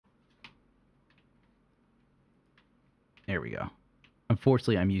There we go.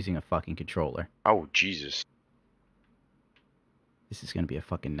 Unfortunately, I'm using a fucking controller. Oh, Jesus. This is going to be a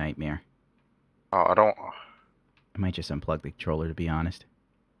fucking nightmare. Oh, I don't... I might just unplug the controller, to be honest.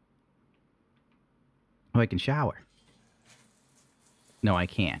 Oh, I can shower. No, I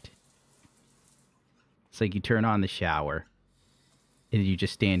can't. It's like you turn on the shower, and you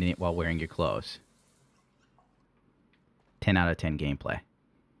just stand in it while wearing your clothes. 10 out of 10 gameplay.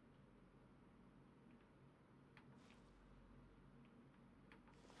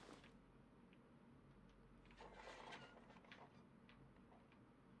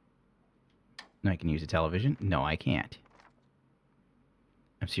 No, I can use a television. No, I can't.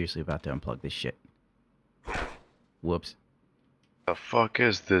 I'm seriously about to unplug this shit. Whoops. The fuck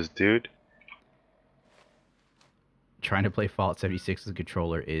is this, dude? Trying to play Fallout 76 with a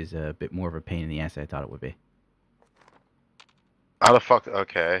controller is a bit more of a pain in the ass than I thought it would be. How the fuck?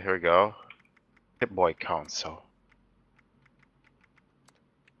 Okay, here we go. Hit Boy console.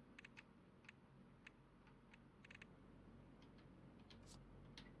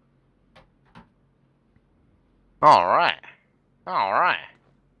 Alright. Alright.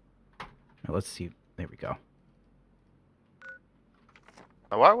 Now let's see. There we go.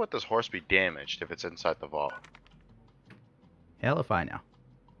 Now, why would this horse be damaged if it's inside the vault? Hell if I know.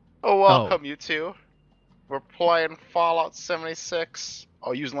 Oh, welcome, you two. We're playing Fallout 76.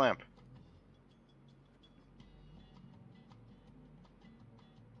 Oh, use lamp.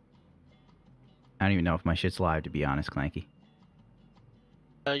 I don't even know if my shit's live, to be honest, Clanky.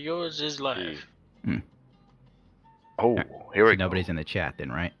 Yours is live. Oh, here we go. Nobody's in the chat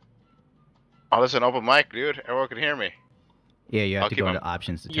then, right? Oh, this is an open mic, dude. Everyone can hear me. Yeah, you have to go into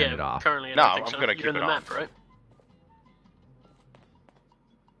options to turn it off. Currently, I No, don't think I'm so. gonna You're keep in the it map, on. right?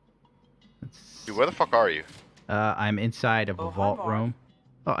 Dude, where the fuck are you? I'm inside of a vault room.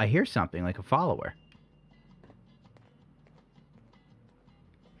 Oh, I hear something, like a follower.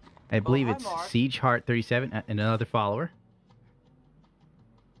 I believe it's Siege Heart 37 and another follower.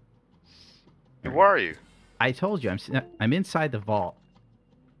 Dude, where are you? I told you, I'm inside the vault,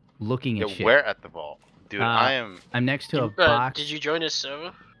 looking at shit. Where at the vault? Dude, I am... I'm next to a box. Did you join his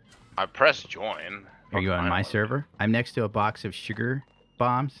server? I pressed join. Are you on my server? I'm next to a box of sugar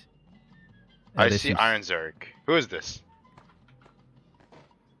bombs. I see Iron Zerg. Who is this?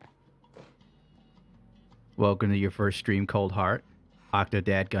 Welcome to your first stream, Cold Heart.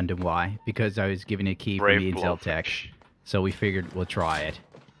 Octodad Gundam Y, because I was given a key for me and Xiltix, so we figured we'll try it.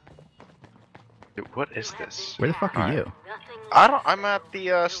 Dude, what is this? Where the fuck are you? I'm at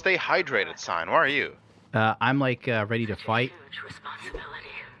the stay hydrated sign. Where are you? I'm like ready to fight.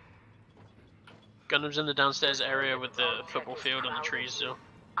 Gundam's in the downstairs area with the football field and the trees still.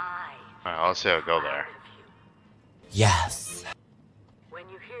 Alright, let's see how go there. Yes. When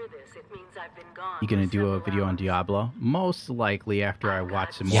you hear this, it means I've been gone. You gonna do a video on Diablo? Most likely after I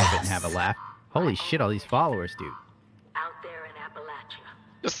watch some more of it and have a laugh. Holy shit, all these followers, dude. Out there in Appalachia.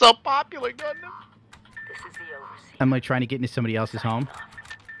 You're so popular, Gundam. This is the overseer. I'm like trying to get into somebody else's home.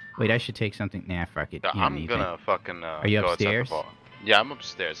 Wait, I should take something. Nah, fuck it. I'm gonna fucking Are you go upstairs? outside the vault. Yeah, I'm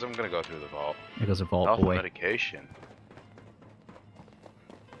upstairs. I'm gonna go through the vault. There goes a vault Alpha boy. medication.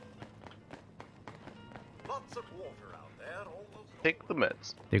 Lots of water out there. Almost. Take the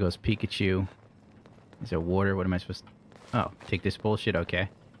meds. There goes Pikachu. Is there water? What am I supposed to... Oh, take this bullshit, okay.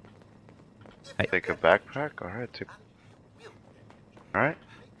 Take a backpack? Alright, take... Alright.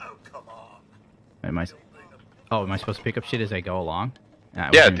 Oh, come on. Am I... Oh, am I supposed to pick up shit as I go along? Nah, I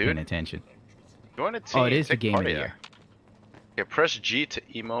Yeah, wasn't dude. paying attention. Join a team. Oh, it is the take game part, of the yeah. year. Yeah, press G to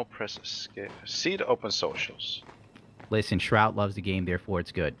emo, press escape. C to open socials. Listen, Shroud loves the game, therefore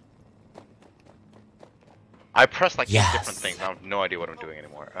it's good. I pressed like 8 Yes. different things. I have no idea what I'm doing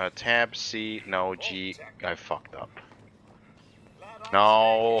anymore. Tab, C, no, G. I fucked up.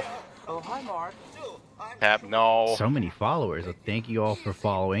 No. Oh, hi, Mark. Tab, no. So many followers. Well, thank you all for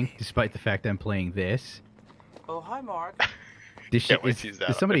following, despite the fact I'm playing this. Oh, hi, Mark. This shit Can't wait is, to use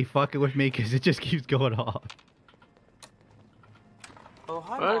that is somebody fucking with me? Because it just keeps going off. Oh,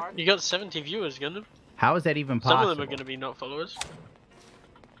 hi, Well, Mark. you got 70 viewers, Gundam. How is that even Some possible? of them are going to be not followers.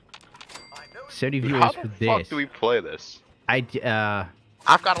 70 Dude, viewers how for the fuck this. do we play this? I've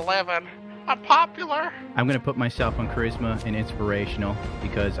got 11. I'm popular. I'm gonna put myself on charisma and inspirational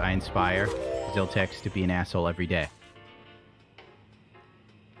because I inspire Xiltix to be an asshole every day.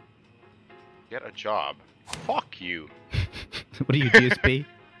 Get a job. Fuck you. What are you, DSP?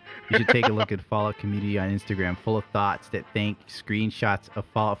 You should take a look at Fallout community on Instagram, full of thoughts that think screenshots of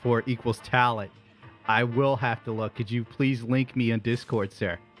Fallout 4 equals talent. I will have to look. Could you please link me on Discord,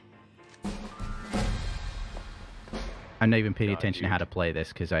 sir? I'm not even paying attention to how to play this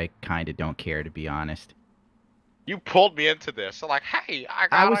because I kind of don't care, to be honest. You pulled me into this. So like, hey,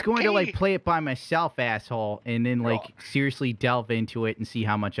 I was a going to key. like play it by myself, asshole, and then like Oh. seriously delve into it and see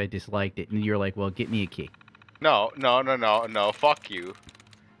how much I disliked it. And you're like, well, get me a key. No. Fuck you.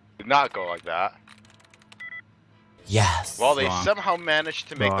 Did not go like that. Yes. Well, they Wrong. somehow managed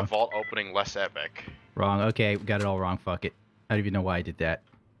to make the Wrong. vault opening less epic. Wrong. Okay, got it all wrong. Fuck it. I don't even know why I did that.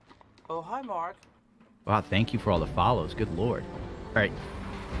 Oh, hi, Mark. Wow, thank you for all the follows. Good lord. All right.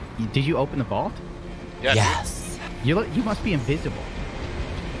 Did you open the vault? Yeah. Yes. You must be invisible.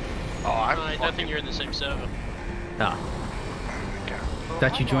 Dude. Oh, I'm I fucking... think you're in the same server. Oh, Oh,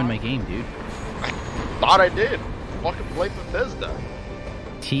 thought hi, you joined my Mark. game, dude. Thought I did. Fucking play Bethesda.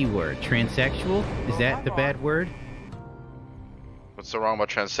 T word. Transsexual? Is that the bad word? What's so wrong about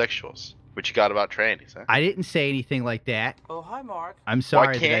transsexuals? What you got about trannies, huh? I didn't say anything like that. Oh, hi, Mark. I'm sorry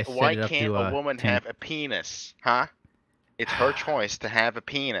Why that I set it up can't to a woman 10. have a penis, huh? It's her choice to have a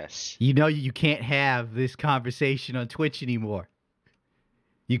penis. You know you can't have this conversation on Twitch anymore.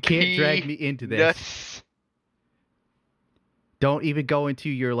 You can't drag me into this. Yes. Don't even go into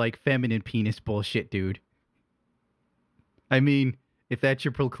your like feminine penis bullshit, dude. I mean, if that's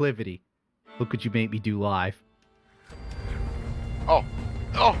your proclivity, look what you made me do live. Oh,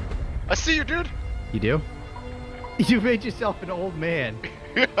 I see you, dude. You do? You made yourself an old man.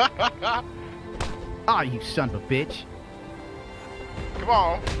 Ah, you son of a bitch. Come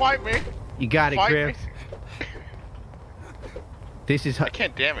on, fight me. You got it, Fight Griff. me. This is... I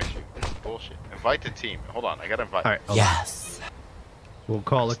can't damage you. This is bullshit. Invite the team. Hold on, I gotta invite. All right, hold on. Yes. We'll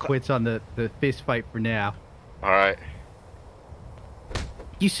call it quits on the fist fight for now. All right.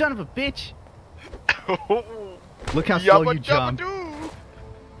 You son of a bitch! Look how slow Yabba you jumped. dabba doo.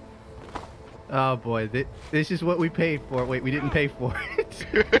 Oh boy, this is what we paid for. Wait, we didn't pay for it.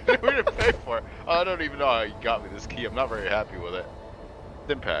 We didn't pay for it. I don't even know how you got me this key. I'm not very happy with it.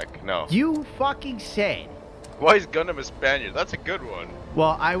 Impact, no. You fucking said. Why is Gundam a Spaniard? That's a good one.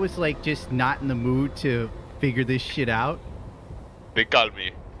 Well, I was like just not in the mood to figure this shit out. They call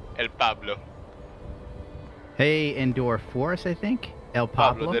me El Pablo. Hey, Endor Force, I think. El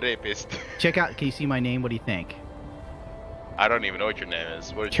Pablo. Pablo the rapist. Check out. Can you see my name? What do you think? I don't even know what your name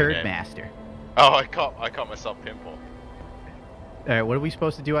is. What is your Turd name? Master. Oh, I call myself Pimple. All right, what are we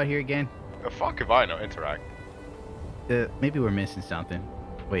supposed to do out here again? The fuck if I know. Interact. Maybe we're missing something.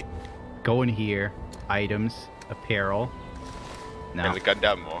 Wait, go in here. Items, apparel. No, El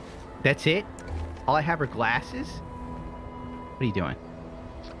Gundam. that's it. All I have are glasses. What are you doing?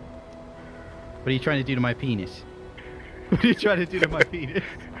 What are you trying to do to my penis? What are you trying to do to my penis?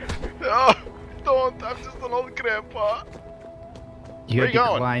 Oh, don't. I'm just an old grandpa. You Where have you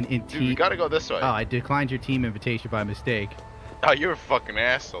going? declined in Dude, we team. gotta go this way. Oh, I declined your team invitation by mistake. Oh, you're a fucking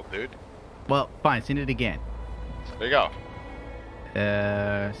asshole, dude. Well, fine. Send it again. There you go.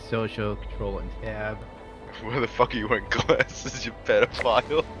 Social control and tab. Where the fuck are you wearing glasses, you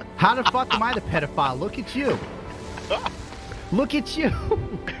pedophile? How the fuck am I the pedophile? Look at you. Look at you.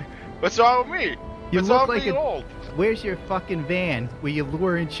 What's wrong with me? You What's look wrong with like being a- old? Where's your fucking van where you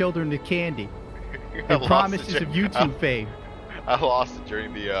lure in children to candy I and lost promises it of YouTube fame? I lost it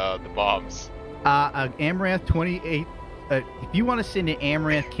during the bombs. Amaranth 28. If you want to send an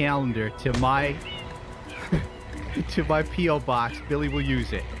Amaranth calendar to my to my PO box, Billy will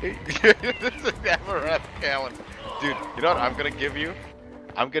use it. This is never a calendar. Dude, you know what I'm gonna give you?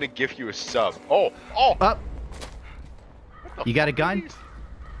 I'm gonna give you a sub. Oh! Up. What the You got a fuck are gun? these?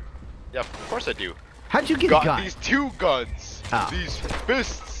 Yeah, of course I do. How'd you get a Got gun? these two guns. Oh. These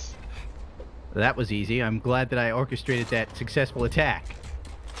fists. That was easy. I'm glad that I orchestrated that successful attack.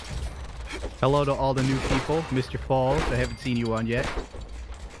 Hello to all the new people, Mr. Falls. I haven't seen you on yet.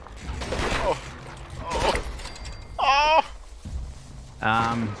 Oh!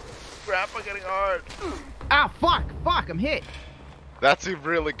 Grandpa getting hard. Ah, fuck! Fuck! I'm hit. That's a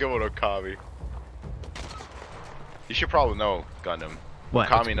really good one, Okami. You should probably know, Gundam. What?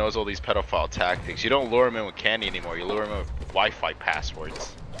 Okami knows all these pedophile tactics. You don't lure him in with candy anymore. You lure him in with Wi-Fi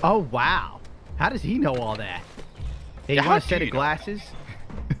passwords. Oh wow! How does he know all that? Hey, Yeah, you how want a do set you of know? glasses?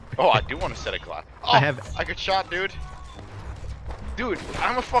 Oh, I do want to set a glass. Oh, I get shot, dude. Dude,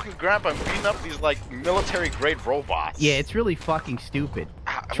 I'm a fucking grandpa. I'm beating up these like military-grade robots. Yeah, it's really fucking stupid.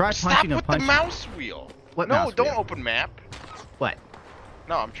 Ah, Try stop punching a with punch. the mouse wheel. What no, mouse don't wheel? open map. What?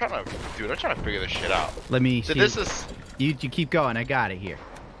 No, I'm trying to, dude. I'm trying to figure this shit out. Let me So see. this is, You keep going. I got it here.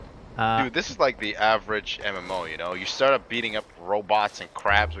 dude. This is like the average MMO. You know, you start up beating up robots and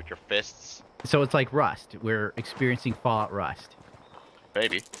crabs with your fists. So it's like Rust. We're experiencing Fallout Rust.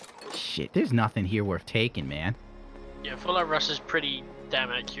 Baby. Shit, there's nothing here worth taking, man. Yeah, Fallout Rust is pretty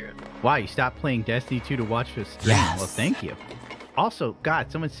damn accurate. Wow, you stopped playing Destiny 2 to watch the stream. Yes. Well, thank you. Also, God,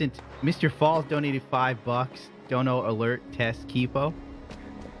 someone sent Mr. Falls donated $5. Dono Alert Test Kipo.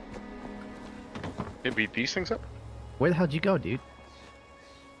 You beat these things up? Where the hell did you go, dude?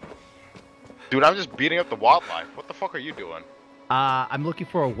 Dude, I'm just beating up the wildlife. What the fuck are you doing? I'm looking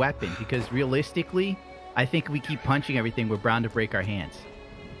for a weapon because realistically, I think we keep punching everything. We're bound to break our hands.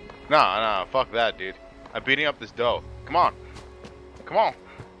 Nah, fuck that, dude. I'm beating up this doe. Come on. Come on.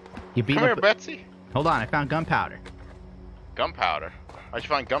 You beat Come here, up... Betsy. Hold on, I found gunpowder. Gunpowder? How'd you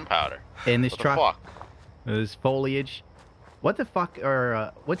find gunpowder? In this What truck. the fuck? There's foliage. What the fuck,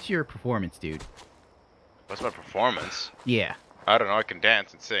 or what's your performance, dude? What's my performance? Yeah. I don't know, I can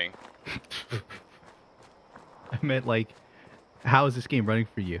dance and sing. I meant, like, how is this game running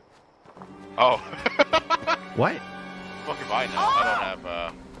for you? Oh. What? Fucking fine now. I don't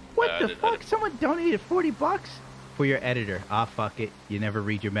have, What the fuck? Someone donated $40 for your editor. Ah, fuck it. You never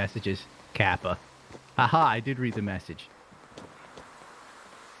read your messages. Kappa. Haha, I did read the message.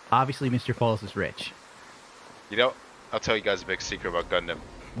 Obviously, Mr. Falls is rich. You know, I'll tell you guys a big secret about Gundam.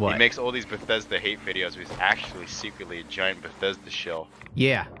 What? He makes all these Bethesda hate videos, but he's actually secretly a giant Bethesda shill.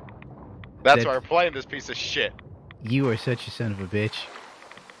 Yeah. That's why we're playing this piece of shit. You are such a son of a bitch.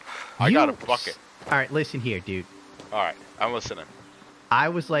 I got a bucket. Alright, listen here, dude. Alright, I'm listening. I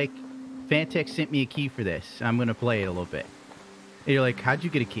was like, Fantech sent me a key for this. I'm going to play it a little bit. And you're like, how'd you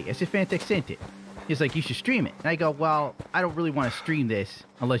get a key? I said, Fantech sent it. He's like, you should stream it. And I go, well, I don't really want to stream this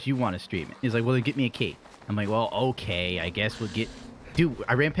unless you want to stream it. He's like, well, then get me a key. I'm like, well, okay, I guess we'll get... Dude,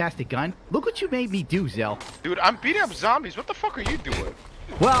 I ran past a gun. Look what you made me do, Zell. Dude, I'm beating up zombies. What the fuck are you doing?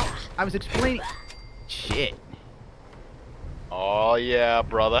 Well, I was explaining... Shit. Oh, yeah,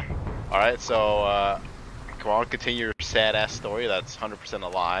 brother. Alright, so, come on, continue your sad-ass story. That's 100% a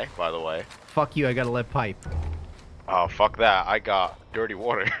lie, by the way. Fuck you, I got a lead pipe. Oh, fuck that. I got dirty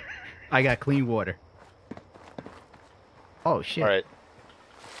water. I got clean water. Oh, shit. Alright.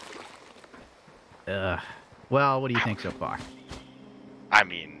 Well, what do you think so far? I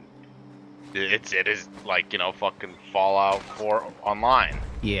mean, it is like, you know, fucking Fallout 4 online.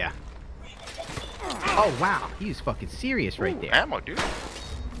 Yeah. Oh, wow. He was fucking serious right there. Ammo, dude.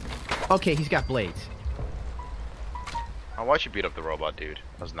 Okay, he's got blades. Oh, why'd you beat up the robot, dude?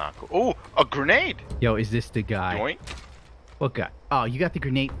 That was not cool. Ooh, a grenade! Yo, is this the guy? Joint? What guy? Oh, you got the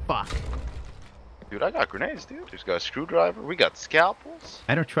grenade? Fuck. Dude, I got grenades, dude. There's got a screwdriver. We got scalpels.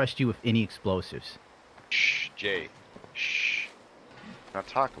 I don't trust you with any explosives. Shh, Jay. Shh. Not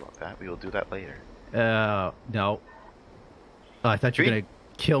talk about that. We will do that later. No. Oh, I thought you were gonna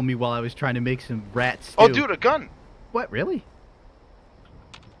kill me while I was trying to make some rat stew. Oh, dude, a gun! What, really?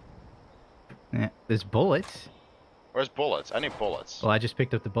 There's bullets. Where's bullets? I need bullets. Well, I just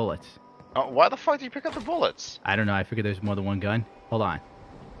picked up the bullets. Oh, why the fuck did you pick up the bullets? I don't know. I figured there's more than one gun. Hold on.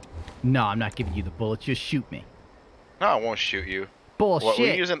 No, I'm not giving you the bullets. Just shoot me. No, I won't shoot you. Bullshit. What,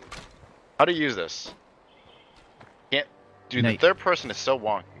 we using... How do you use this? Can't... Dude, the third person is so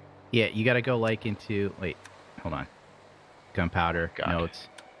wonky. Yeah, you gotta go like into... Wait, hold on. Gunpowder, notes,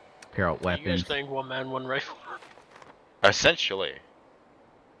 pair out weapons. You guys think one man, one rifle? Essentially.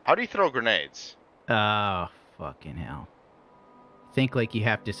 How do you throw grenades? Oh, fucking hell. Think like you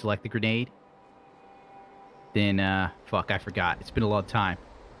have to select the grenade. Then, fuck, I forgot. It's been a long time.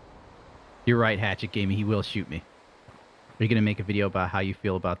 You're right, Hatchet Gaming. He will shoot me. Are you gonna make a video about how you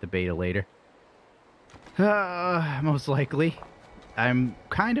feel about the beta later? Most likely. I'm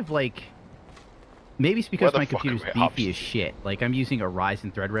kind of like... Maybe it's because my computer's beefy as shit. Like, I'm using a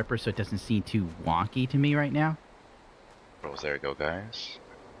Ryzen Threadripper, so it doesn't seem too wonky to me right now. Oh, there we go, guys.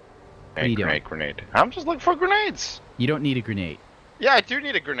 What are you doing? Grenade. I'm just looking for grenades. You don't need a grenade. Yeah, I do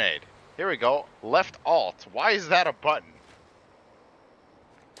need a grenade. Here we go. Left alt. Why is that a button?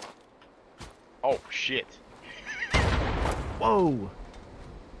 Oh, shit. Whoa!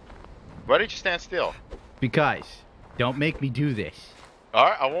 Why did you stand still? Because, don't make me do this.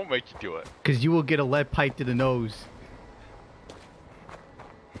 Alright, I won't make you do it. Because you will get a lead pipe to the nose.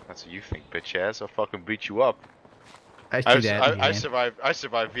 That's what you think, bitch ass. I'll fucking beat you up. I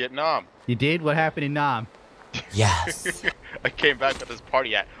survived Vietnam. You did? What happened in Nam? Yes. I came back with this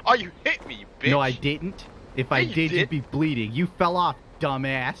party at. Oh, you hit me, you bitch. No, I didn't. If I did, you'd be bleeding. You fell off,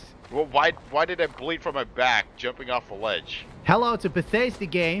 dumbass. Well, why did I bleed from my back jumping off a ledge? Hello, it's a Bethesda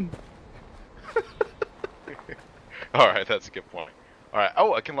game. Alright, that's a good point. Alright,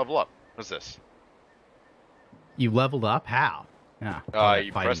 oh, I can level up. What's this? You leveled up? How?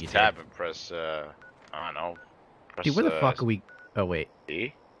 You press tab and press, I don't know. Press, dude, where the fuck are we? Oh, wait.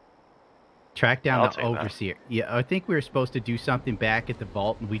 E? Track down the Overseer. Yeah, I think we were supposed to do something back at the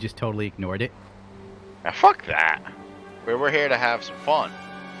vault, and we just totally ignored it. Now, fuck that. We're here to have some fun.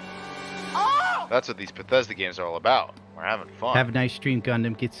 Oh! That's what these Bethesda games are all about. We're having fun. Have a nice stream,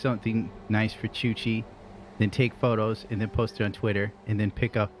 Gundam. Get something nice for Chuchi. then take photos, and then post it on Twitter, and then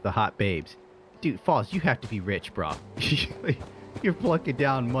pick up the hot babes. Dude, Falls, you have to be rich, bro. You're plucking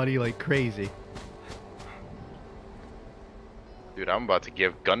down money like crazy. Dude, I'm about to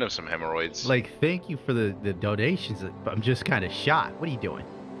give Gundam some hemorrhoids. Like, thank you for the donations, but I'm just kind of shocked. What are you doing?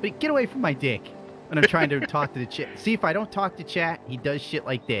 Wait, get away from my dick. And I'm trying to talk to the chat. See, if I don't talk to chat, he does shit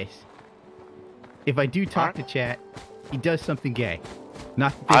like this. If I do talk to chat, he does something gay.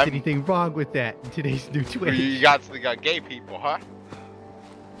 Not that there's anything wrong with that in today's new Twitch. You got gay people, huh?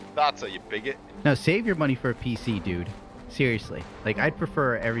 Thought so, you bigot. No, save your money for a PC, dude. Seriously. Like, I'd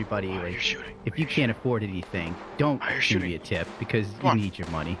prefer everybody, like, if you can't afford anything, don't shoot me a tip, because you need your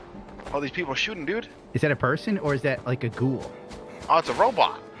money. All these people are shooting, dude. Is that a person, or is that, like, a ghoul? Oh, it's a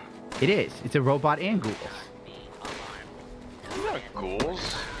robot. It is. It's a robot and ghouls. They're not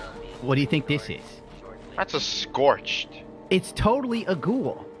ghouls. What do you think this is? That's a scorched. It's totally a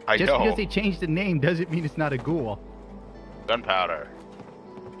ghoul. Just because they changed the name doesn't mean it's not a ghoul. Gunpowder.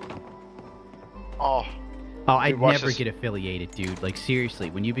 Oh. Oh, I'd never get affiliated, dude. Like, seriously,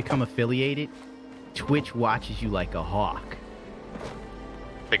 when you become affiliated, Twitch watches you like a hawk.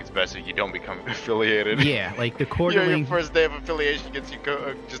 I think it's best if you don't become affiliated. Yeah, like the quarterling. Your first day of affiliation gets you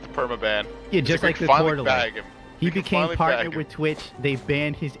just a permaban. Yeah, just like the quarterling. He became partnered with Twitch. They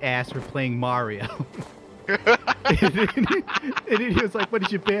banned his ass for playing Mario. and then he was like, what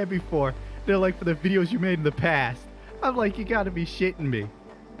did you ban me for? They're like, for the videos you made in the past. I'm like, you gotta be shitting me.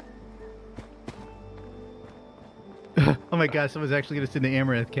 Oh my god, someone's actually gonna send the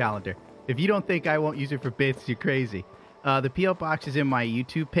Amaranth calendar. If you don't think I won't use it for bits, you're crazy. The P.O. box is in my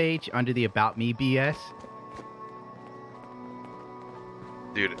YouTube page under the About Me BS.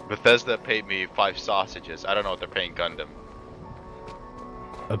 Dude, Bethesda paid me 5 sausages. I don't know what they're paying Gundam.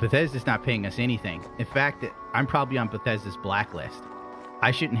 Bethesda's not paying us anything. In fact, I'm probably on Bethesda's blacklist.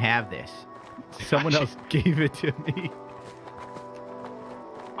 I shouldn't have this. Someone else gave it to me.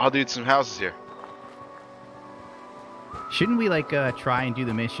 Oh, dude, some houses here. Shouldn't we, like, try and do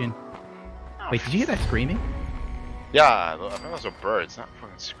the mission? Wait, did you hear that screaming? Yeah, I think those are birds, not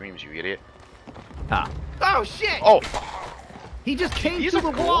fucking screams, you idiot. Ah. Oh, shit! Oh! He just came through the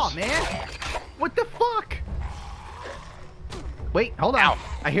wall, man! What the fuck? Wait, hold on. Ow.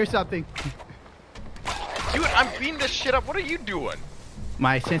 I hear something. Dude, I'm beating this shit up. What are you doing?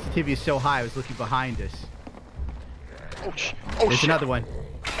 My sensitivity is so high, I was looking behind us. Oh, There's shit. Another one.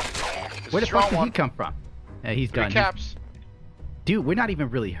 Where the fuck did he come from? He's done. 3 caps. Dude, we're not even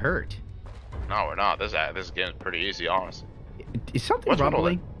really hurt. No, we're not. This game is pretty easy, honestly. Is something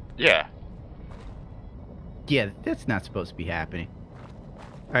rumbling? Yeah. Yeah, that's not supposed to be happening.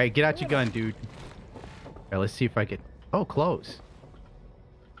 Alright, get out your gun, dude. Alright, let's see if I can... Oh, close.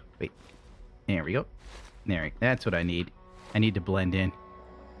 Wait. There we go. That's what I need. I need to blend in.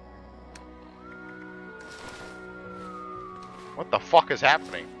 What the fuck is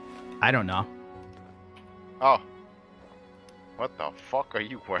happening? I don't know. Oh. What the fuck are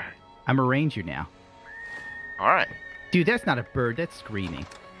you wearing? I'm a ranger now. Alright. Dude, that's not a bird. That's screaming.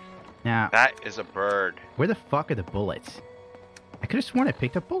 Now... That is a bird. Where the fuck are the bullets? I could have sworn I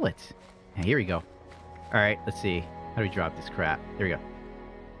picked up bullets. Now, here we go. Alright, let's see. How do we drop this crap? There we go.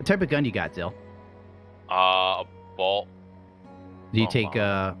 What type of gun you got, Zill? A bolt. Do you take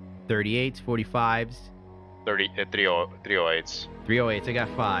 38s, 45s? 308s. 308s. I got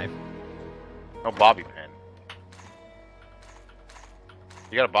 5. No bobby pin.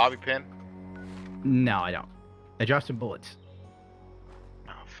 You got a bobby pin? No, I don't. I dropped some bullets.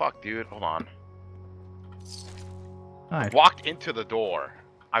 Oh, fuck, dude. Hold on. I walked into the door.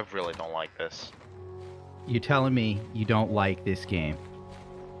 I really don't like this. You're telling me you don't like this game?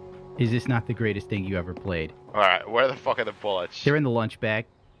 Is this not the greatest thing you ever played? Alright, where the fuck are the bullets? They're in the lunch bag.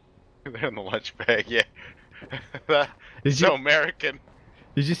 They're in the lunch bag, yeah. That's so American.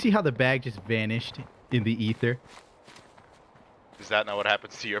 Did you see how the bag just vanished in the ether? Is that not what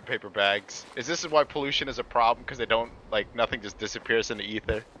happens to your paper bags? Is this why pollution is a problem? Because they don't, like, nothing just disappears in the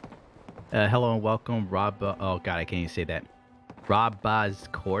ether? Hello and welcome, Rob. Oh, God, I can't even say that. Rob Baz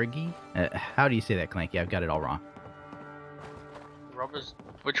Corgi? How do you say that, Clanky? I've got it all wrong. Robbers?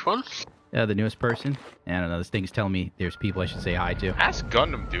 Which one? The newest person. I don't know, this thing's telling me there's people I should say hi to. Ask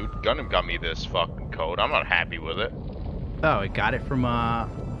Gundam, dude. Gundam got me this fucking code. I'm not happy with it. Oh, I got it from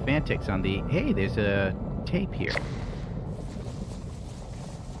Fantix on the... Hey, there's a tape here.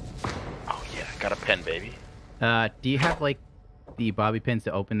 Oh, yeah. Got a pen, baby. Do you have, like, the bobby pins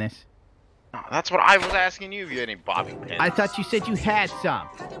to open this? Oh, that's what I was asking you if you had any bobby pins. I thought you said you had some.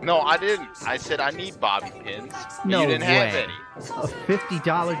 No, I didn't. I said I need bobby pins. No you didn't way. have any. A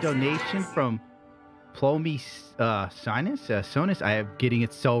 $50 donation from Sonus? I am getting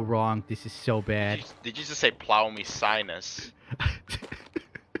it so wrong. This is so bad. Did you just say plow me sinus?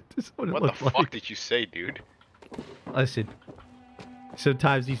 What the fuck did you say, dude? Listen,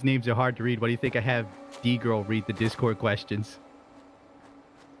 sometimes these names are hard to read. What do you think I have D-Girl read the Discord questions?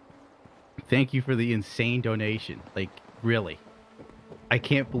 Thank you for the insane donation. Like, really. I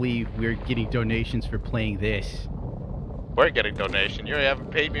can't believe we're getting donations for playing this. We're getting donation. You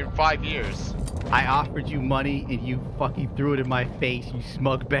haven't paid me in 5 years. I offered you money and you fucking threw it in my face, you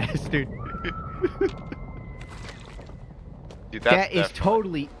smug bastard. Dude, that is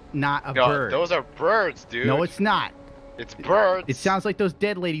totally not a bird. Those are birds, dude. No, it's not. It's birds. It sounds like those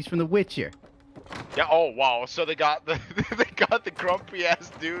dead ladies from The Witcher. Yeah. Oh wow. So they got the grumpy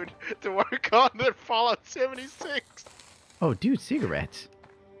ass dude to work on their Fallout 76. Oh, dude, cigarettes.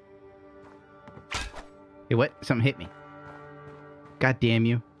 Hey, what? Something hit me. God damn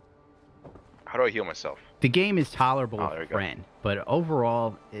you. How do I heal myself? The game is tolerable, friend, but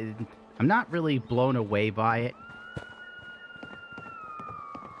overall, I'm not really blown away by it.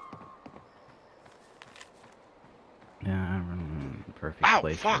 Perfect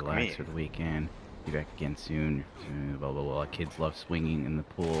place to relax for the weekend. Be back again soon. Blah, blah, blah. Kids love swinging in the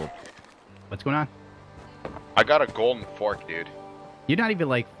pool. What's going on? I got a golden fork, dude. You're not even,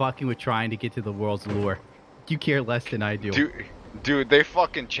 like, fucking with trying to get to the world's lure. You care less than I do. Dude, they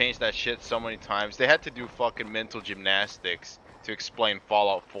fucking changed that shit so many times. They had to do fucking mental gymnastics to explain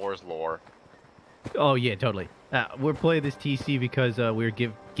Fallout 4's lore. Oh, yeah, totally. We're playing this TC because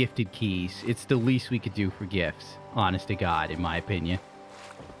we're gifted keys. It's the least we could do for gifts. Honest to God, in my opinion.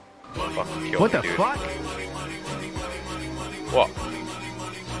 What the fuck? What?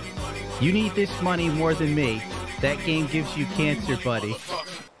 You need this money more than me. That game gives you cancer, buddy.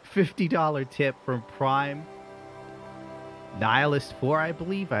 $50 tip from Prime. Nihilist 4, I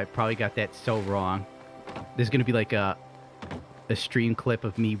believe. I probably got that so wrong. There's going to be like a stream clip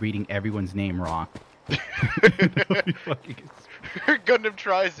of me reading everyone's name wrong. Gundam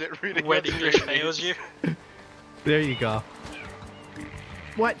tries it, reading when English fails you. There you go.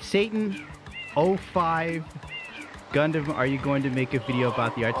 What, Satan 05 Gundam, are you going to make a video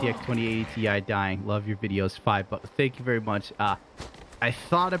about the RTX 2080 Ti dying? Love your videos. $5. Thank you very much. I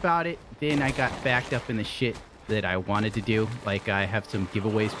thought about it, then I got backed up in the shit that I wanted to do. Like, I have some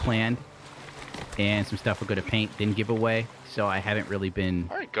giveaways planned, and some stuff we're going to paint, then give away. So I haven't really been...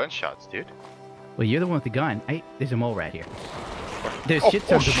 Alright, gunshots, dude. Well, you're the one with the gun. Hey, there's a mole rat here. There's shit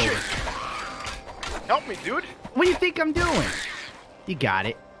tons of mole. Help me, dude. What do you think I'm doing? You got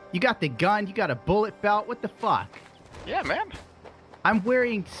it. You got the gun. You got a bullet belt. What the fuck? Yeah, man. I'm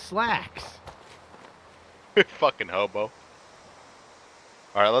wearing slacks. Fucking hobo.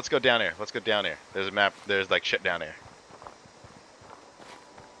 Alright, let's go down here. Let's go down here. There's a map. There's like shit down here.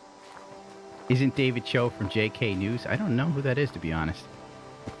 Isn't David Cho from JK News? I don't know who that is, to be honest.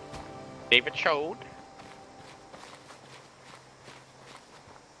 David Cho.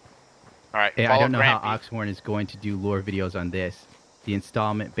 Alright, hey, I don't know how Oxhorn is going to do lore videos on this. The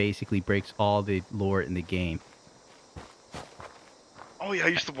installment basically breaks all the lore in the game. Oh yeah, I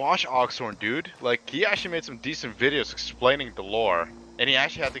used to watch Oxhorn, dude. Like, he actually made some decent videos explaining the lore. And he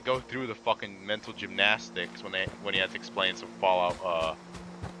actually had to go through the fucking mental gymnastics when he had to explain some Fallout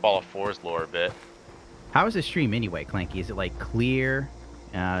 4's lore a bit. How is the stream anyway, Clanky? Is it like clear?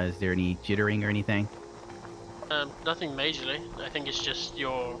 Is there any jittering or anything? Nothing majorly. I think it's just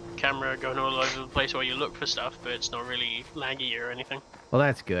your camera going all over the place while you look for stuff, but it's not really laggy or anything. Well,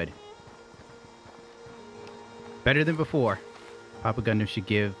 that's good. Better than before. Papa Gundam should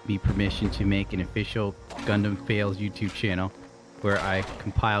give me permission to make an official Gundam Fails YouTube channel where I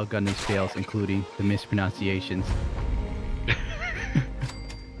compile Gundam's fails, including the mispronunciations.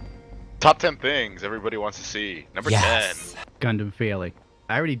 Top 10 things everybody wants to see. Number 10. Gundam failing.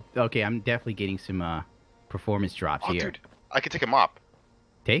 Okay, I'm definitely getting some performance drops here. Dude, I could take a mop.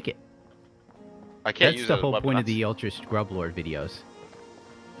 Take it. I can't That's use the whole point of the Ultra Scrub Lord videos.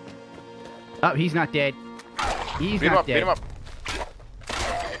 Oh, he's not dead. He's not dead. Beat him up.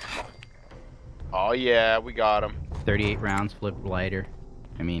 Oh yeah, we got him. 38 rounds, flip lighter.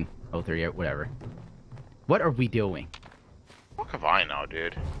 I mean, 38, whatever. What are we doing? What have I know,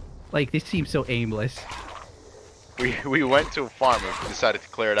 dude? Like, this seems so aimless. We went to a farm and decided to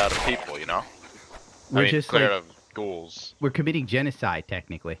clear it out of people, you know? We're just clear like, it of ghouls. We're committing genocide,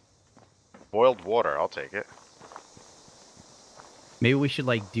 technically. Boiled water, I'll take it. Maybe we should,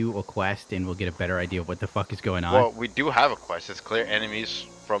 like, do a quest and we'll get a better idea of what the fuck is going on. Well, we do have a quest. It's clear enemies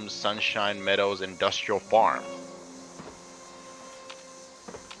from Sunshine Meadows Industrial Farm.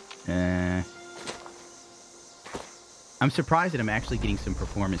 I'm surprised that I'm actually getting some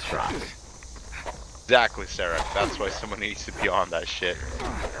performance drops. Exactly, Sarah. That's why someone needs to be on that shit.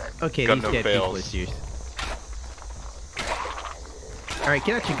 Okay, Gun these no dead people fails. are serious. Alright,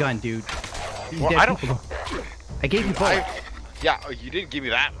 get out your gun, dude. These Well, dead I don't- people I gave you bullets. Yeah, you didn't give me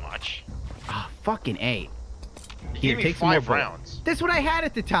that much. Ah, fucking A. You Here, gave me take some more 5 bullets. rounds. That's what I had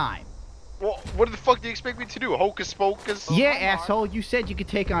at the time. Well, what the fuck do you expect me to do? Hocus pocus? Yeah, hi, Mark. asshole. You said you could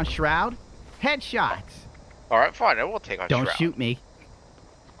take on Shroud. Headshots. Alright, fine. I will take on Don't Shroud. shoot me.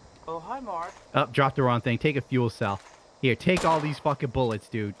 Oh, hi, Mark. Oh, dropped the wrong thing. Take a fuel cell. Here, take all these fucking bullets,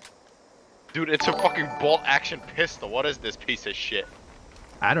 dude. Dude, it's a fucking bolt-action pistol. What is this piece of shit?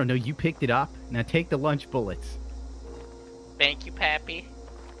 I don't know. You picked it up. Now take the lunch bullets. Thank you, Pappy.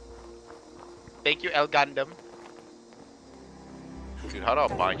 Thank you, El Gundam. Dude, how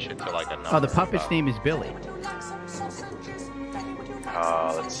do I bind shit to like a number? Oh, the puppet's name is Billy.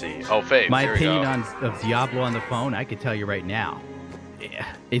 Let's see. Oh, Faye, My here we opinion go. of Diablo on the phone, I could tell you right now. Yeah,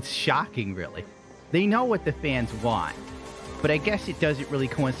 it's shocking, really. They know what the fans want, but I guess it doesn't really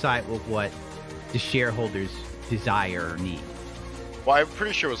coincide with what the shareholders desire or need. Well, I'm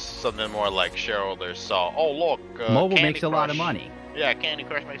pretty sure it was something more like shareholders saw. Oh, look. Mobile Candy makes a lot of Crush. money. Yeah, Candy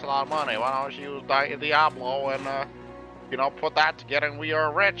Crush makes a lot of money. Why don't you use Diablo and, you know, put that together and we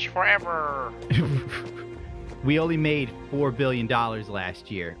are rich forever. We only made $4 billion last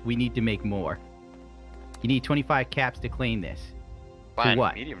year. We need to make more. You need 25 caps to claim this. Fine,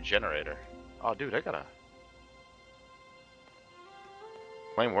 what? medium generator. Oh, dude, I gotta...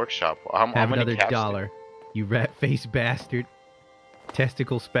 Flame Workshop. How Have many another caps? dollar, you rat-faced bastard.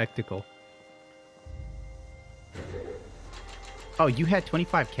 Testicle spectacle. Oh, you had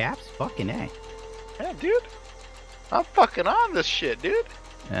 25 caps? Fucking A. Yeah, dude. I'm fucking on this shit, dude.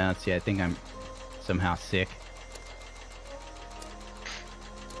 Let's see, I think I'm somehow sick.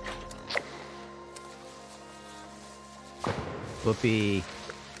 Whoopee.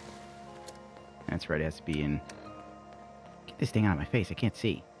 That's right, it has to be in... Get this thing out of my face, I can't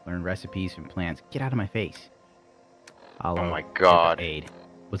see. Learn recipes from plants. Get out of my face. Oh my god. Aid.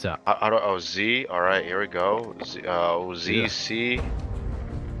 What's up? Oh, Z. Alright, here we go. Z, Yeah. C.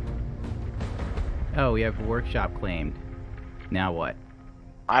 Oh, we have a workshop claimed. Now what?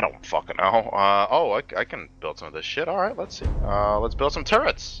 I don't fucking know. I can build some of this shit. Alright, let's see. Let's build some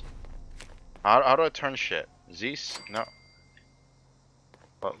turrets. How do I turn shit? Z. No.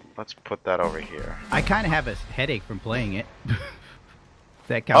 Well, let's put that over here. I kind of have a headache from playing it.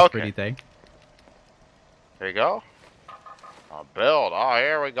 That counts for Okay. anything. There you go. Build. Oh,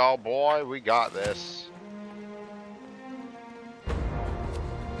 here we go, boy. We got this.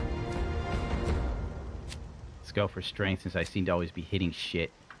 Let's go for strength since I seem to always be hitting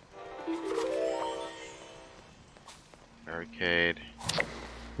shit. Barricade.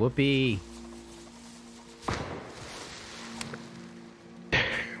 Whoopee.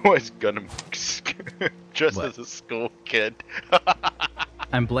 What's Gundam dressed What? as a school kid?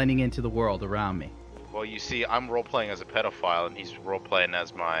 I'm blending into the world around me. Well, you see, I'm role-playing as a pedophile, and he's role-playing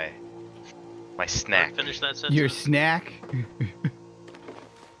as my snack. Finish that sentence. Your snack?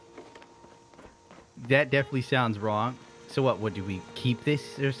 That definitely sounds wrong. So what do we keep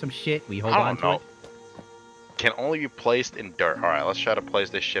this or some shit? We hold I on don't to know. it? Can only be placed in dirt. Alright, let's try to place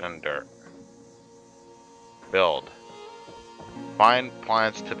this shit in dirt. Build. Find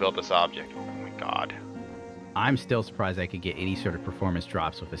plants to build this object. Oh my god. I'm still surprised I could get any sort of performance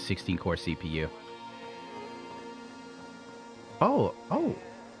drops with a 16-core CPU. Oh,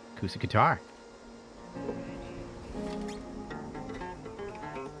 acoustic guitar.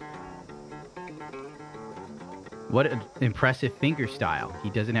 What an impressive finger style. He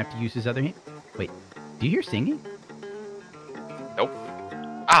doesn't have to use his other hand. Wait, do you hear singing? Nope.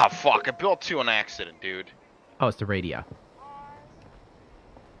 Ah, fuck. I built two on accident, dude. Oh, it's the radio.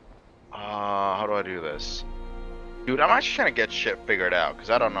 How do I do this? Dude, I'm actually trying to get shit figured out, because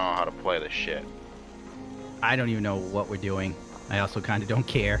I don't know how to play this shit. I don't even know what we're doing. I also kind of don't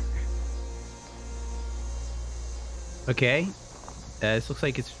care. Okay. This looks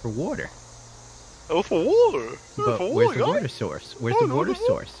like it's for water. Oh, for water. But where's the water source? Where's the water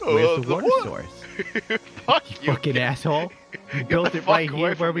source? Where's the water source? Fuck You you. fucking asshole. You Get built the it right fuck here.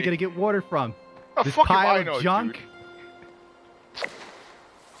 away Where are from we me. going to get water from? The This fuck if pile I of know, junk? dude?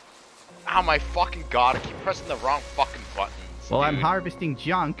 Oh my fucking god, I keep pressing the wrong fucking buttons. Well, I'm dude. harvesting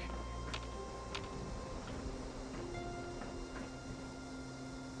junk.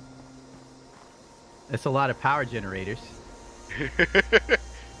 That's a lot of power generators.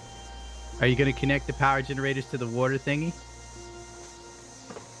 Are you going to connect the power generators to the water thingy?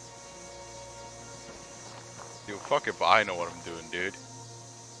 Dude, fuck if I know what I'm doing, dude.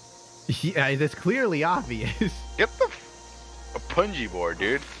 Yeah, that's clearly obvious. Get the a punji board,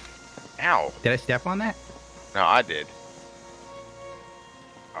 dude. Ow. Did I step on that? No, I did.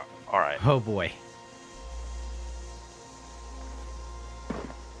 Alright. Oh boy.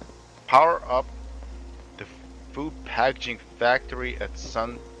 Power up the food packaging factory at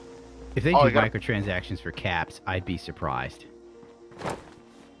Sun. If they Oh, do you got- microtransactions for caps, I'd be surprised.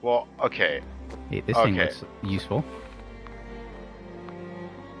 Well, okay. Hey, this thing Okay. looks useful.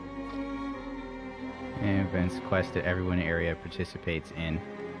 Events quest that everyone in the area participates in.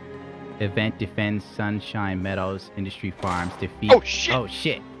 Event defends Sunshine Meadows Industry Farms. Defeat. Oh, shit! Oh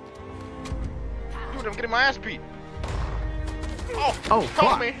shit! Dude, I'm getting my ass beat. Oh, Oh help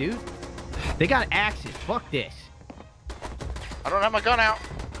fuck, me. dude! They got axes. Fuck this. I don't have my gun out.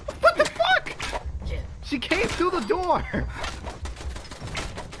 What the fuck? She came through the door.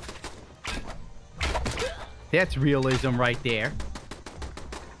 That's realism right there.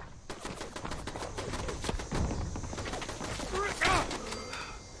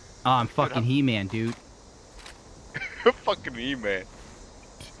 Oh, I'm fucking He-Man, dude. Fucking E-Man.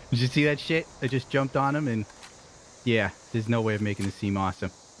 Did you see that shit? I just jumped on him and... Yeah, there's no way of making this seem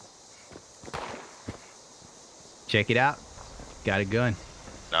awesome. Check it out. Got a gun.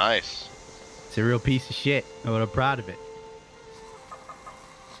 Nice. It's a real piece of shit, but I'm proud of it.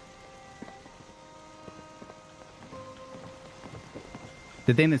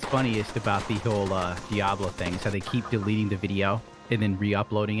 The thing that's funniest about the whole Diablo thing is how they keep deleting the video and then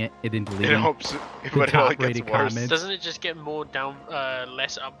re-uploading it and then It deleting hopes, the but it only gets top-rated worse. comments. Doesn't it just get more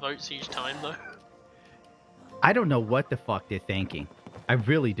less upvotes each time though? I don't know what the fuck they're thinking. I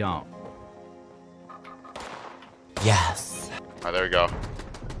really don't. Yes. Oh, there we go.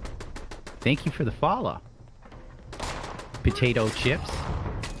 Thank you for the follow. Potato chips.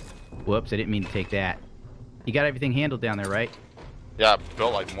 Whoops, I didn't mean to take that. You got everything handled down there, right? Yeah, I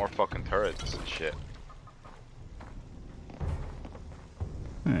built like more fucking turrets and shit.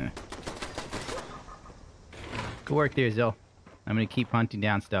 Good work there, Zill. I'm gonna keep hunting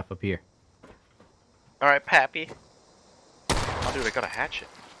down stuff up here. Alright, Pappy. Oh, dude, I got a hatchet.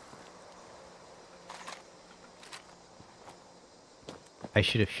 I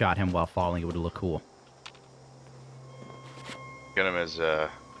should have shot him while falling. It would have looked cool. Got him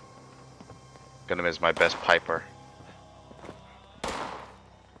as my best piper.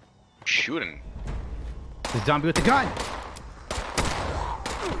 Shooting. The zombie with the gun!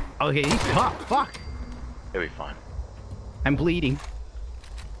 Okay, he's tough. Fuck! He'll be fine. I'm bleeding.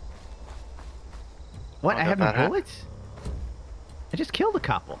 What? Oh, I got have no that hat. bullets? I just killed a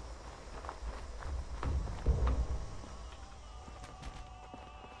couple.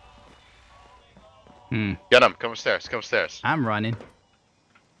 Get him. Come upstairs. Come upstairs. I'm running.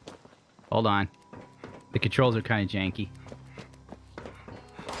 Hold on. The controls are kind of janky.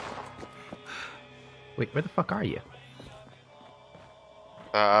 Wait, where the fuck are you?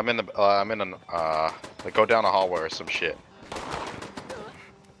 I'm in like go down a hallway or some shit.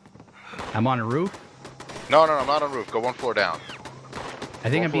 I'm on a roof. No, I'm not on the roof. Go one floor down. I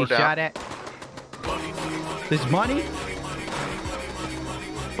think One I'm being floor down. shot at. There's money?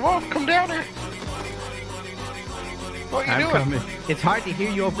 Come on, come down here. What are you I'm doing? coming. It's hard to hear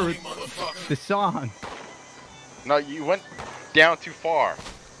you over the song. No, you went down too far.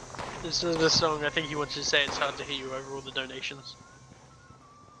 This is the song. I think he wants to say it's hard to hear you over all the donations.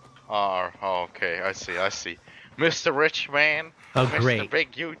 Oh, okay. I see. Mr. Rich Man. Oh, Mr. great.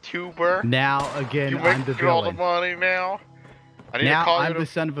 Big YouTuber. Now, again, You I'm the making all the villain. money now. I need to Now call I'm you the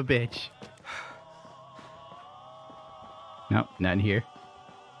to... son of a bitch. Nope, not in here.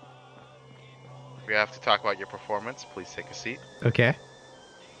 We have to talk about your performance. Please take a seat. Okay.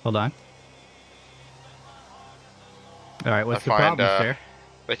 Hold on. All right, what's I the find, problem, sir?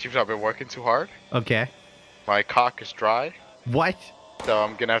 That you've not been working too hard. Okay. My cock is dry, What? so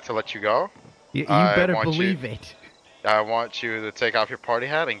I'm gonna have to let you go. You I better want you- believe it. I want you to take off your party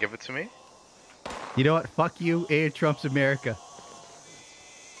hat and give it to me. You know what? Fuck you and Trump's America.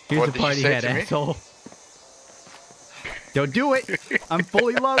 Here's What the did you party say hat, to me? asshole. Don't do it. I'm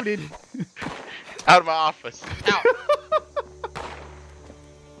fully loaded. Out of my office. Out.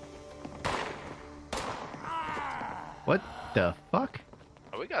 What the fuck?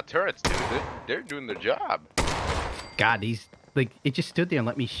 Oh, we got turrets, dude. They're doing their job. God, these like it just stood there and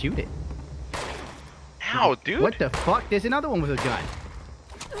let me shoot it. Ow, dude. What the fuck? There's another one with a gun.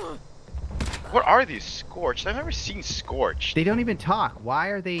 What are these Scorched? I've never seen Scorched. They don't even talk. Why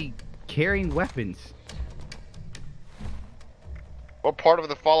are they carrying weapons? What part of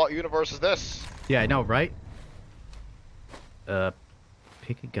the Fallout universe is this? Yeah, I know, right?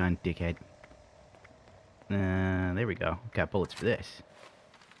 Pick a gun, dickhead. There we go. Got bullets for this.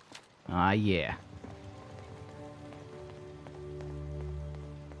 Ah, yeah.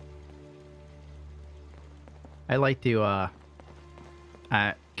 I like to,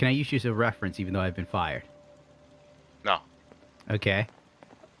 can I use you as a reference even though I've been fired? No. Okay.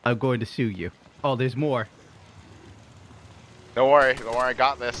 I'm going to sue you. Oh, there's more. Don't worry, I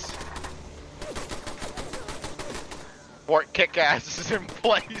got this. Fort Kick-Ass is in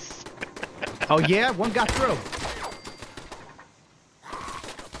place. Oh yeah? One got through.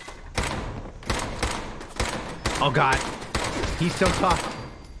 Oh god. He's so tough.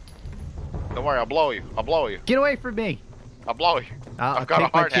 Don't worry, I'll blow you. I'll blow you. Get away from me. I'll blow you. I'll I've got a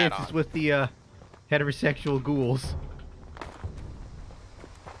take my hard hat chances on. with the heterosexual ghouls.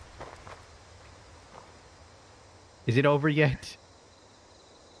 Is it over yet?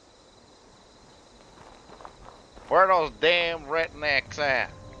 Where are those damn rednecks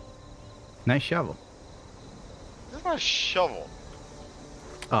at? Nice shovel. This is not a shovel.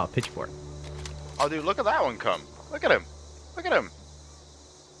 Oh, pitchfork. Oh, dude, look at that one come. Look at him. Look at him.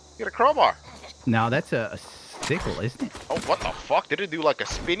 Get a crowbar. No, that's a sickle, isn't it? Oh, what the fuck? Did it do like a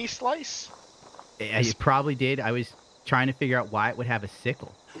spinny slice? It probably did. I was trying to figure out why it would have a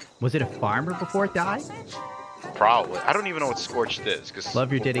sickle. Was it a farmer before it died? Probably. I don't even know what scorched is. Cause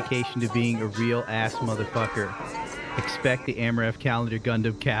Love your dedication to being a real ass motherfucker. Expect the Amaref Calendar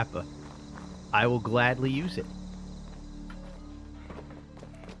Gundam Kappa. I will gladly use it.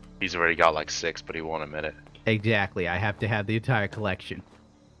 He's already got like 6, but he won't admit it. Exactly. I have to have the entire collection.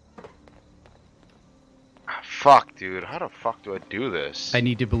 Fuck, dude. How the fuck do I do this? I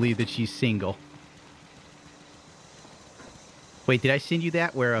need to believe that she's single. Wait, did I send you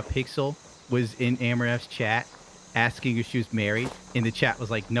that where a Pixel was in Amaref's chat asking if she was married? And the chat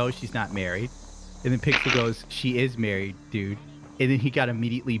was like, no, she's not married. And then Pixel goes, she is married, dude. And then he got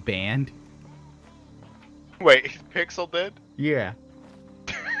immediately banned. Wait, Pixel did? Yeah.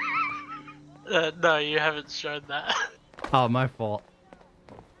 No, you haven't shown that. Oh, my fault.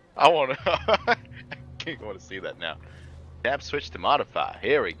 I want to. I want to see that now. Tab switch to modify.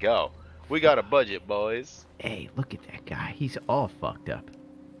 Here we go. We got a budget, boys. Hey, look at that guy. He's all fucked up.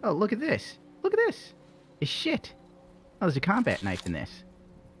 Oh, look at this. Look at this. It's shit. Oh, there's a combat knife in this.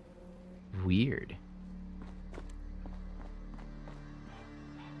 Weird.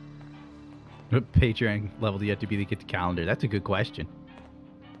 What Patreon level do you have to be to get the calendar? That's a good question.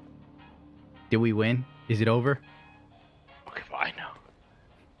 Did we win? Is it over? Okay, fine now.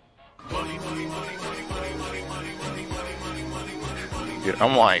 Dude,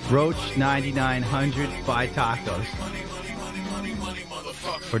 I'm like, Roach 9900, buy tacos.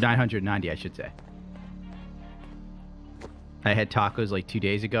 Or 990, I should say. I had tacos like 2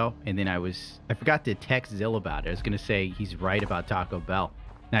 days ago, and then I forgot to text Zill about it. I was going to say he's right about Taco Bell.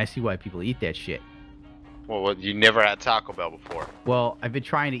 Now I see why people eat that shit. well, you never had Taco Bell before. Well, I've been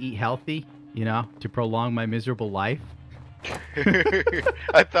trying to eat healthy, you know, to prolong my miserable life.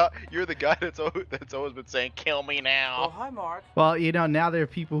 I thought you're the guy that's always been saying, "Kill me Oh, now." hi, Mark. Well, you know, now there are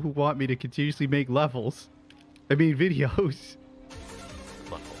people who want me to continuously make levels. I mean, videos.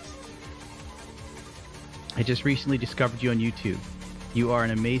 I just recently discovered you on YouTube. You are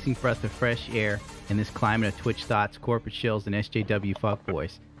an amazing breath of fresh air in this climate of Twitch thoughts, corporate shills, and SJW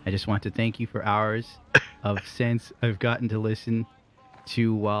fuckboys. I just want to thank you for hours of sense I've gotten to listen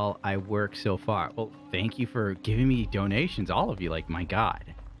to while I work so far. Well, thank you for giving me donations, all of you. Like, my God.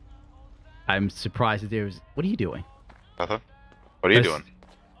 I'm surprised that there was... What are you doing? What are you doing?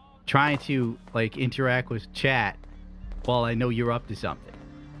 Trying to, like, interact with chat while I know you're up to something.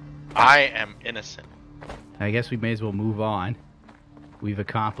 I am innocent. I guess we may as well move on. We've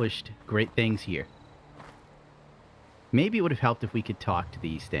accomplished great things here. Maybe it would have helped if we could talk to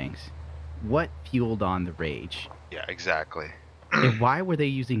these things. What fueled on the rage? Yeah, exactly. And why were they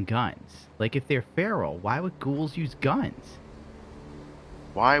using guns? Like, if they're feral, why would ghouls use guns?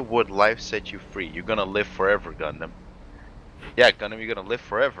 Why would life set you free? You're gonna live forever, Gundam. Yeah, Gundam, you're gonna live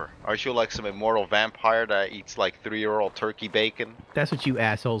forever. Aren't you like some immortal vampire that eats like 3-year-old turkey bacon? That's what you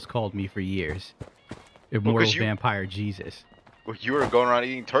assholes called me for years. Immortal you- vampire Jesus. Well, you were going around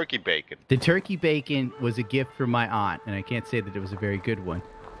eating turkey bacon. The turkey bacon was a gift from my aunt, and I can't say that it was a very good one.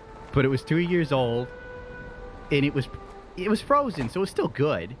 But it was 3 years old, and it was frozen, so it was still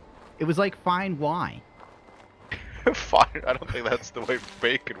good. It was like fine wine. Fine, I don't think that's the way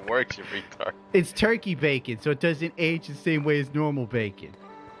bacon works, you retard. It's turkey bacon, so it doesn't age the same way as normal bacon.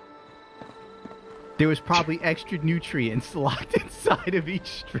 There was probably extra nutrients locked inside of each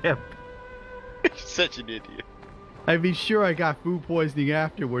strip. You're such an idiot. I mean, sure, I got food poisoning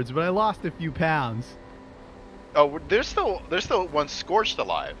afterwards, but I lost a few pounds. Oh, there's still one Scorched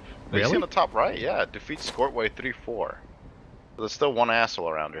alive. You see Really? on the top right? Yeah, defeat Scortway 3-4. So there's still one asshole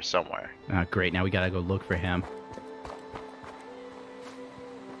around here somewhere. Oh, great. Now we gotta go look for him.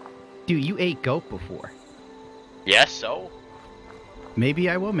 Dude, you ate goat before. Yes, so? Maybe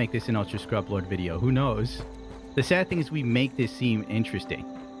I will make this an Ultra Scrub Lord video. Who knows? The sad thing is we make this seem interesting.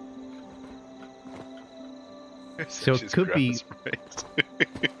 So it could be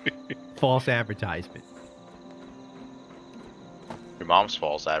false advertisement. Your mom's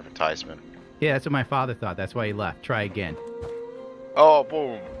false advertisement. Yeah, that's what my father thought. That's why he left. Try again. Oh,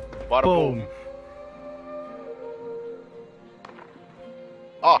 boom. Bada boom. Boom.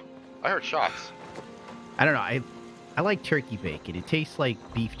 Oh, I heard shots. I don't know. I like turkey bacon. It tastes like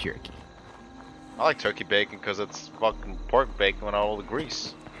beef jerky. I like turkey bacon because it's fucking pork bacon without all the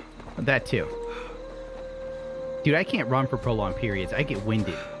grease. That too. Dude, I can't run for prolonged periods. I get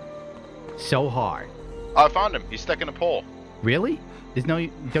winded so hard. Oh, I found him. He's stuck in a pole. Really? You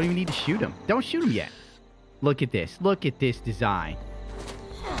don't even need to shoot him. Don't shoot him yet. Look at this. Look at this design.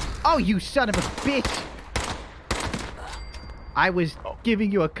 Oh, you son of a bitch! I was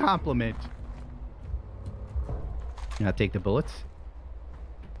giving you a compliment. I'll take the bullets.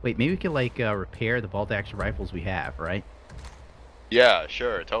 Wait, maybe we could, like, repair the bolt-action rifles we have, right? Yeah,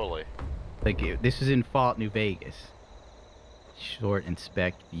 sure, totally. Like, this is in Fallout New Vegas. Short,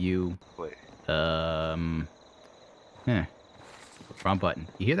 inspect, view. Wait. Wrong button.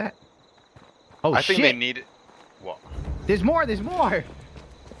 You hear that? Oh, I shit! think they need it. What? There's more! There's more!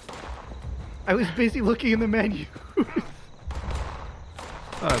 I was busy looking in the menu.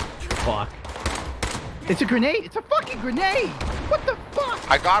 Oh, fuck. It's a grenade! It's a fucking grenade! What the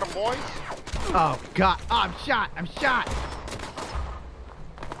fuck? I got him, boys. Oh, God. Oh, I'm shot. I'm shot.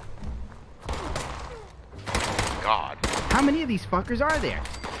 God. How many of these fuckers are there?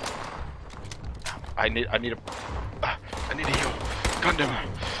 I need a heal. Gundam.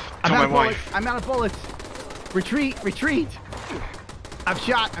 I'm Tell out my of bullets. wife. I'm out of bullets. Retreat. Retreat. I'm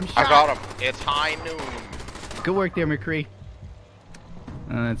shot. I'm shot. I got him. It's high noon. Good work there, McCree.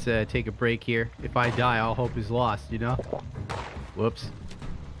 Let's take a break here. If I die, all hope is lost, you know? Whoops.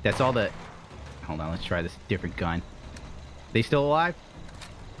 That's all the... Hold on, let's try this different gun. They still alive?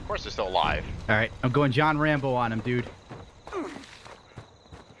 Of course they're still alive. Alright, I'm going John Rambo on him, dude.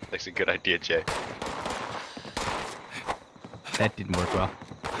 That's a good idea, Jay. That didn't work well.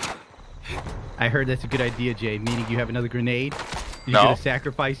 I heard that's a good idea, Jay, meaning you have another grenade? You're No. gonna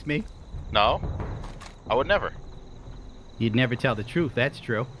sacrifice me? No? I would never. You'd never tell the truth, that's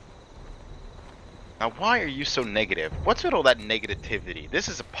true. Now, why are you so negative? What's with all that negativity? This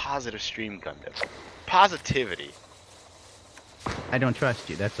is a positive stream, Gundam. Positivity. I don't trust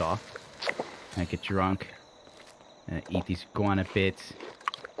you, that's all. I get drunk. Eat these guana bits.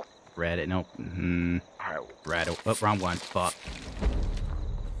 Rat it, nope. Alright. Rat it. Oh, wrong one. Fuck.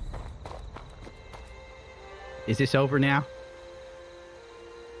 Is this over now?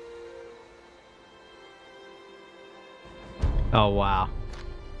 Oh, wow.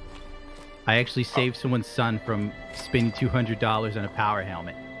 I actually saved someone's son from spending $200 on a power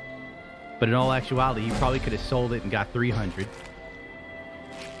helmet. But in all actuality, he probably could have sold it and got $300.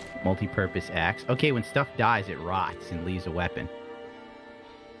 Multi-purpose axe. Okay, when stuff dies, it rots and leaves a weapon.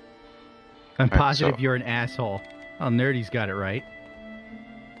 I'm positive you're an asshole. Oh, Nerdy's got it right.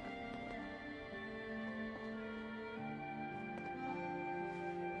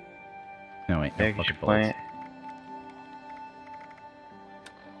 No, wait. No fucking bullets.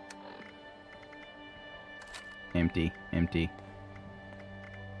 Empty. Empty.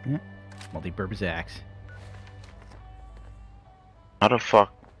 Yeah. Multi-purpose axe. How the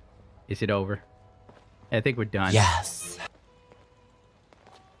fuck? Is it over? I think we're done. Yes.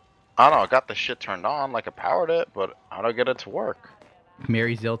 I don't know, I got the shit turned on like I powered it, but how do I get it to work?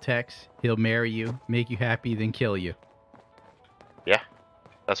 Marry Xiltix. He'll marry you, make you happy, then kill you. Yeah.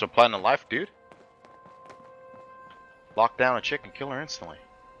 That's what plan in life, dude. Lock down a chick and kill her instantly.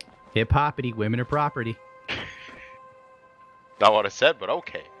 Hip-hoppity, women are property. Not what I said, but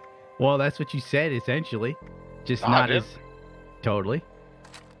okay. Well, that's what you said, essentially. Just I not did. as... Totally.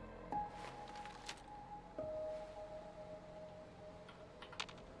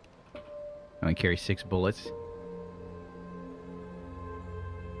 I only carry 6 bullets.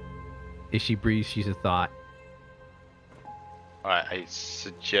 If she breathes, she's a thought. Alright, I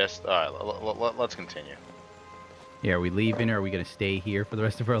suggest... Alright, let's continue. Yeah, are we leaving or are we going to stay here for the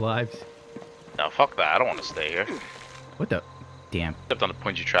rest of our lives? No, fuck that. I don't want to stay here. What the... Damn. Stepped on the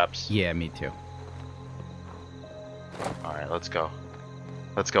pointy traps. Yeah, me too. Alright, let's go.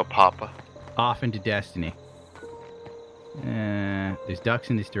 Let's go, Papa. Off into destiny. There's ducks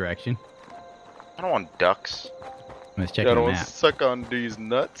in this direction. I don't want ducks. Let's check I the don't want map. to suck on these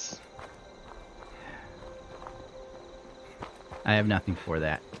nuts. I have nothing for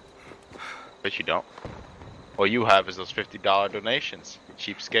that. Bet you don't. All you have is those $50 donations, you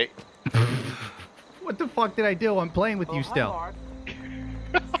cheapskate. What the fuck did I do? I'm playing with Oh, you hi, still. Mark.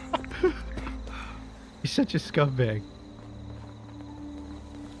 You're such a scumbag.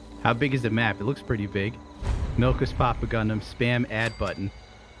 How big is the map? It looks pretty big. Milkus Papa Gundam, spam ad button.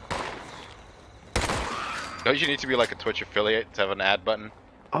 Don't you need to be like a Twitch affiliate to have an ad button?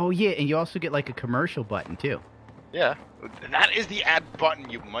 Oh yeah, and you also get like a commercial button too. Yeah. That is the ad button,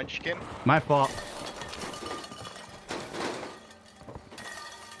 you munchkin. My fault.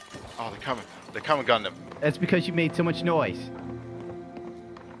 Oh, they're coming. They're coming, Gundam. That's because you made so much noise.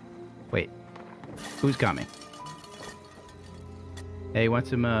 Wait. Who's coming? Hey, want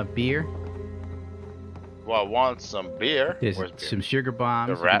some beer? Well, I want some beer. There's Where's beer? some sugar bombs.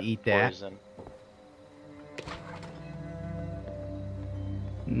 The You rat can eat that. poison.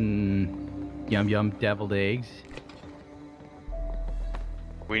 Yum yum deviled eggs.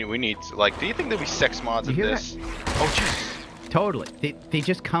 We need to, like, do you think there'll be sex mods You in hear this? Oh, Jesus. Totally. They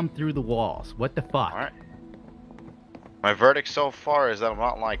just come through the walls. What the fuck? Alright. My verdict so far is that I'm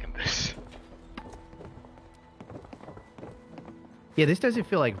not liking this. Yeah, this doesn't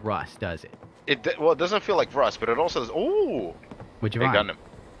feel like Rust, does it? Well, it doesn't feel like Rust, but it also does. Ooh! What'd you Hey, want? Gundam.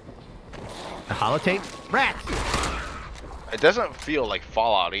 A holotape? Rats! It doesn't feel like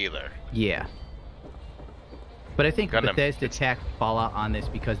Fallout either. Yeah. But I think Gundam, Bethesda tacked Fallout on this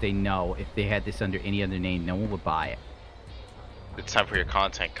because they know if they had this under any other name, no one would buy it. It's time for your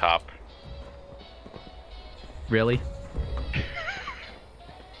content, cop. Really?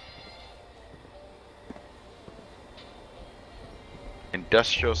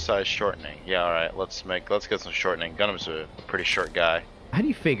 Industrial size shortening. Yeah, alright, let's get some shortening. Gundam's a pretty short guy. How do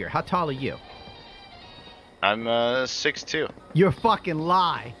you figure? How tall are you? I'm 6'2". You're a fucking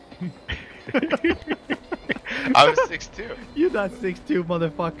lie. I'm 6'2". You're not 6'2",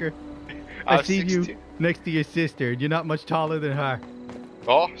 motherfucker. I'm I see 6'2". you next to your sister. You're not much taller than her.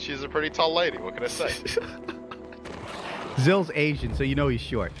 Oh, she's a pretty tall lady. What can I say? Zill's Asian, so you know he's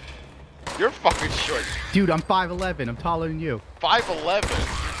short. You're fucking short. Dude, I'm 5'11". I'm taller than you.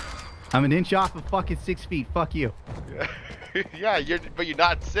 5'11". I'm an inch off of fucking 6 feet. Fuck you. Yeah, but you're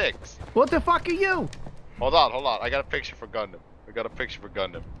not 6. What the fuck are you? Hold on. I got a picture for Gundam.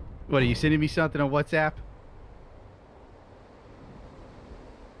 What, are you sending me something on WhatsApp?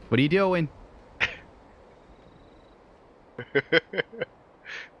 What are you doing?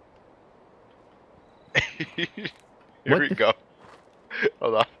 Here we go.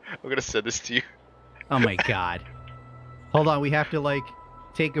 Hold on. I'm gonna send this to you. Oh my god. Hold on, we have to like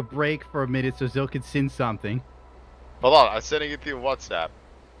take a break for a minute so Zill can send something. Hold on, I'm sending it to you on WhatsApp.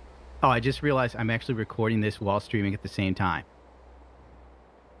 Oh, I just realized I'm actually recording this while streaming at the same time.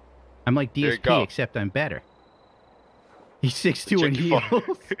 I'm like There you DSP, go. except I'm better. He's 6'2" Check and your heels.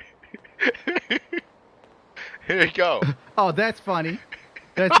 phone. Here you go. Oh, that's funny.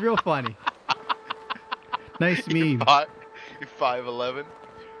 That's real funny. Nice meme. You're 5'11".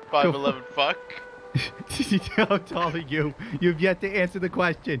 5'11" fuck. How tall are you? You've yet to answer the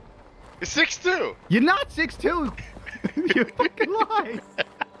question. You're 6'2". You're not 6'2". You fucking lie.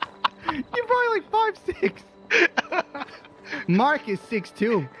 You're probably like 5'6". Mark is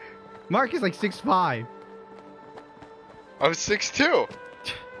 6'2". Mark is like 6'5". I'm 6'2".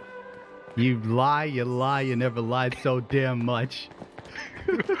 You lie, you never lied so damn much.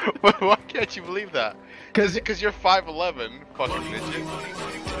 Why can't you believe that? Because you're 5'11", fucking midget.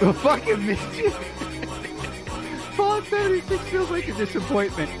 A fucking midget. Fallout 76 feels like a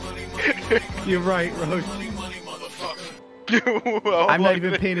disappointment. You're right, Roach. Well, I'm not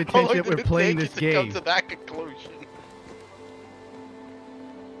even paying how long attention that did we're it playing take this you to come game. to that conclusion?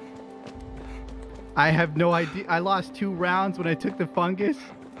 I have no idea. I lost 2 rounds when I took the fungus.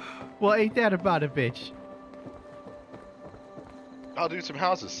 Well, ain't that about a bitch? I'll do some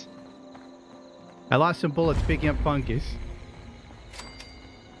houses. I lost some bullets picking up fungus.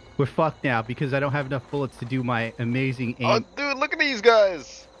 We're fucked now because I don't have enough bullets to do my amazing aim. Oh, dude, look at these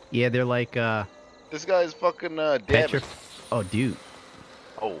guys. Yeah, they're like, This guy's fucking dead. Petra. Oh, dude.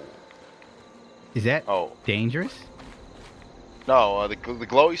 Oh. Is that Oh. dangerous? No, the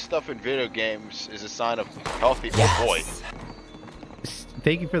glowy stuff in video games is a sign of healthy. Yes. Oh boy.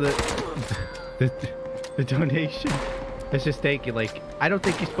 Thank you for the donation. Let's just take it. Like, I don't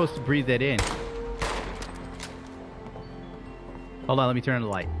think you're supposed to breathe that in. Hold on, let me turn on the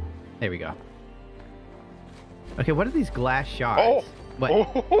light. There we go. Okay, what are these glass shards? Oh. What?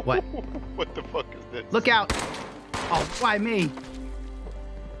 Oh. What? What the fuck is this? Look out! Oh, why me?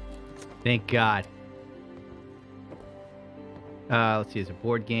 Thank God. Let's see, it's a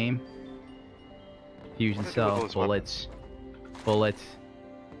board game. Fusion What do I do with cell, those bullets. Bullets.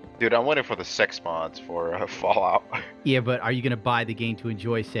 Dude, I'm waiting for the sex mods for Fallout. Yeah, but are you gonna buy the game to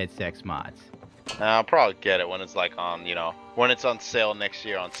enjoy said sex mods? I'll probably get it when it's like on, you know, when it's on sale next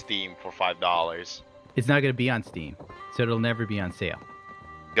year on Steam for $5. It's not going to be on Steam, so it'll never be on sale.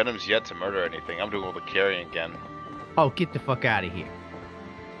 Gundam's yet to murder anything. I'm doing all the carrying again. Oh, get the fuck out of here.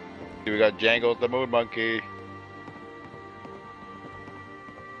 We got Django the Moon Monkey.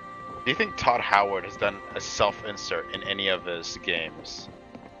 Do you think Todd Howard has done a self-insert in any of his games?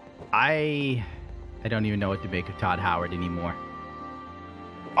 I don't even know what to make of Todd Howard anymore.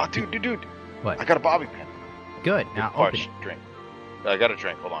 Oh, dude. What? I got a bobby pin. Good. Now open Parch, it. drink. I got a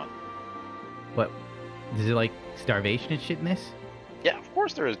drink. Hold on. What? Is it like starvation and shit in this? Yeah, of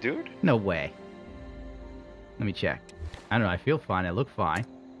course there is, dude. No way. Let me check. I don't know. I feel fine. I look fine.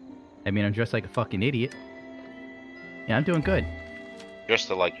 I mean, I'm dressed like a fucking idiot. Yeah, I'm doing good. Just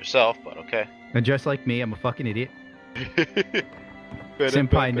to like yourself, but okay. I'm dressed like me. I'm a fucking idiot.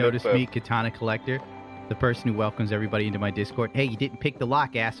 Senpai noticed me, Katana Collector, the person who welcomes everybody into my Discord. Hey, you didn't pick the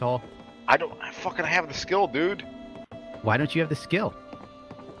lock, asshole. I fucking have the skill, dude. Why don't you have the skill?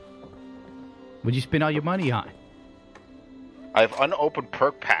 What'd you spend all your money on? I have unopened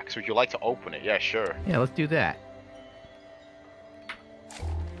perk packs. Would you like to open it? Yeah, sure. Yeah, let's do that.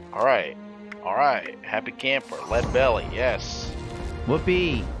 All right. Happy camper, lead belly. Yes.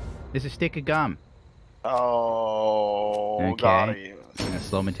 Whoopee! There's a stick of gum. Oh, Okay. got you. And a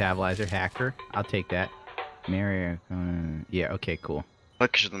slow metabolizer hacker. I'll take that. Mary, yeah, okay, cool.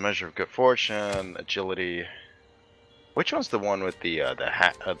 Luck is the measure of good fortune, agility. Which one's the one with the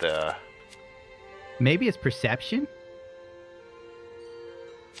hat? The Maybe it's perception?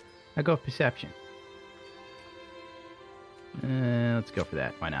 I'll go with perception. Let's go for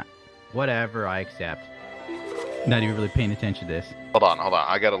that. Why not? Whatever, I accept. Not even really paying attention to this. Hold on.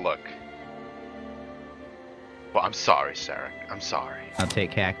 I gotta look. Well, I'm sorry, Sarah. I'm sorry. I'll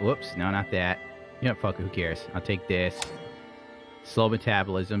take hack. Whoops, no, not that. You know, fuck it, who cares? I'll take this. Slow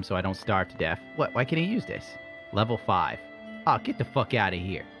metabolism so I don't starve to death. What? Why can't I use this? Level 5. Oh, get the fuck out of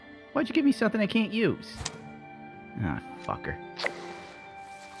here. Why'd you give me something I can't use? Ah, fucker.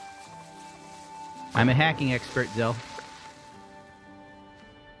 I'm a hacking expert, Zell.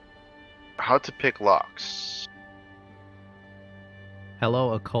 How to pick locks.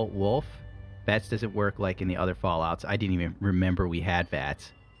 Hello, Occult Wolf. VATS doesn't work like in the other Fallouts. I didn't even remember we had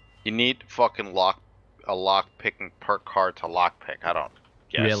VATS. You need fucking a lock picking perk card to lock pick. I don't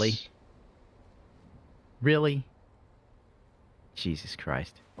guess. Really? Really? Jesus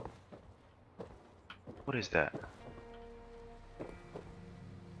Christ. What is that?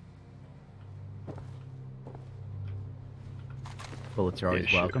 Bullets are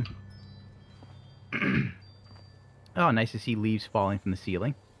always Yeah, welcome. Oh, nice to see leaves falling from the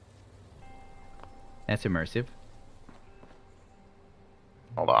ceiling. That's immersive.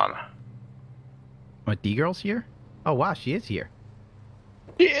 Hold on. What, D-Girl's here? Oh, wow, she is here.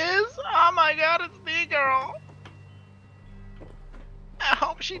 He is? Oh my god, it's me, girl. I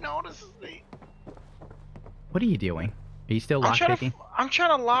hope she notices me. What are you doing? Are you still lockpicking? I'm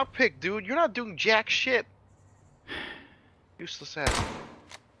trying to lockpick, dude. You're not doing jack shit. Useless ass.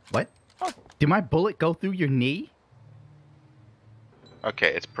 What? Did my bullet go through your knee?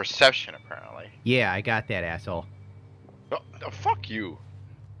 Okay, it's perception apparently. Yeah, I got that, asshole. Oh, fuck you.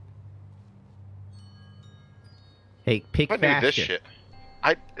 Hey, pick If I faster. do this shit.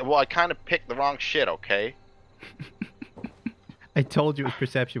 I kind of picked the wrong shit, okay? I told you it was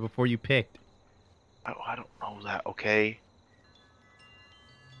perception before you picked. I don't know that, okay?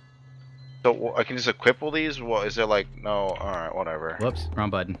 So I can just equip all these? What is there like? No, alright, whatever. Whoops, wrong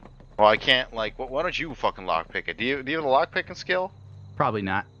button. Well, I can't, like, why don't you fucking lockpick it? Do you have a lockpicking skill? Probably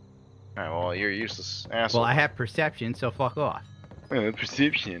not. Alright, well, you're a useless asshole. Well, I have perception, so fuck off.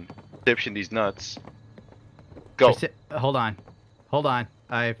 Perception. Perception, these nuts. Go. Hold on. Hold on.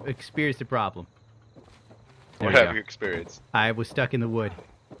 I've experienced a problem. There What we have go. you experienced? I was stuck in the wood.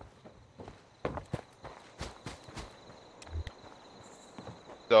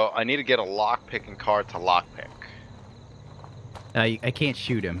 So, I need to get a lockpicking card to lockpick. I can't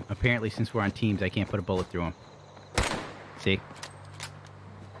shoot him. Apparently, since we're on teams, I can't put a bullet through him. See?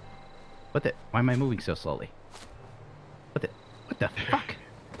 What the? Why am I moving so slowly? What the fuck?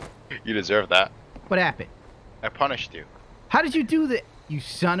 You deserve that. What happened? I punished you. How did you do that? You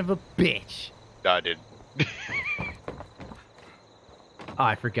son of a bitch! No, I did. Oh,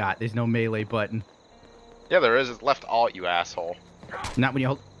 I forgot. There's no melee button. Yeah, there is. It's left alt, you asshole. Not when you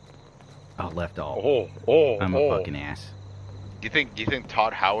hold... Oh, left all. I'm a oh. fucking ass. Do you think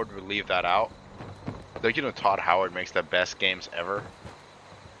Todd Howard would leave that out? Don't you know Todd Howard makes the best games ever?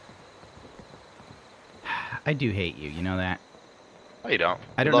 I do hate you, you know that? No, you don't.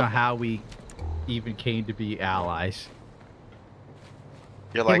 I don't Love know me. how we even came to be allies.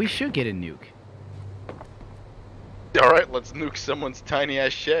 You're Yeah, like, we should get a nuke. let's nuke someone's tiny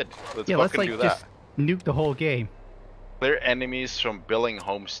ass shed. Let's Yeah, fucking let's like do that. just nuke the whole game. Clear enemies from Billing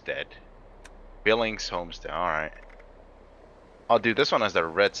Homestead. Billings Homestead, alright. Oh, dude, this one has the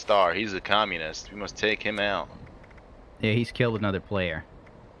red star. He's a communist. We must take him out. Yeah, he's killed another player.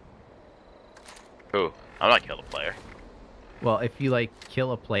 Who? I'm not killing a player. Well, if you like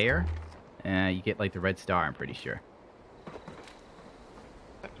kill a player, you get like the red star. I'm pretty sure.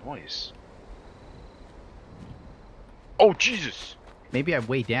 That noise. Oh, Jesus! Maybe I'm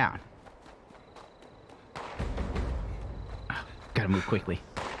way down. Gotta move quickly.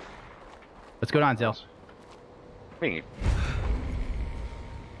 What's going on, Zell? Me.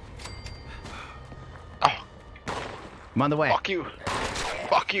 Oh, I'm on the way. fuck you.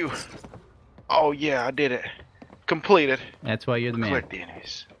 Fuck you. Oh, yeah, I did it. Completed. That's why you're the man. Cleared the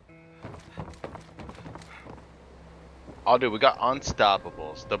enemies. Oh, dude, we got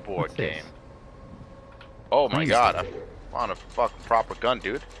Unstoppables, the board What's this? game. Oh my Claimed. god, I found a fucking proper gun,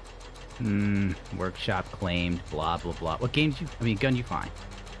 dude. Workshop claimed, blah, blah, blah. What gun you find?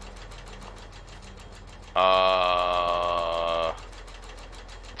 I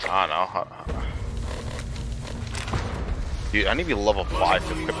don't know. Dude, I need to be level 5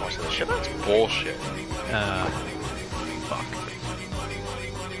 to equip most of this shit. That's bullshit. Fuck.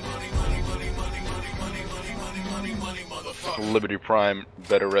 Liberty Prime,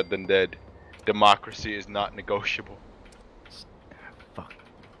 better red than dead. Democracy is not negotiable. Fuck.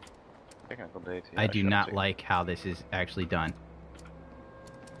 Technical data. I do not like how this is actually done.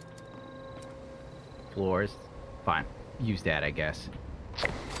 Floors. Fine. Use that, I guess.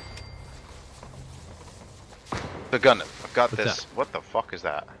 The gun. I've got What's this. up? What the fuck is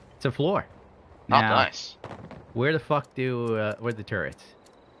that? It's a floor. Oh, Now, nice. where the fuck where are the turrets?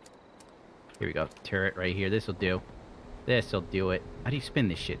 Here we go. Turret right here. This'll do. This'll do it. How do you spin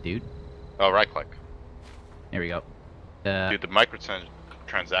this shit, dude? Oh, right click. There we go. Dude, the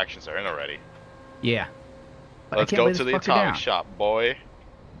microtransactions are in already. Yeah. But I Let's can't go lay to this the fucker atomic down. shop, boy.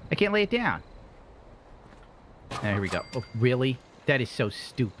 I can't lay it down. Here we go. Oh, really? That is so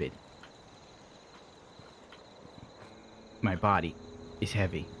stupid. My body is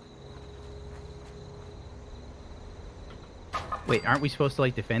heavy. Wait, aren't we supposed to,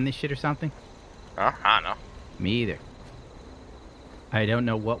 like, defend this shit or something? Huh? I don't know. Me either. I don't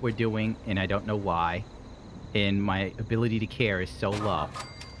know what we're doing, and I don't know why. And my ability to care is so low.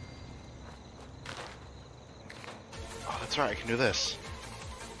 Oh, that's right. I can do this.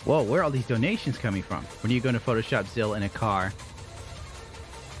 Whoa, where are all these donations coming from? When are you going to Photoshop Zill in a car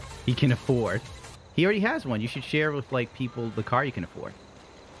he can afford? He already has one. You should share with, like, people the car you can afford.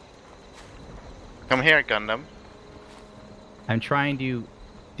 Come here, Gundam. I'm trying to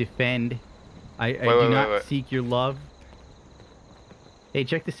defend. I do wait, not wait. seek your love. Hey,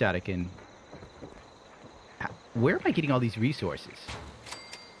 check this out. Where am I getting all these resources?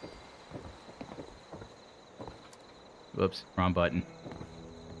 Whoops, wrong button.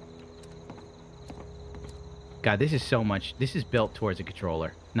 God, this is so much. This is built towards a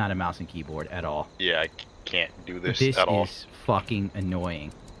controller, not a mouse and keyboard at all. Yeah, I can't do this, This at all. is fucking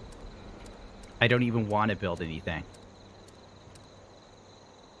annoying. I don't even want to build anything.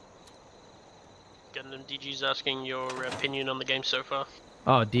 Gundam DG's asking your opinion on the game so far.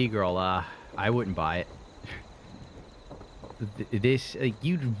 Oh, D-Girl, I wouldn't buy it. This,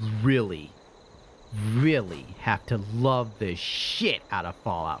 you'd really, really have to love the shit out of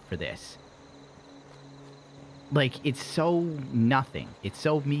Fallout for this. Like, it's so nothing. It's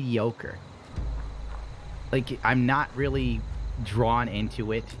so mediocre. Like, I'm not really drawn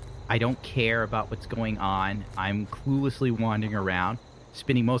into it. I don't care about what's going on. I'm cluelessly wandering around,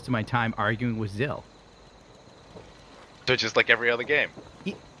 spending most of my time arguing with Zill. So just like every other game.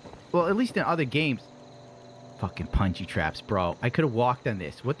 Well, at least in other games. Fucking punchy traps, bro. I could have walked on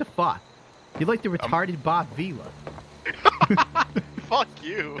this. What the fuck? You're like the retarded Bob Vila. Fuck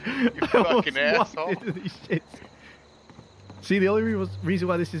you, you I almost fucking walked asshole. into these shits. See, the only reason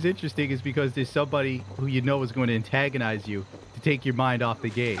why this is interesting is because there's somebody who you know is going to antagonize you to take your mind off the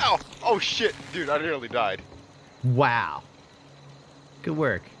game. Ow! Oh shit, dude, I nearly died. Wow. Good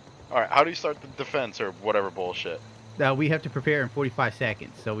work. Alright, how do you start the defense or whatever bullshit? Now, we have to prepare in 45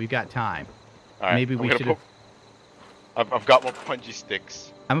 seconds, so we've got time. Alright, Maybe we should have... I've got more punchy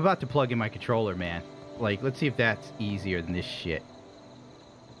sticks. I'm about to plug in my controller, man. Like, let's see if that's easier than this shit.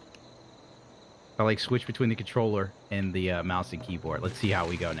 I like switch between the controller and the mouse and keyboard. Let's see how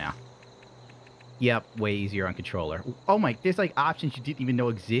we go now. Yep, way easier on controller. Oh my, there's like options you didn't even know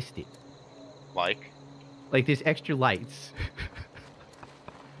existed. Like? Like there's extra lights.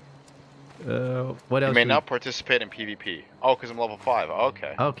 What else? You may not participate in PvP. Oh, because I'm level 5.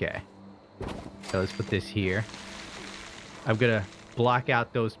 Okay. Okay. So let's put this here. I'm gonna block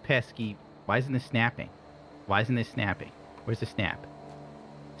out those pesky... Why isn't this snapping? Why isn't this snapping? Where's the snap?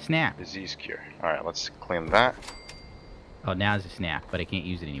 Snap. Disease cure. Alright, let's claim that. Oh, now it's a snap, but I can't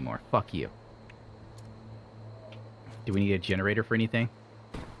use it anymore. Fuck you. Do we need a generator for anything?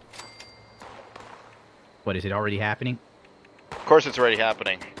 What, is it already happening? Of course it's already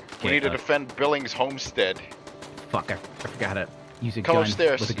happening. Okay, We need to defend Billings Homestead. Fuck, I forgot how to use a Come gun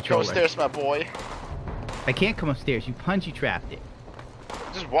upstairs. with a Come controller. upstairs, my boy. I can't come upstairs. You punji trapped it.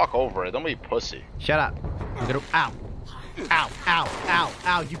 Just walk over it. Don't be a pussy. Shut up. I'm gonna... Ow. Ow, ow, ow,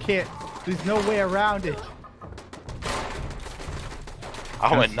 ow. You can't... There's no way around it.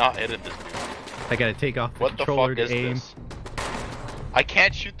 How am I not hitting this dude? I gotta take off the What the controller fuck is to aim. this? I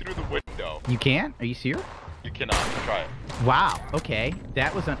can't shoot through the window. You can't? Are you serious? You cannot. Try it. Wow. Okay.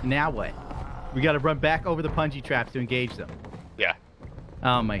 That was... Now what? We gotta run back over the punji traps to engage them. Yeah.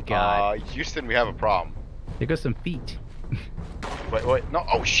 Oh my god. Houston, we have a problem. There goes some feet. Wait. No.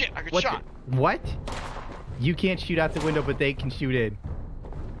 Oh shit! I got What? shot. What? You can't shoot out the window, but they can shoot in.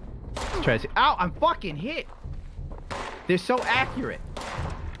 Let's try to... Ow! I'm fucking hit! They're so accurate.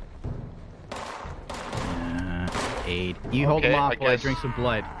 Aid. You hold them Okay, off I while I guess- drink some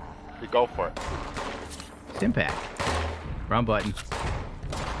blood. You go for it. Stimpack. Wrong button.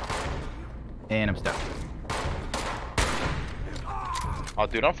 And I'm stuck. Oh,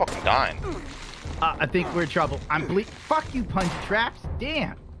 dude, I'm fucking dying. I think we're in trouble. I'm Fuck you, punch traps.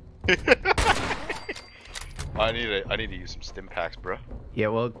 Damn. I need to use some stim packs, bro. Yeah,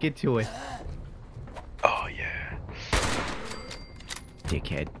 well, get to it. Oh yeah.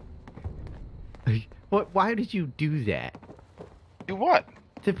 Dickhead. What? Why did you do that? Do what?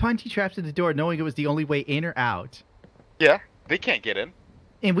 The punchy traps at the door, knowing it was the only way in or out. Yeah, they can't get in.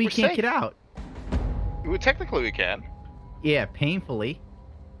 And we We're can't safe. get out. Well, technically we can. Yeah, painfully.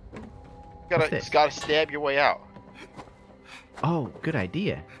 Gotta, What's this? just gotta stab your way out. Oh, good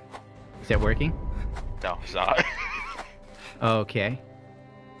idea. Is that working? No, it's not. Okay.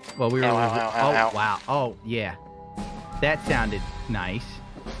 Well, we were... Ow, ow, ow, ow, ow. Wow. Oh, yeah. That sounded nice.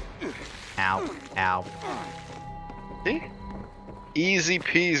 Ow. Ow. See? Easy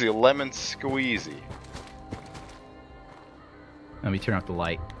peasy, lemon squeezy. Let me turn off the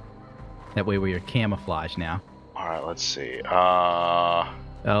light. That way we're camouflaged now. Alright, let's see. Oh,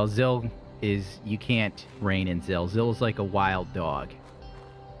 Zil is... You can't rein in Zil. Zil is like a wild dog.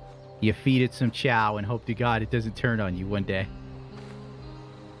 You feed it some chow and hope to God it doesn't turn on you one day.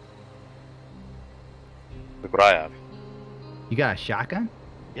 Look what I have. You got a shotgun?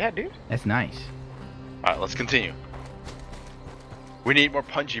 Yeah, dude. That's nice. Alright, let's continue. We need more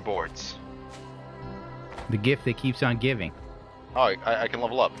punji boards. The gift that keeps on giving. Oh, I can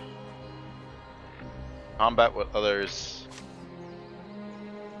level up. Combat with others.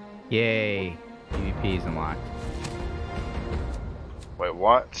 Yay. PvP is unlocked. Wait,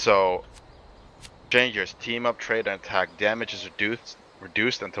 what? So, strangers team up, trade, and attack. Damage is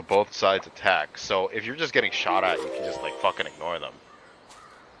reduced until both sides attack. So if you're just getting shot at, you can just like fucking ignore them.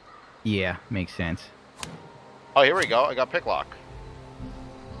 Yeah, makes sense. Oh, here we go. I got picklock.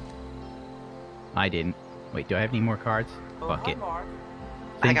 I didn't. Wait, do I have any more cards? Oh, Fuck hi, it. Mark.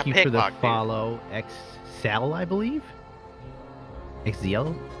 I Thank got you for the picklock, dude. follow. Xel, I believe?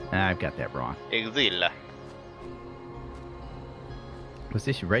 Xel? I've got that wrong. Exil. What's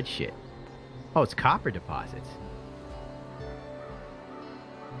this red shit? Oh, it's copper deposits.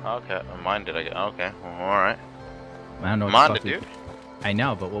 Okay, mine did I get? Okay, well, alright. I don't know what Mine the did, fuck dude. I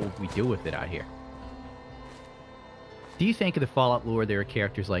know, but what would we do with it out here? Do you think of the Fallout lore there are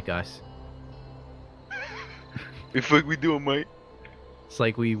characters like us? The fuck we doing, mate? It's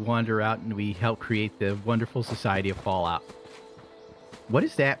like we wander out and we help create the wonderful society of Fallout. What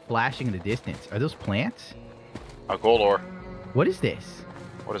is that flashing in the distance? Are those plants? A gold ore. What is this?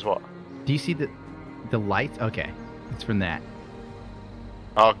 What is what? Do you see the lights? Okay, it's from that.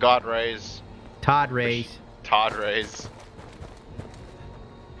 Oh, God rays. Todd Rays. Todd rays.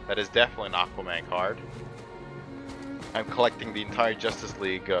 That is definitely an Aquaman card. I'm collecting the entire Justice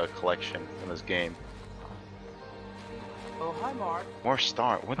League collection in this game. Oh, hi, Mark. More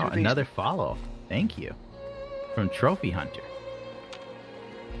star. What Oh, do these? another follow. Thank you. From Trophy Hunter.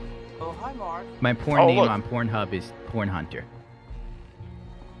 Oh, hi, Mark. My porn Oh, name look. on Pornhub is Porn Hunter.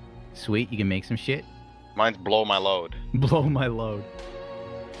 Sweet, you can make some shit. Mine's blow my load. Blow my load.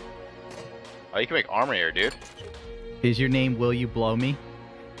 Oh, you can make armor here, dude. Is your name Will You Blow Me?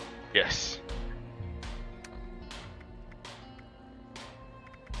 Yes.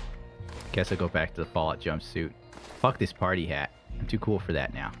 Guess I'll go back to the Fallout jumpsuit. Fuck this party hat. I'm too cool for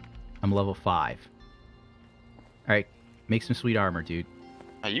that now. I'm level 5. Alright, make some sweet armor, dude.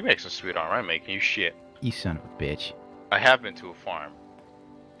 Oh, you make some sweet armor. I'm making you shit. You son of a bitch. I have been to a farm,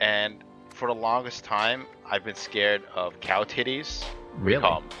 and for the longest time, I've been scared of cow titties. We Really?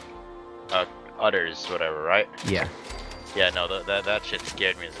 call 'em, udders, whatever, right? Yeah. Yeah, no, that shit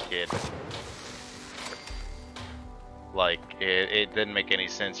scared me as a kid. Like, it didn't make any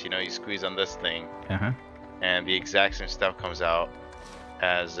sense, you know, you squeeze on this thing, Uh-huh. and the exact same stuff comes out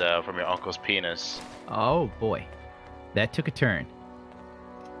as from your uncle's penis. Oh, boy. That took a turn.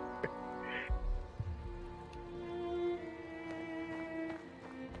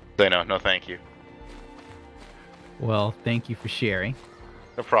 So, no, thank you. Well, thank you for sharing.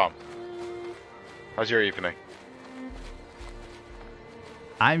 No problem. How's your evening?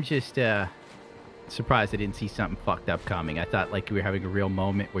 I'm just surprised I didn't see something fucked up coming. I thought like we were having a real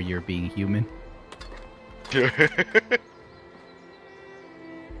moment where you're being human.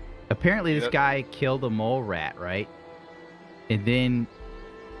 Apparently this Yep. guy killed a mole rat, right? And then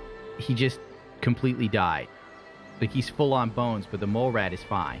he just completely died. Like he's full on bones, but the mole rat is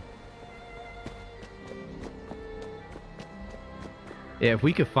fine. Yeah, if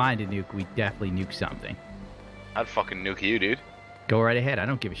we could find a nuke, we'd definitely nuke something. I'd fucking nuke you, dude. Go right ahead. I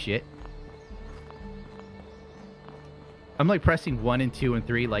don't give a shit. I'm like pressing 1 and 2 and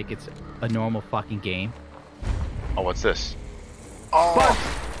 3 like it's a normal fucking game. Oh, what's this? Oh!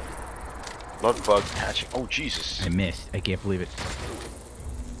 Blood bug hatching. Oh, Jesus. I missed. I can't believe it.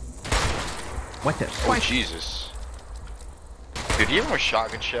 What the? Oh, Jesus. Dude, do you have more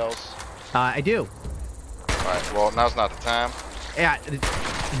shotgun shells? I do. Alright, well, now's not the time. Yeah.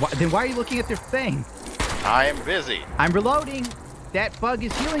 Then why are you looking at their thing? I am busy. I'm reloading. That bug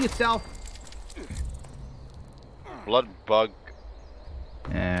is healing itself. Blood bug.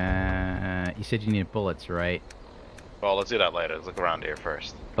 You said you needed bullets, right? Well, let's do that later. Let's look around here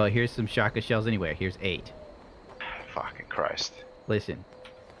first. Well, here's some shotgun shells anyway. Here's 8. Fucking Christ. Listen.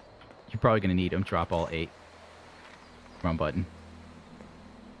 You're probably going to need them. Drop all 8. Wrong button.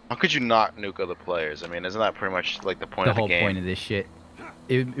 How could you not nuke other players? I mean, isn't that pretty much like the point The of the whole game? point of this shit.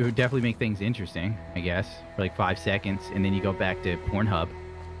 It would definitely make things interesting, I guess, for like 5 seconds, and then you go back to Pornhub.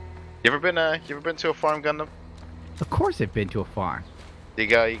 You ever been to a farm, Gundam? Of course I've been to a farm. You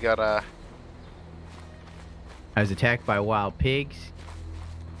got I was attacked by wild pigs.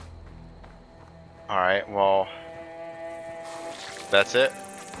 Alright, well, that's it?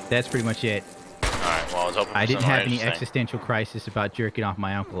 That's pretty much it. Alright, well, I was hoping for I didn't something have more any interesting. existential crisis about jerking off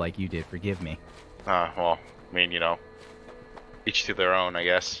my uncle like you did. Forgive me. Well, I mean, you know, each to their own, I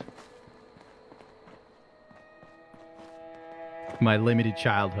guess. My limited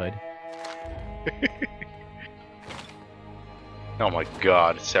childhood. Oh my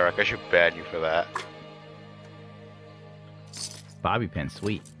god, Sarek, I should ban you for that. Bobby pin,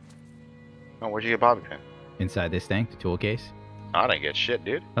 sweet. Oh, where'd you get bobby pin? Inside this thing, the tool case. I didn't get shit,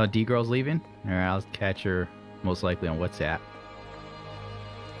 dude. Oh, D-Girl's leaving? Alright, I'll catch her most likely on WhatsApp.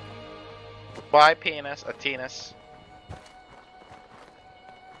 Bye, penis, a tennis.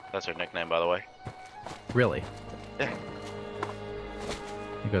 That's her nickname, by the way. Really? Yeah.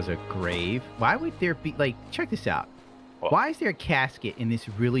 There goes a grave. Why would there be, like, check this out. What? Why is there a casket in this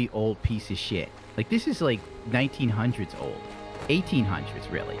really old piece of shit? Like, this is like 1900s old. 1800s,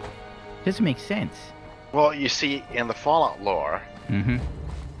 really. Doesn't make sense. Well, you see, in the Fallout lore, Mm-hmm.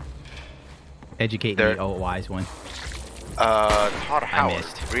 Educate me, oh, wise one. Todd Howard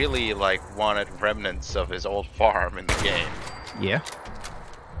missed. really, like, wanted remnants of his old farm in the game. Yeah?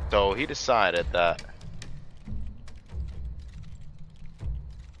 So he decided that...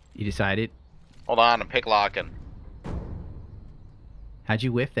 You decided? Hold on, I'm picklocking. How'd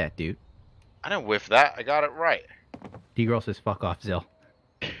you whiff that, dude? I didn't whiff that, I got it right. D-Girl says fuck off, Zill.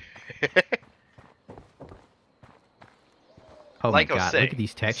 Oh Like my I was god, saying, look at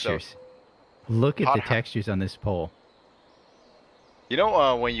these so- textures. Look at Todd the How- textures on this pole. You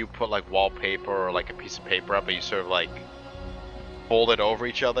know when you put like wallpaper or like a piece of paper up and you sort of like fold it over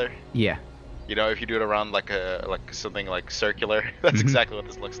each other? Yeah. You know, if you do it around like something like circular, that's Mhm. exactly what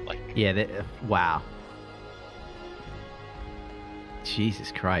this looks like. Yeah, wow.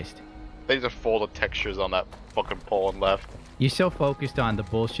 Jesus Christ. They just fold the textures on that fucking pole and left. You're so focused on the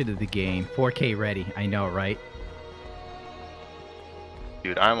bullshit of the game. 4K ready, I know, right?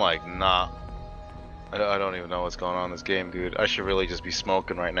 Dude, I'm like not. I don't even know what's going on in this game, dude. I should really just be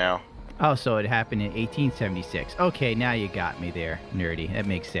smoking right now. Oh, so it happened in 1876. Okay, now you got me there, nerdy. That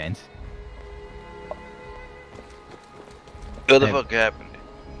makes sense. What the I- fuck happened?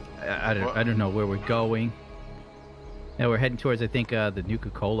 I don't know where we're going. Now we're heading towards, I think, the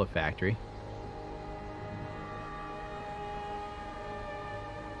Nuka-Cola factory.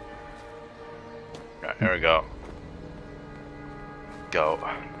 Alright, here we go. Go.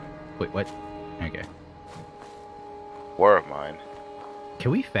 Wait, what? Okay. War of mine.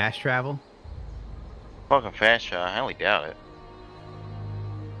 Can we fast travel? Fucking fast shot. I highly doubt it.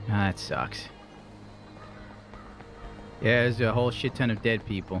 Ah, that sucks. Yeah, there's a whole shit ton of dead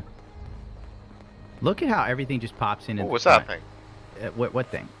people. Look at how everything just pops in. Oh, what's that thing? What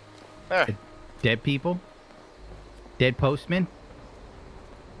thing? There. Dead people? Dead postman?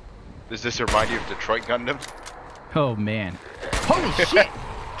 Does this remind you of Detroit Gundam? Oh man. Holy shit!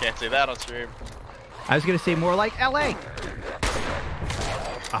 Can't say that on stream. I was gonna say more like LA.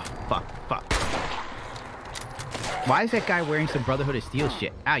 Oh fuck. Why is that guy wearing some Brotherhood of Steel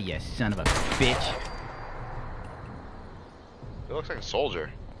shit? Ah, you son of a bitch. He looks like a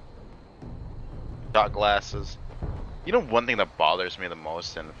soldier. Got glasses. You know one thing that bothers me the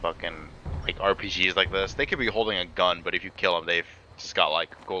most in fucking like RPGs like this? They could be holding a gun, but if you kill them, they've just got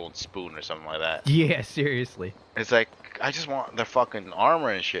like a golden spoon or something like that. Yeah, seriously. It's like, I just want their fucking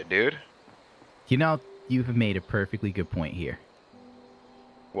armor and shit, dude. You know, you have made a perfectly good point here.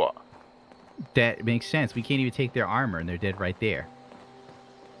 What? That makes sense. We can't even take their armor, and they're dead right there.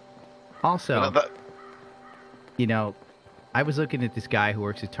 Also, you know, I was looking at this guy who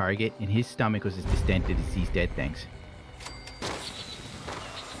works at Target, and his stomach was as distended as these dead things.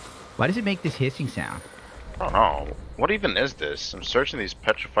 Why does it make this hissing sound? I don't know. What even is this? I'm searching these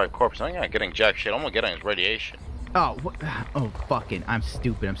petrified corpses. I'm not getting jack shit. All I'm getting is radiation. Oh, what? Oh, fucking, I'm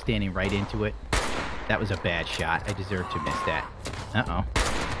stupid. I'm standing right into it. That was a bad shot. I deserve to miss that. Uh-oh.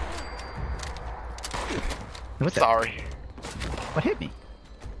 What the? Sorry. What hit me?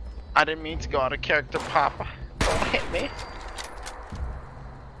 I didn't mean to go out of character, Papa. Don't hit me.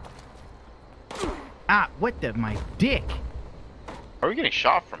 Ah, what the? My dick. Where are we getting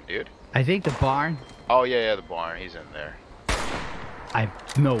shot from, dude? I think the barn. Oh, yeah, the barn. He's in there.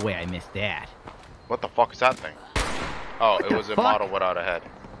 No way I missed that. What the fuck is that thing? Oh, What it the was a fuck? model without a head.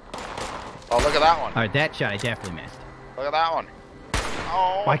 Oh, look at that one. Alright, that shot I definitely missed. Look at that one.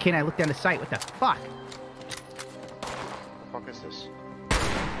 Oh. Why can't I look down the sight? What the fuck? What the fuck is this?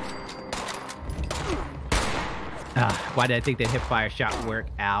 Why did I think that hip fire shot would work?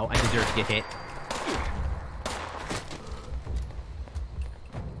 Ow, I deserve to get hit.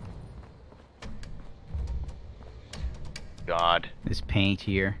 God. This paint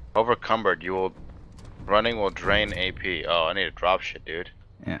here. Overcumbered, running will drain AP. Oh, I need to drop shit, dude.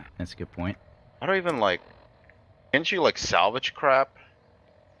 Yeah, that's a good point. I don't even like. Can't you like salvage crap?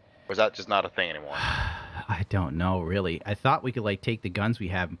 Or is that just not a thing anymore? I don't know, really. I thought we could, like, take the guns we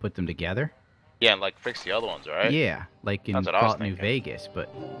have and put them together. Yeah, and like fix the other ones, right? Yeah, like in That's what I was Fallout New thinking. Vegas,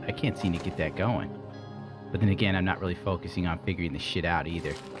 but I can't seem to get that going. But then again, I'm not really focusing on figuring this shit out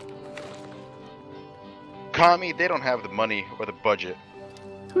either. Kami, they don't have the money or the budget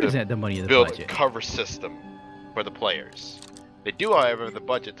Who doesn't have the money in the build budget? a cover system for the players. They do, however, have the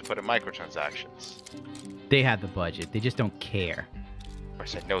budget to put in microtransactions. They have the budget. They just don't care. Of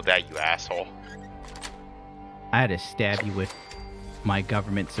course, I know that, you asshole. I had to stab you with my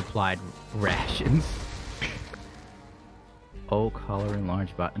government-supplied rations. Oh, color and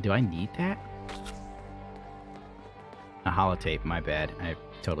large bottle. Do I need that? A holotape, my bad. I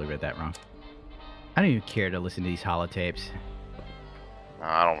totally read that wrong. I don't even care to listen to these holotapes. No,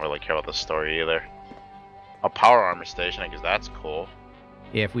 I don't really care about the story either. A power armor station, I guess that's cool.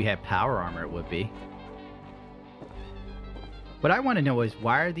 Yeah, if we had power armor, it would be. What I want to know is,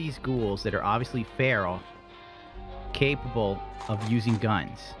 why are these ghouls that are obviously feral capable of using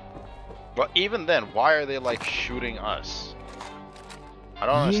guns? But even then, why are they like shooting us? I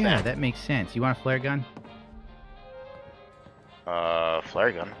don't understand. Yeah, that makes sense. You want a flare gun?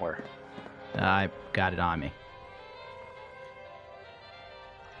 Flare gun? Where? I got it on me.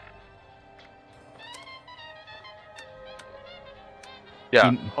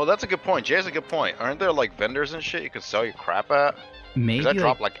 Yeah. You- Oh, that's a good point. Jay's a good point. Aren't there like vendors and shit you could sell your crap at? Maybe Because I like,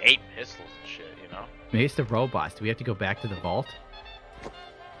 dropped like 8 pistols and shit, you know? maybe it's the robots. Do we have to go back to the vault?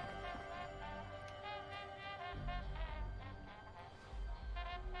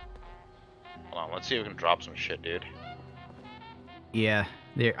 Hold on, let's see if we can drop some shit, dude. Yeah,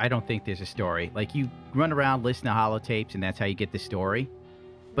 I don't think there's a story. Like, you run around, listen to holotapes, and that's how you get the story.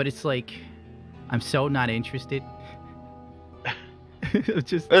 But it's like, I'm so not interested. It's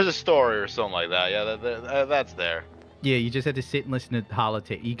just, There's a story or something like that. Yeah, that's there. yeah, you just have to sit and listen to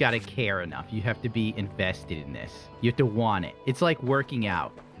holotape. You gotta care enough. You have to be invested in this. You have to want it. It's like working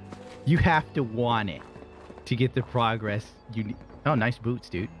out. You have to want it to get the progress you need. Oh, nice boots,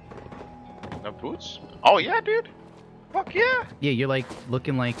 dude. No boots? Oh, yeah, dude. Fuck yeah. Yeah, you're like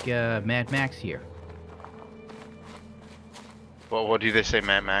looking like Mad Max here. Well, what do they say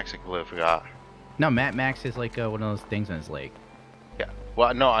Mad Max? I completely forgot. No, Mad Max is like one of those things on his leg. Yeah.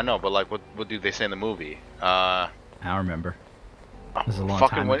 Well, no, I know, but like, what do they say in the movie? I don't remember. It was a long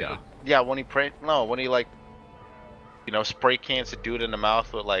Fucking time when, ago. Yeah, when he when he like, you know, spray cans a dude in the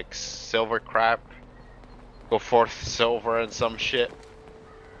mouth with like silver crap. Go forth silver and some shit.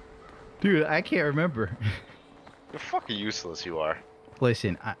 Dude, I can't remember. You're fucking useless, you are.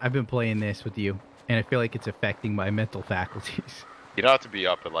 Listen, I've been playing this with you, and I feel like it's affecting my mental faculties. You don't have to be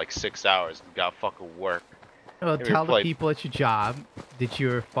up at like 6 hours. You got fucking work. Well, Have you tell the played- people at your job that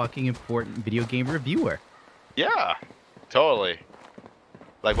you're a fucking important video game reviewer. Yeah, totally.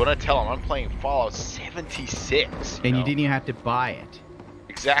 Like when I tell them I'm playing Fallout 76. And know? you didn't even have to buy it.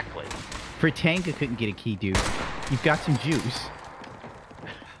 Exactly. Fritanga couldn't get a key, dude. You've got some juice.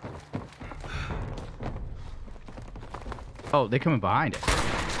 Oh, they're coming behind us.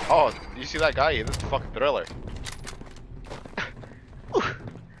 Oh, you see that guy? He's a fucking thriller.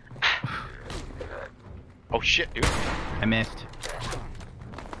 Oh shit, dude. I missed.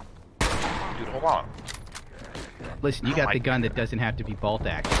 Dude, hold on. Listen, you Oh got my the gun that doesn't have to be bolt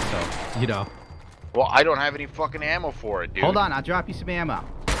action, so, you know. Well, I don't have any fucking ammo for it, dude. Hold on, I'll drop you some ammo.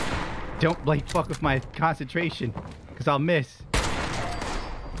 Don't, like, fuck with my concentration, because I'll miss.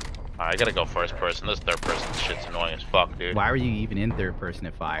 I gotta go first person. This third person shit's annoying as fuck, dude. Why were you even in third person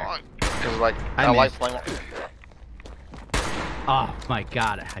at fire? Because, like, I I like missed. playing. Oh, my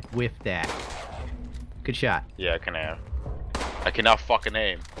God, I whiffed that. Good shot. Yeah, I cannot fucking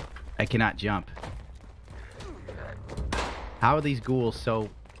aim. I cannot jump. How are these ghouls so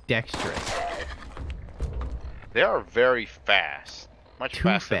dexterous? They are very fast. Much Too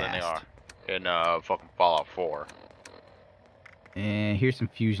faster than they fast. are in fucking Fallout 4. And here's some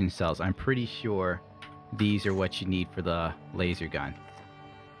fusion cells. I'm pretty sure these are what you need for the laser gun.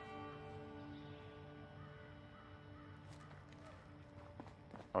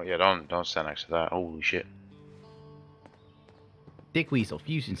 Oh yeah, don't stand next to that. Holy shit. Dick Weasel,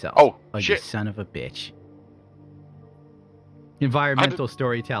 fusion cells. Oh, You shit. son of a bitch. Environmental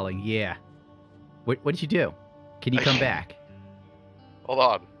storytelling, yeah. What did you do? Can you come back? Hold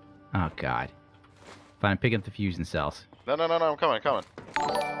on. Oh, God. Fine, I'm picking up the fusion cells. No, I'm coming.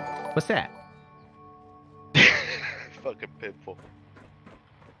 What's that? Fucking pitfall.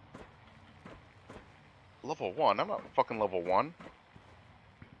 Level 1? I'm not fucking level 1.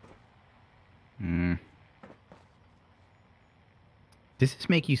 Does this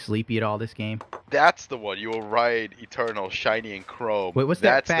make you sleepy at all, this game? That's the one. You will ride Eternal, Shiny, and Chrome. Wait, what's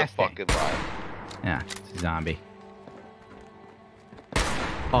that That's fast the thing? fucking line. Yeah, it's a zombie.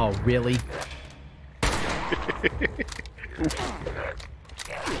 Oh, really?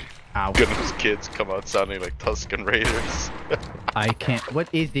 Ow. Goodness, kids come out sounding like Tuscan Raiders. I can't. What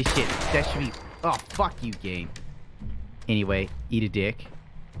is this shit? That should be. Oh, fuck you, game. Anyway, eat a dick.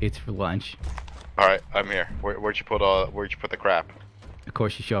 It's for lunch. All right, I'm here. Where'd you put the crap? Of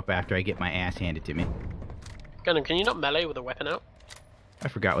course, you show up after I get my ass handed to me. Gundam, can you not melee with a weapon out? I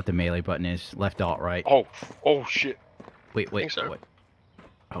forgot what the melee button is. Left, alt, right. Oh shit. Wait. think so. What?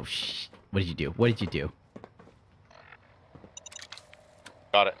 Oh, What did you do? What did you do?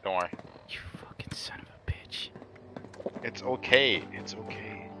 Got it. Don't worry. You fucking son of a bitch. It's okay.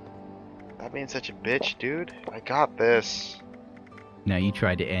 Stop being such a bitch, dude. I got this. No, you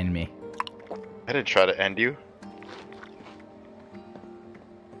tried to end me. I didn't try to end you.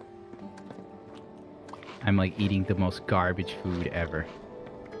 I'm like eating the most garbage food ever.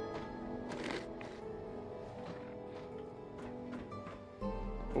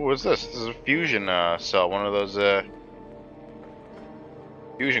 Ooh, what's this? This is a fusion cell. One of those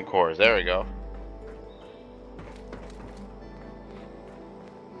fusion cores. There we go.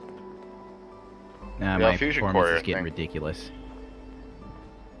 Nah, Yeah, my fusion performance core is getting thing. ridiculous.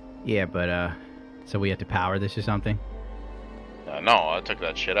 Yeah, but so we have to power this or something? No, I took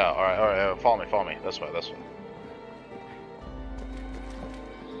that shit out. All right. Follow me. This way.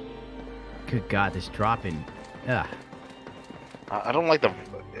 Good God, this dropping. Ugh. I don't like the.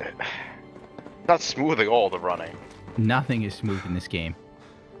 Not smooth at all. The running. Nothing is smooth in this game.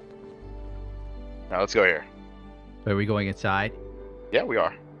 Now let's go here. Are we going inside? Yeah, we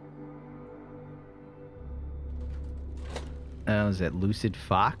are. Is that Lucid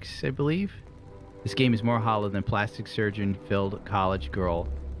Fox, I believe? This game is more hollow than plastic surgeon-filled college girl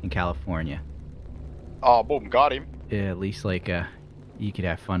in California. Oh, boom, got him. Yeah, at least, like, you could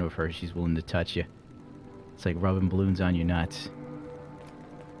have fun with her. She's willing to touch you. It's like rubbing balloons on your nuts.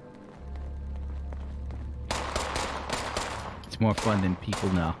 It's more fun than people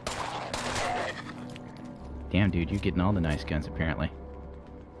know. Damn, dude, you're getting all the nice guns, apparently.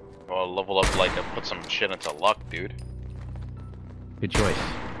 Well, level up like I put some shit into luck, dude. Good choice.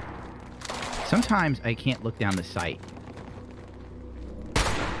 Sometimes I can't look down the sight.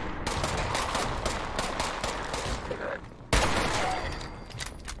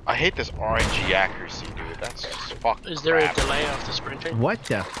 I hate this RNG accuracy, dude. That's just fucking Is there crap. a delay after sprinting? What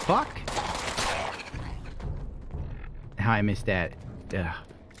the fuck? How I missed that? Ugh.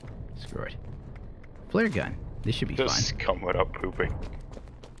 Screw it. Flare gun. This should be Just fun. come without pooping.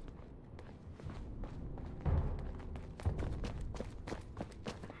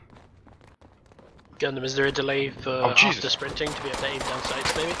 Gundam, is there a delay for Oh, Jesus. after sprinting to be able to aim down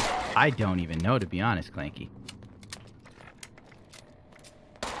sights, maybe? I don't even know, to be honest, Clanky.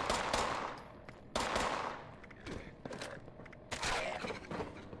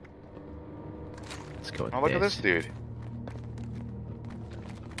 Let's go with Oh, look at this dude.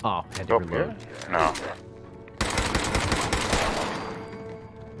 Oh, had to Go up reload. here? No.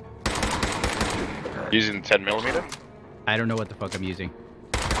 Using 10mm? I don't know what the fuck I'm using.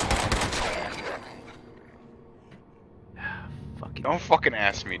 Fucking. Don't fucking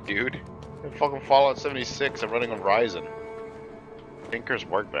ask me, dude. In fucking Fallout 76, I'm running on Ryzen. Tinker's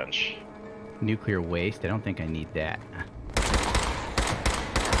Workbench. Nuclear waste? I don't think I need that.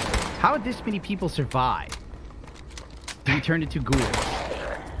 How would this many people survive? Do we turn into ghouls?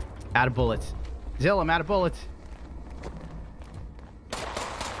 Out of bullets. Zill, I'm out of bullets.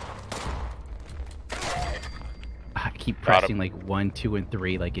 I keep pressing like 1, 2, and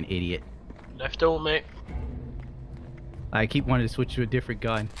 3 like an idiot. Left all, mate. I keep wanting to switch to a different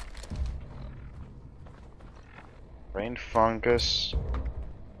gun. Rain fungus.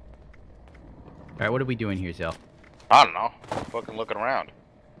 Alright, what are we doing here, Zill? I don't know. I'm fucking looking around.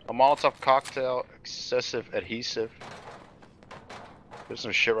 A Molotov cocktail, excessive adhesive. There's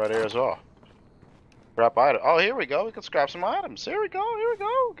some shit right here as well. Scrap item. Oh, here we go. We can scrap some items. Here we go. Here we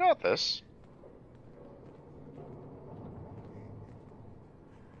go. Got this.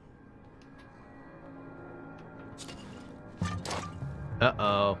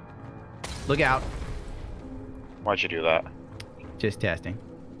 Uh-oh. Look out. Why'd you do that? Just testing.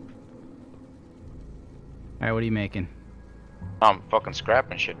 Alright, what are you making? I'm fucking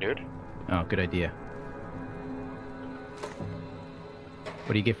scrapping shit, dude. Oh, good idea.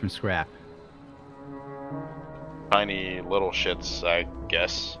 What do you get from scrap? Tiny little shits, I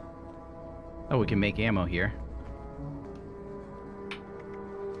guess. Oh, we can make ammo here.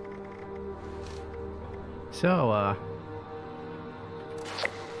 So,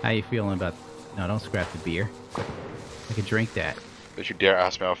 how you feeling about... No, don't scrap the beer. I could drink that. Don't you dare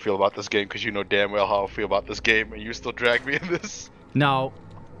ask me how I feel about this game, because you know damn well how I feel about this game, and you still drag me in this. No,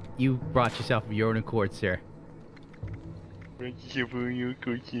 you brought yourself of your own accord, sir.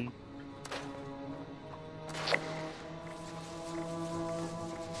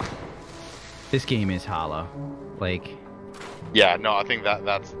 This game is hollow. Like, Yeah, no, I think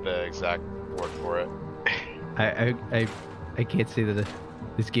that's the exact word for it. I can't say that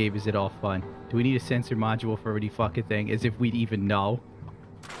this game is at all fun. Do we need a sensor module for any fucking thing? As if we'd even know.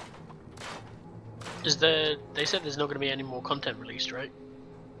 Is there? They said there's not going to be any more content released, right?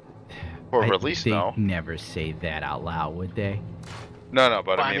 For release, They'd no. never say that out loud, would they? No,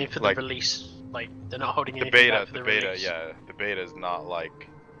 but But I mean, for like, the release, like they're not holding the anything beta, back for the the beta, release. yeah, the beta is not like,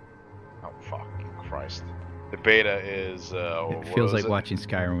 oh fucking Christ, the beta is. It what feels was like it? watching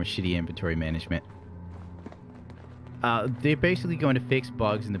Skyrim with shitty inventory management. They're basically going to fix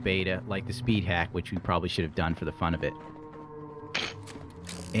bugs in the beta, like the speed hack, which we probably should have done for the fun of it.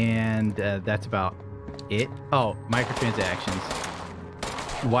 And that's about it. Oh, microtransactions.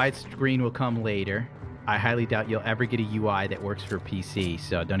 Widescreen will come later. I highly doubt you'll ever get a UI that works for PC,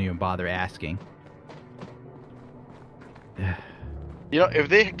 so don't even bother asking. You know, if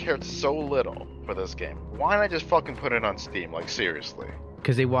they cared so little for this game, why not just fucking put it on Steam? Like, seriously.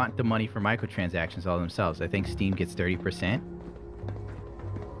 Because they want the money for microtransactions all themselves. I think Steam gets 30%.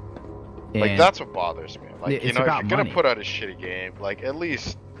 Like, And that's what bothers me. Like, It's you know, if about you're gonna money. put out a shitty game, like, at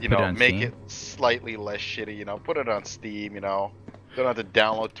least, you Put it know, on make Steam. it slightly less shitty, you know, put it on Steam, you know. Don't have to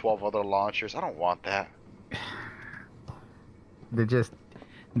download 12 other launchers. I don't want that. they're just...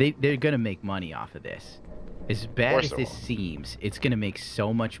 They're going to make money off of this. As bad course as they this will. seems, it's going to make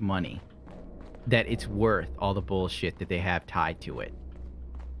so much money that it's worth all the bullshit that they have tied to it.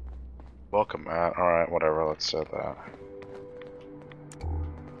 Welcome, Matt. Alright, whatever, let's say that.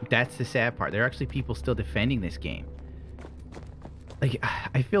 That's the sad part. There are actually people still defending this game. Like,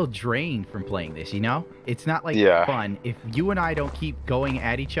 I feel drained from playing this, you know? It's not like Yeah. fun. If you and I don't keep going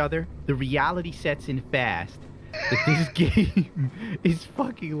at each other, the reality sets in fast that this game is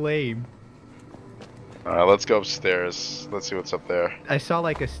fucking lame. Alright, let's go upstairs. Let's see what's up there. I saw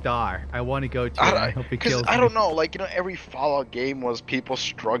like a star. I want to go to it. I hope it kills I me. don't know, like, you know, every Fallout game was people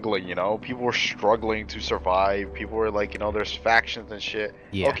struggling, you know? People were struggling to survive. People were like, you know, there's factions and shit.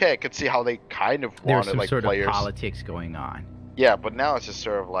 Yeah. Okay, I could see how they kind of There's wanted, some like, sort players. of politics going on. Yeah, but now it's just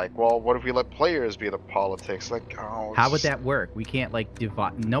sort of like, well, what if we let players be the politics? Like, oh, How would that work? We can't like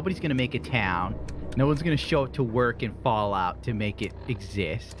divide. Nobody's gonna make a town. No one's gonna show up to work in Fallout to make it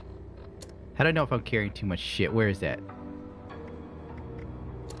exist. How do I know if I'm carrying too much shit? Where is that?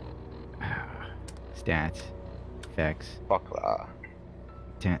 Stats, effects. Fuck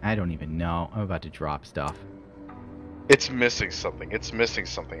that. I don't even know. I'm about to drop stuff. It's missing something. It's missing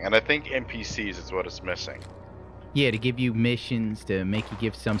something, and I think NPCs is what it's missing. Yeah, to give you missions, to make you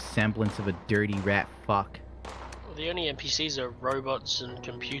give some semblance of a dirty rat fuck. Well, the only NPCs are robots and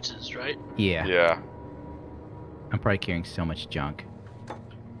computers, right? Yeah. Yeah. I'm probably carrying so much junk.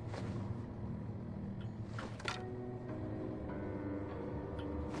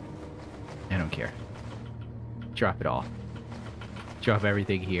 I don't care. Drop it all. Drop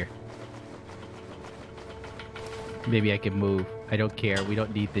everything here. Maybe I can move. I don't care. We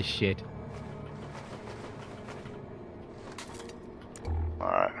don't need this shit.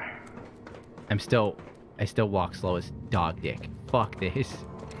 Alright. I still walk slow as dog dick. Fuck this.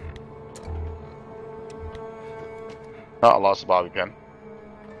 Oh, I lost the bobby pin.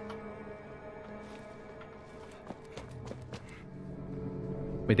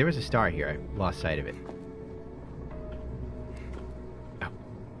 Wait, there was a star here. I lost sight of it.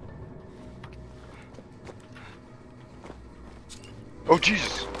 Oh,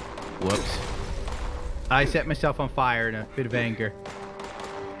 Jesus. Whoops. I set myself on fire in a bit of anger.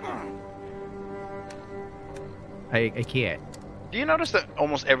 I can't. Do you notice that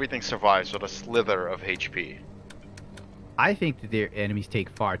almost everything survives with a slither of HP? I think that their enemies take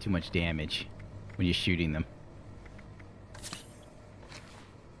far too much damage when you're shooting them.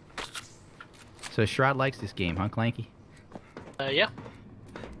 So Shroud likes this game, huh, Clanky? Yeah.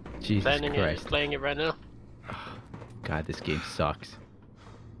 Jesus Christ. Playing it right now. God, this game sucks.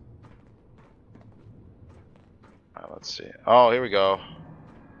 Let's see. Oh, here we go.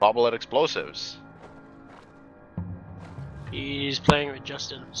 Bobblehead explosives. He's playing with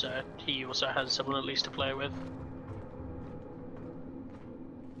Justin, so he also has someone at least to play with.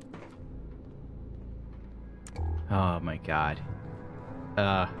 Oh my God.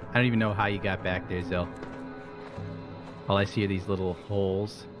 I don't even know how you got back there, Zil. All I see are these little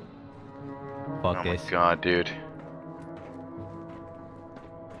holes. Fuck this. Oh my God, dude.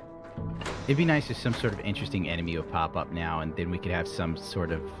 It'd be nice if some sort of interesting enemy would pop up now, and then we could have some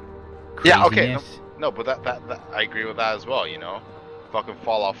sort of craziness. Yeah, okay. No, but that I agree with that as well, you know? Fucking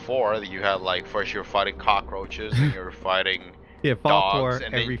Fallout 4, that you had like, first you were fighting cockroaches, and you were fighting Yeah, Fallout 4,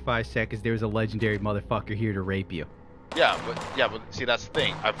 and every 5 seconds there was a legendary motherfucker here to rape you. Yeah, but see, that's the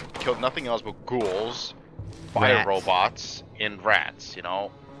thing. I've killed nothing else but ghouls, fire Rats. robots, and rats, you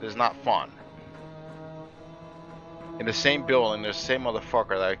know? This is not fun. In the same building, there's the same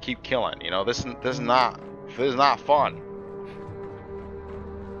motherfucker that I keep killing, you know? This is not fun.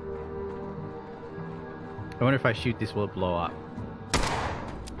 I wonder if I shoot this, will it blow up?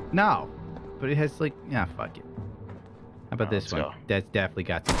 No, but it has like, yeah, fuck it. How about this one? Go. That's definitely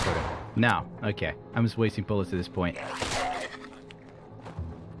got some sort of... No, okay. I'm just wasting bullets at this point.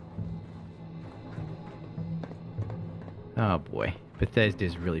 Oh boy,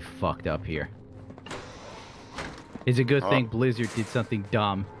 Bethesda's really fucked up here. It's a good thing Blizzard did something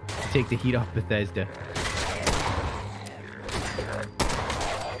dumb to take the heat off Bethesda.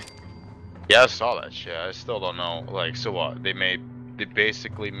 Yeah, I saw that shit. I still don't know. Like, so what? They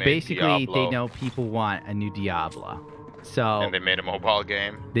basically made Diablo, they know people want a new Diablo. So and they made a mobile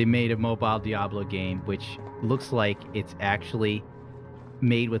game. They made a mobile Diablo game, which looks like it's actually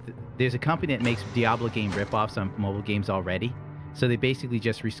made with... There's a company that makes Diablo game ripoffs on mobile games already. So they basically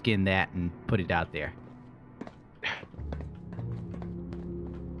just reskin that and put it out there.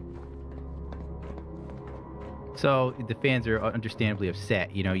 So the fans are understandably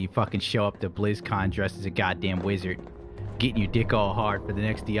upset. You know, you fucking show up to BlizzCon dressed as a goddamn wizard, getting your dick all hard for the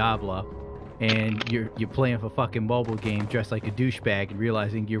next Diablo, and you're playing a fucking mobile game dressed like a douchebag and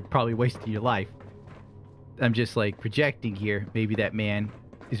realizing you're probably wasting your life. I'm just like projecting here. Maybe that man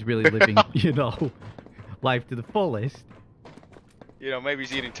is really living, you know, life to the fullest. You know, maybe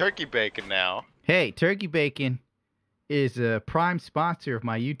he's eating turkey bacon now. Hey, Turkey Bacon is a prime sponsor of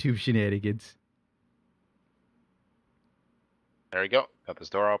my YouTube shenanigans. There we go. Got this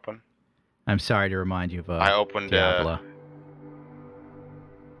door open. I'm sorry to remind you of I opened Diablo.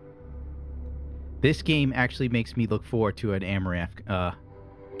 This game actually makes me look forward to an Amaranth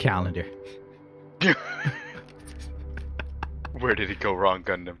calendar. Where did it go wrong,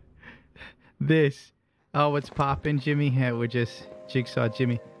 Gundam? This. Oh, what's poppin', Jimmy? Yeah, we're just Jigsaw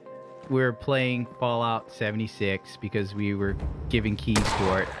Jimmy. We're playing Fallout 76 because we were giving keys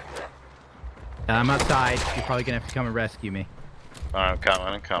for it. I'm outside. You're probably gonna have to come and rescue me. Alright,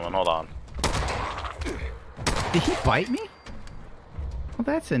 I'm coming. Hold on. Did he bite me? Well,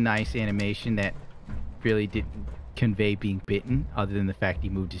 that's a nice animation that really didn't convey being bitten, other than the fact he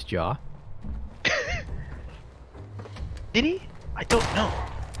moved his jaw. Did he? I don't know.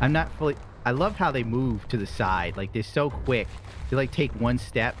 I'm not fully... I love how they move to the side. Like, they're so quick. They, like, take one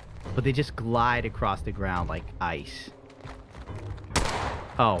step, but they just glide across the ground like ice.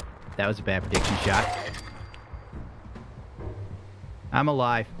 Oh, that was a bad prediction shot. I'm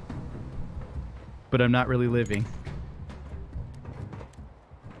alive. But I'm not really living.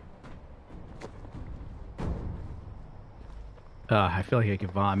 I feel like I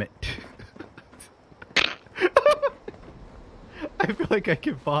could vomit. I feel like I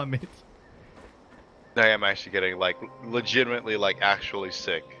could vomit. I am actually getting, like, legitimately, like, actually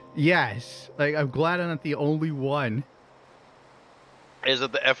sick. Yes. Like, I'm glad I'm not the only one. Is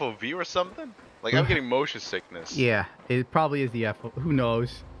it the FOV or something? Like, I'm getting motion sickness. Yeah, it probably is the F. Who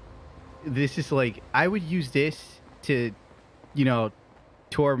knows? This is like, I would use this to, you know,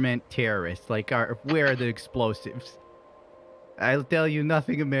 torment terrorists. Like, where are the explosives? I'll tell you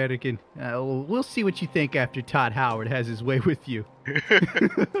nothing, American. We'll see what you think after Todd Howard has his way with you.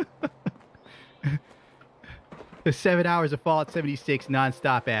 7 hours of Fallout 76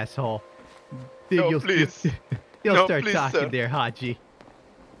 non-stop, asshole. No, please. You'll No, start please, talking sir. there, Haji.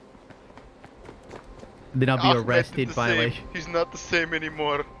 Then I'll be arrested by, like... He's not the same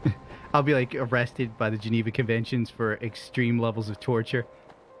anymore. I'll be, like, arrested by the Geneva Conventions for extreme levels of torture.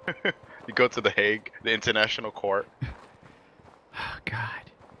 You go to The Hague, the International Court. Oh,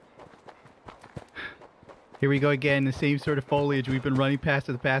 God. Here we go again, the same sort of foliage we've been running past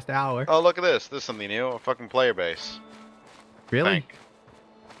for the past hour. Oh, look at this. This is something new. A fucking player base. Really? Bank.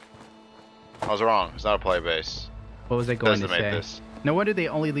 I was wrong. It's not a player base. What was I going to Doesn't make say? this. No wonder they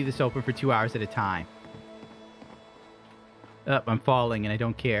only leave this open for 2 hours at a time. I'm falling and I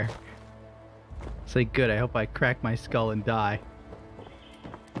don't care. It's like, good, I hope I crack my skull and die.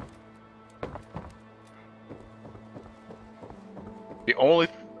 The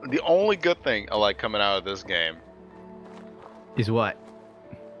only good thing I like coming out of this game Is what?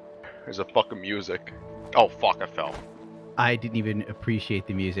 is the fucking music. Oh fuck, I fell. I didn't even appreciate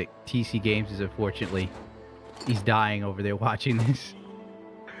the music. TC Games is unfortunately... He's dying over there watching this.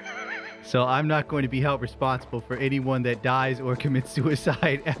 So I'm not going to be held responsible for anyone that dies or commits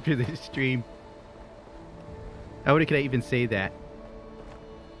suicide after this stream. How could I even say that?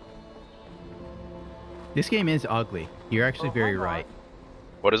 This game is ugly. You're actually very right.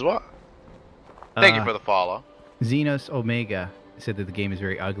 What is what? Thank you for the follow. Xenos Omega said that the game is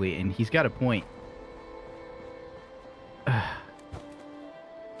very ugly, and he's got a point. The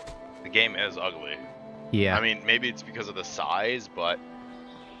game is ugly. Yeah. I mean, maybe it's because of the size, but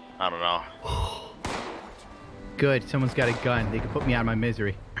I don't know. Good. Someone's got a gun. They can put me out of my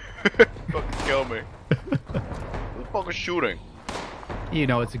misery. Fucking kill me. Who the fuck is shooting? You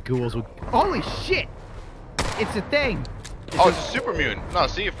know, it's a ghouls with... Holy shit! It's a thing! Oh, it's a super mutant. No,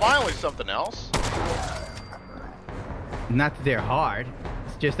 see, finally something else. Not that they're hard.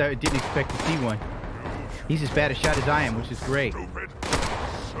 It's just I didn't expect to see one. He's as bad a shot as I am, which is great. Stupid.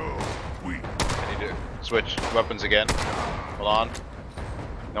 So weak. I need to switch weapons again. Hold on.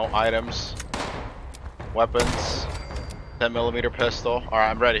 No items. Weapons. 10mm pistol.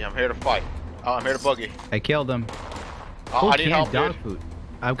 Alright, I'm ready. I'm here to fight. Oh, I'm here to buggy. I killed him. Oh, I need canned help, dog dude. food.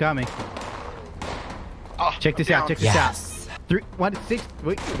 I'm coming. Oh, Check this I'm out. down. Check this out. Yes. 3, 1, 6.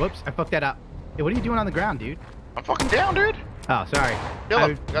 Wait, whoops. I fucked that up. Hey, what are you doing on the ground, dude? I'm fucking down, dude. Oh, sorry. Kill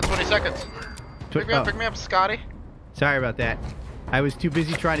him. Got 20 seconds. Pick Oh, me up, Scotty. sorry about that. I was too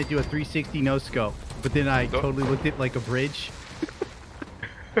busy trying to do a 360 no scope, but then I Nope. totally looked at it like a bridge.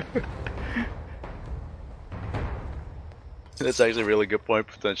 That's actually a really good point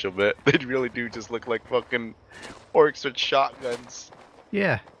potential, but they really do just look like fucking orcs with shotguns.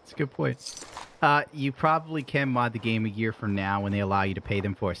 Yeah, it's a good point. You probably can mod the game a year from now when they allow you to pay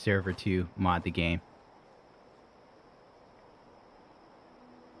them for a server to mod the game.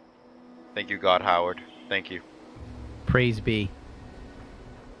 Thank you, God Howard. Thank you. Praise be.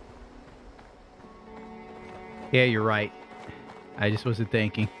 Yeah, you're right. I just wasn't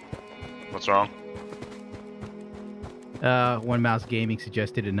thinking. What's wrong? One Mouse Gaming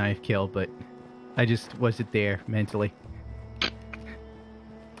suggested a knife kill, but I just wasn't there mentally.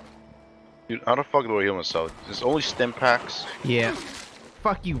 Dude, how the fuck do I heal myself? There's only stim packs. Yeah.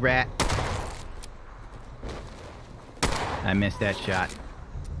 Fuck you, rat. I missed that shot.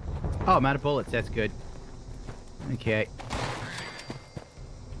 Oh, I'm out of bullets. That's good. Okay.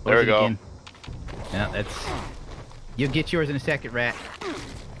 There we go. Again? Yeah, that's... You'll get yours in a second, rat.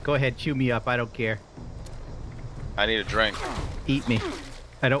 Go ahead, chew me up. I don't care. I need a drink. Eat me.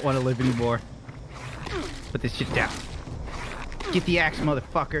 I don't want to live anymore. Put this shit down. Get the axe,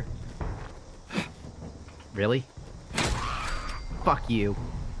 motherfucker. Really? Fuck you.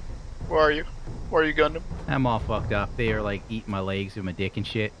 Where are you? Where are you, Gundam? I'm all fucked up. They are like eating my legs with my dick and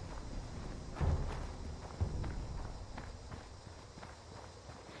shit.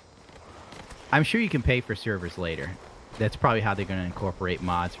 I'm sure you can pay for servers later. That's probably how they're going to incorporate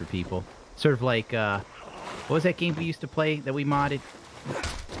mods for people. Sort of like, what was that game we used to play that we modded?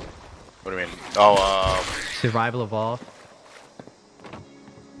 What do you mean? Oh, Survival Evolved.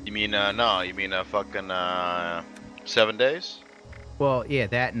 you mean, no, you mean, fucking, 7 days? Well, yeah,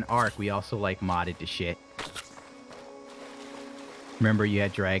 that and Ark, we also, like, modded to shit. Remember you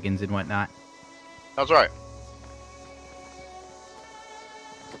had dragons and whatnot? That's right.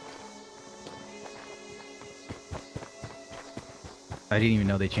 I didn't even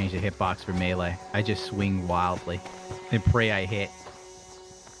know they changed the hitbox for melee. I just swing wildly and pray I hit.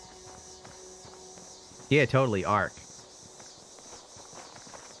 Yeah, totally, Ark.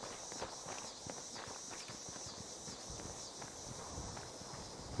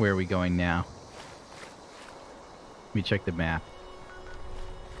 Where are we going now? Let me check the map.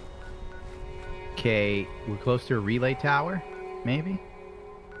 Okay, we're close to a relay tower, maybe?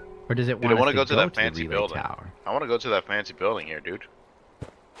 Or does it want Dude, I want us to go to that the fancy relay building. tower? I want to go to that fancy building here, dude.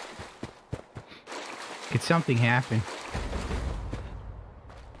 Could something happen?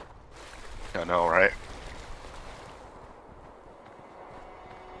 I know, right?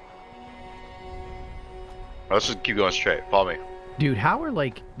 Let's just keep going straight. Follow me. Dude, how are,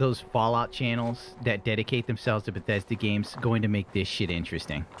 like, those Fallout channels that dedicate themselves to Bethesda games going to make this shit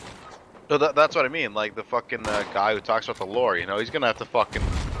interesting? So that's what I mean. Like, the fucking guy who talks about the lore, you know, he's gonna have to fucking...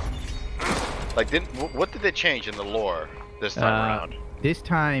 Like, what did they change in the lore this time around? This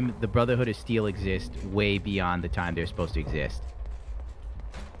time, the Brotherhood of Steel exists way beyond the time they're supposed to exist.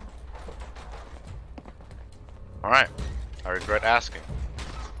 Alright. I regret asking.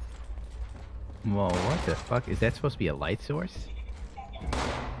 Whoa, what the fuck? Is that supposed to be a light source?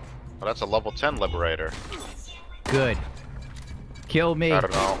 Well, that's a level 10 liberator. Good. Kill me. I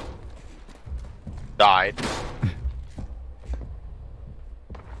don't know. Died.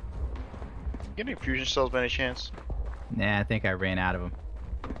 Get any fusion cells by any chance? Nah, I think I ran out of them.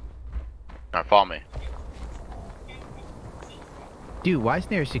 Alright, follow me. Dude, why isn't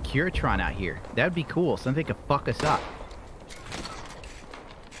there a Securitron out here? That would be cool. Something could fuck us up.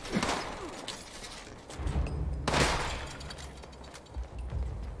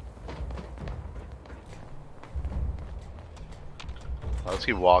 Let's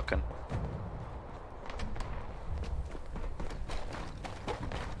keep walking.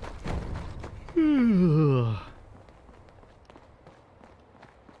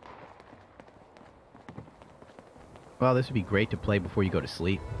 Well, this would be great to play before you go to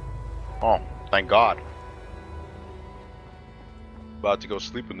sleep. Oh, thank God. About to go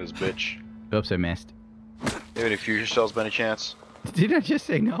sleep in this bitch. Oops, I missed. You have any fusion cells by any chance? Did I just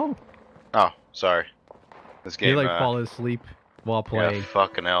say no? Oh, sorry. This game, You like fall asleep while playing. yeah,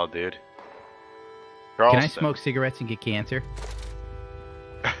 fucking hell, dude. Can I smoke cigarettes and get cancer?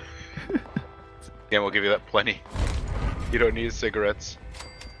 Game will give you that plenty. You don't need cigarettes.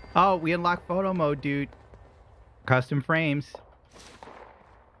 Oh, we unlocked photo mode, dude. Custom frames.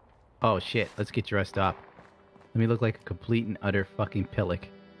 Oh shit, let's get dressed up. Let me look like a complete and utter fucking pillock.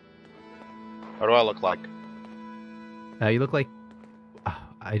 What do I look like? You look like...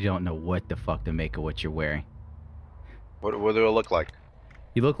 I don't know what the fuck to make of what you're wearing. What do I look like?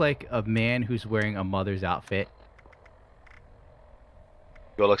 You look like a man who's wearing a mother's outfit.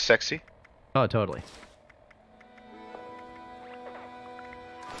 Do I look sexy? Oh, totally.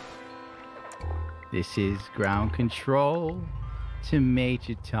 This is ground control to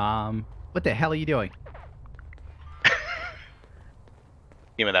Major Tom. What the hell are you doing?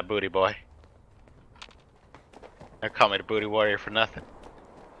 Give me that booty, boy. They call me the booty warrior for nothing.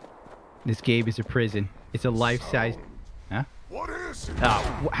 This game is a prison. It's a life-size... Huh? What is it?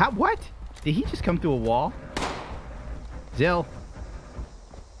 Oh, what? Did he just come through a wall? Zill.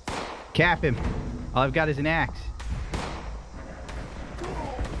 Cap him. All I've got is an axe.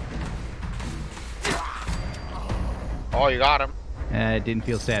 Oh, you got him. It didn't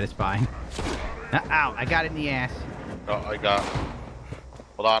feel satisfying. Ow, I got it in the ass. Oh, I got...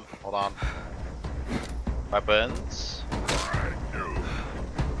 Hold on. Weapons.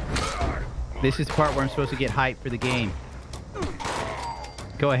 This is the part where I'm supposed to get hyped for the game.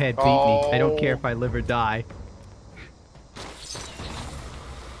 Go ahead, beat me. I don't care if I live or die.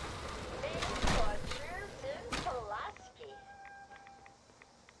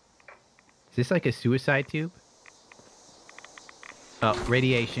 Is this like a suicide tube? Oh,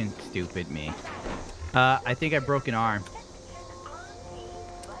 radiation. Stupid me. I think I broke an arm.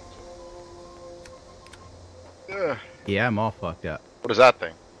 Ugh. Yeah, I'm all fucked up. What is that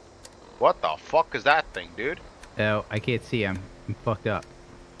thing? What the fuck is that thing, dude? Oh, I can't see. I'm fucked up.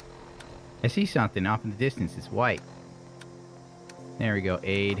 I see something off in the distance. It's white. There we go.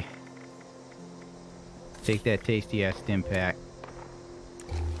 Aid. Take that tasty ass stim pack.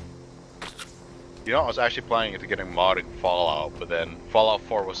 You know, I was actually planning to getting modded Fallout, but then Fallout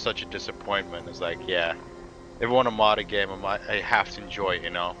 4 was such a disappointment. It's like, yeah, if I want a modded game, I have to enjoy it,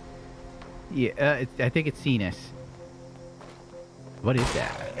 you know? Yeah, I think it's seen us. What is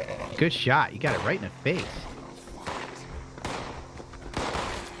that? Good shot. You got it right in the face.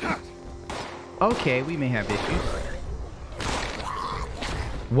 Okay, we may have issues.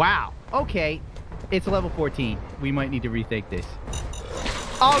 Wow. Okay. It's level 14. We might need to rethink this.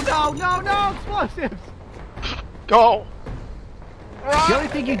 Oh, no, explosives! Go! The only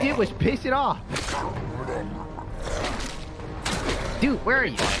thing you did was piss it off. Dude, where are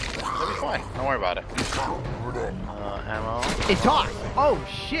you? It'll be fine. Don't worry about it. Ammo. It's off. Oh,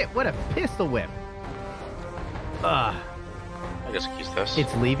 shit. What a pistol whip. I guess I can use this.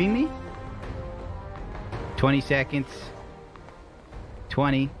 It's leaving me? 20 seconds.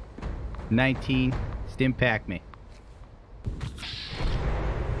 20. 19. Stim pack me.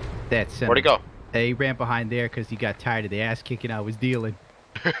 That's Where'd he go? He ran behind there because he got tired of the ass kicking I was dealing.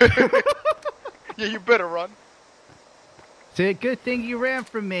 Yeah, you better run. It's a good thing you ran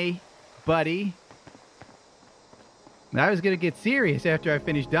from me, buddy. I was going to get serious after I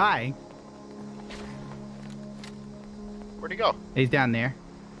finished dying. Where'd he go? He's down there.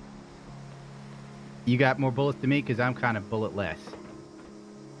 You got more bullets than me because I'm kind of bulletless.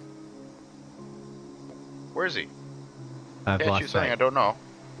 Where is he? I've Can't lost shoot something sight. I don't know.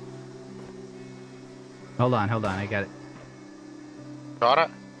 Hold on. I got it. Got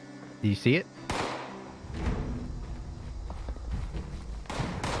it? Do you see it?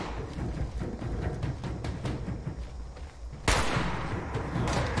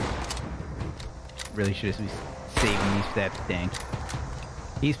 Really should have been saving these for that thing.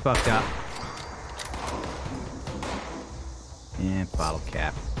 He's fucked up. And bottle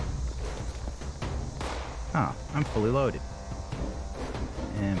cap. Oh, I'm fully loaded.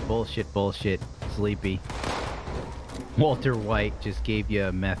 And bullshit. Sleepy. Walter White just gave you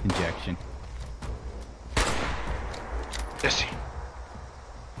a meth injection. Yes.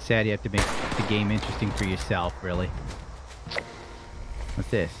 Sad you have to make the game interesting for yourself, really. What's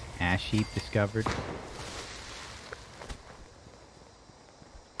this? Ash heap discovered.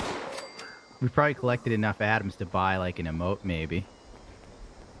 We probably collected enough atoms to buy like an emote, maybe.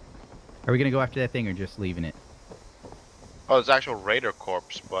 Are we gonna go after that thing or just leaving it? Oh, there's actual raider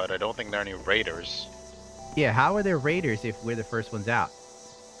corpse, but I don't think there are any raiders. Yeah, how are there raiders if we're the first ones out?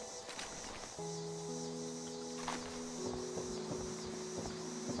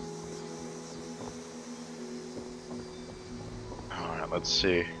 Alright, let's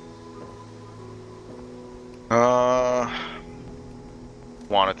see.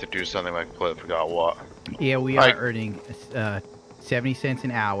 Wanted to do something like play, forgot what. Yeah, we are earning 70 cents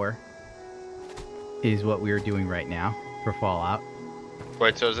an hour is what we are doing right now for Fallout.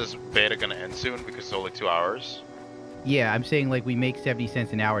 Wait, so is this beta gonna end soon because it's only 2 hours? Yeah, I'm saying like we make 70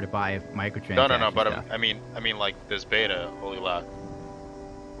 cents an hour to buy microtransactions. No, but stuff. I mean like this beta only last.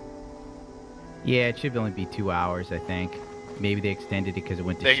 Yeah, it should only be 2 hours, I think. Maybe they extended it because it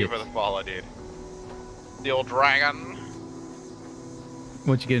went to Thank shit. you for the follow, dude. The old dragon.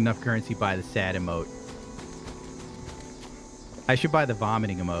 Once you get enough currency, buy the sad emote. I should buy the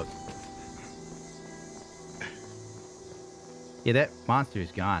vomiting emote. Yeah, that monster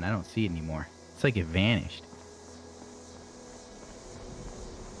is gone. I don't see it anymore. It's like it vanished.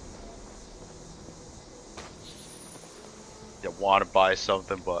 You want to buy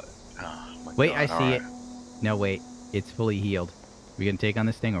something, but... Oh, my Wait, God, I see alright. it. No, wait. It's fully healed. We gonna take on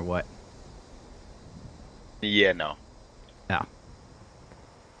this thing or what? Yeah, no. Oh.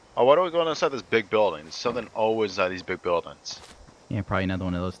 Oh, why don't we go inside this big building? There's something always inside these big buildings. Yeah, probably another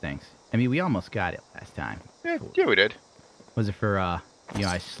one of those things. I mean, we almost got it last time. Yeah, we did. Was it for, I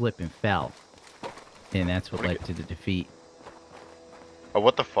slipped and fell. And that's what led to the defeat. Oh,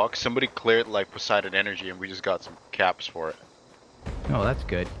 what the fuck? Somebody cleared, like, Poseidon Energy and we just got some caps for it. Oh, that's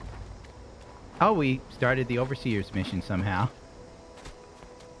good. Oh, we started the Overseer's mission somehow.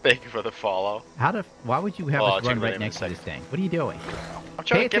 Thank you for the follow. Why would you have Oh, I'll us check run the right name next in a to this thing? What are you doing? I'm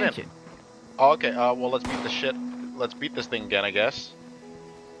trying Pay to get attention. him. Oh, okay, well, let's beat the shit. Let's beat this thing again, I guess.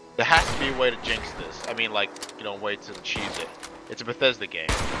 There has to be a way to jinx this. I mean, like, way to cheese it. It's a Bethesda game.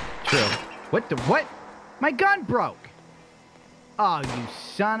 True. What? My gun broke! Oh, you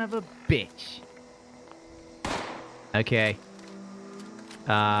son of a bitch. Okay.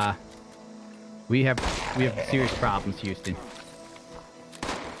 We have serious problems, Houston.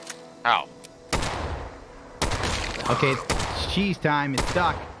 How? Okay, it's cheese time. It's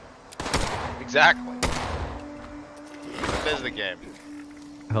stuck. Exactly. This is the game.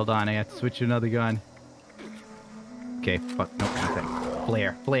 Hold on, I have to switch to another gun. Okay, fuck, nope, nothing.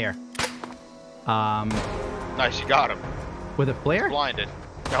 Flare. Nice, you got him. With a flare? Blinded.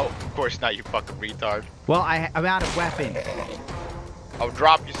 No, of course not, you fucking retard. Well, I'm out of weapons. I'll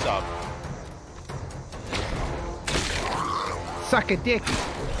drop you some. Suck a dick.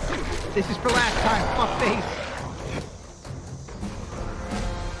 This is for last time, fuckface.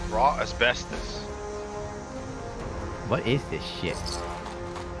 Raw asbestos. What is this shit?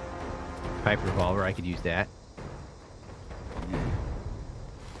 Pipe revolver, I could use that.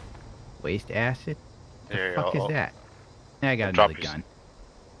 Waste acid? There you What the fuck go. is that? I got Drop another you gun.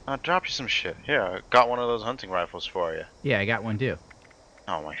 I'll drop you some shit. Here, I got one of those hunting rifles for you. Yeah, I got one too.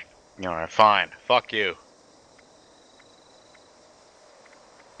 Oh my. Alright, fine. Fuck you.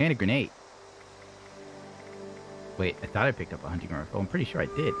 And a grenade. Wait, I thought I picked up a hunting rifle. I'm pretty sure I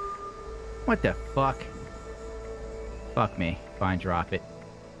did. What the fuck? Fuck me. Fine, drop it.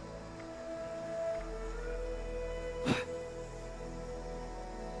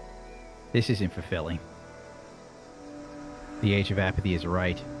 This isn't fulfilling. The age of apathy is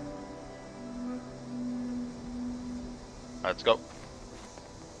right. Let's go.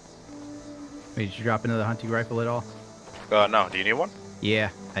 Wait, did you drop another hunting rifle at all? No, do you need one? Yeah,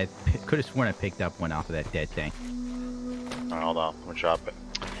 I could have sworn I picked up one off of that dead thing. Alright, hold on. I'm gonna drop it.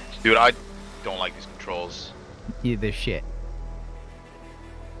 Dude, I don't like these controls. Yeah, they're shit.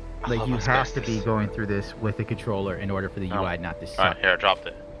 I Like, love you have to asbestos. be going through this with a controller in order for the UI not to suck. Alright, here, I dropped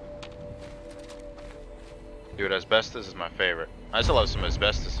it. Dude, asbestos is my favorite. I still have some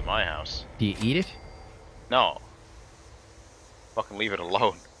asbestos in my house. Do you eat it? No. Fucking leave it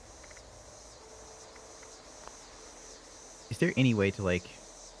alone. Is there any way to, like...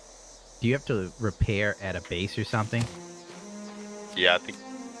 Do you have to repair at a base or something? Yeah, I think...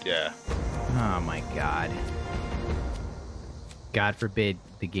 Yeah. Oh my god. God forbid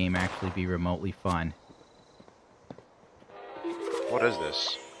the game actually be remotely fun. What is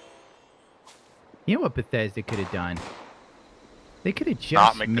this? You know what Bethesda could have done? They could have just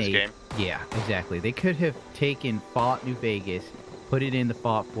Not make made... this game? Yeah, exactly. They could have taken Fallout New Vegas, put it in the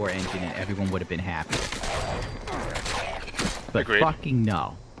Fallout 4 engine, and everyone would have been happy. But Agreed. fucking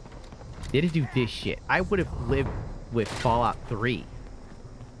no. They had to do this shit. I would have lived with Fallout 3.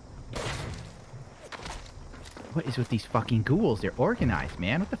 What is with these fucking ghouls? They're organized,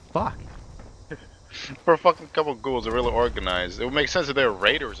 man. What the fuck? For a fucking couple of ghouls, they're really organized. It would make sense if they were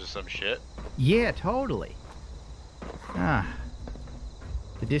raiders or some shit. Yeah, totally. Ah.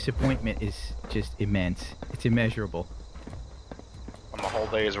 The disappointment is just immense. It's immeasurable. And the whole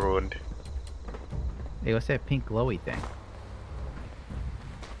day is ruined. Hey, what's that pink glowy thing?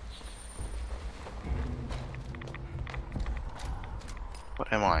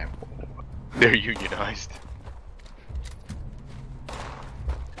 What am I? They're unionized.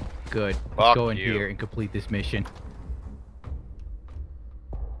 Good. Fuck Let's go in you. here and complete this mission.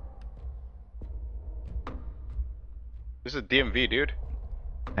 This is DMV, dude.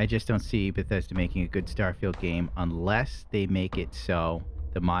 I just don't see Bethesda making a good Starfield game unless they make it so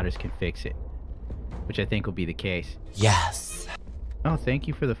the modders can fix it. Which I think will be the case. Yes. Oh, thank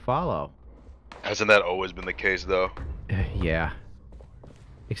you for the follow. Hasn't that always been the case, though? Yeah.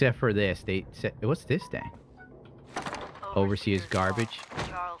 Except for this. They said, what's this thing? Overseer's garbage.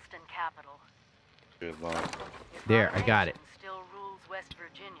 Charleston capital. Good lord. There, I got it. Still rules West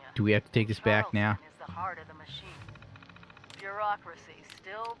Virginia. Do we have to take this back now? Charleston is the heart of the machine. Bureaucracy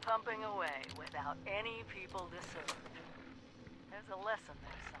still pumping away without any people to serve. There's a lesson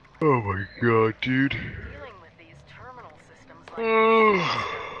there somewhere. Oh my god, dude. Dealing with these terminal systems like this,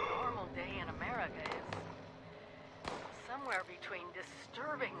 a normal day in America is somewhere between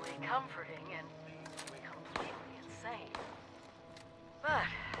disturbingly comforting and completely insane. But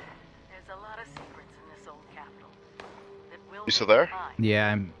there's a lot of secrets in this old capital that will You still there?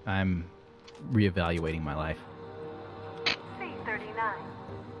 Yeah, I'm reevaluating my life. C39.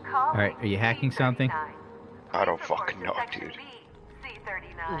 Alright, are you hacking something? I don't fucking know, dude.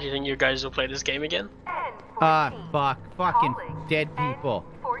 Do you think you guys will play this game again? Ah, fuck. Fucking dead people.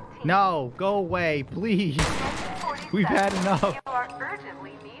 No, go away, please. We've had enough.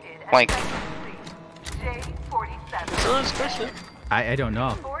 Plank. That's a nice question. I don't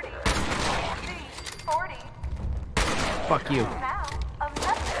know. Fuck you.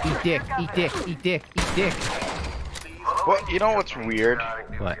 Eat dick, eat dick, eat dick, eat dick. Well, you know what's weird?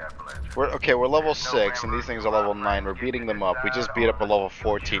 What? We're level 6, and these things are level 9. We're beating them up. We just beat up a level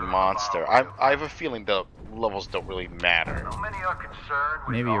 14 monster. I have a feeling the levels don't really matter.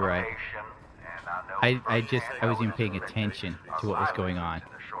 Maybe you're right. I wasn't even paying attention to what was going on.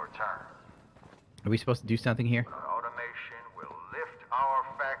 Are we supposed to do something here? Automation will lift our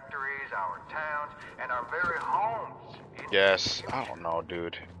factories, our towns, and our very homes. Yes, I don't know,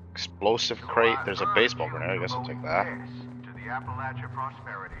 dude. Explosive crate. There's a baseball grenade. I guess I'll take that. To the Appalachia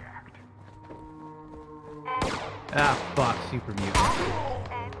Prosperity Act. Ah, fuck, super mutant.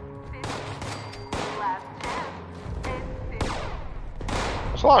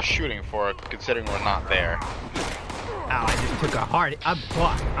 There's a lot of shooting for it, considering we're not there. Ow, I just took a hard. I'm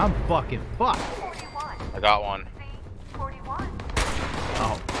fucked. I'm fucking fucked. I got one.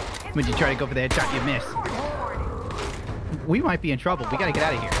 Oh, when you try to go for the headshot, you miss. We might be in trouble. We gotta get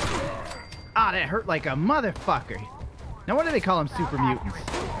out of here. Ah, that hurt like a motherfucker. Now, what do they call them, super mutants?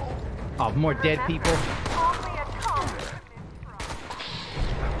 Oh, more dead people.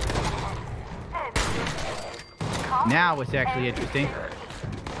 Now it's actually interesting.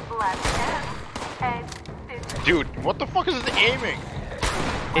 Dude, what the fuck is it aiming?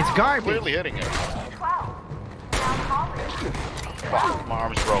 It's garbage. Clearly hitting it. Fuck, my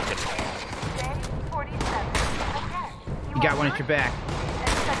arm's broken. You got one at your back.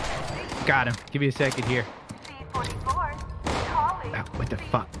 Got him. Give me a second here. Oh, what the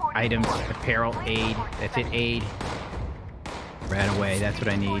fuck? Items, apparel, aid. That's it, aid. Ran away. That's what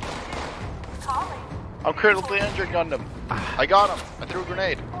I need. I'm critically injured, Gundam. I got him. I threw a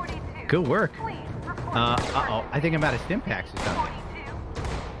grenade. Good work. Uh-oh. I think I'm out of stim packs or something.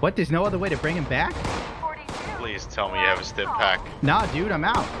 What? There's no other way to bring him back? Please tell me you have a stim pack. Nah, dude, I'm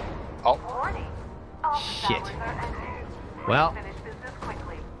out. Oh. Shit. Well.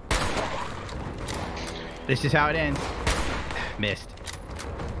 This is how it ends. Missed.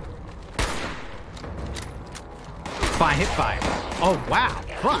 Fine, hit fire. Oh, wow.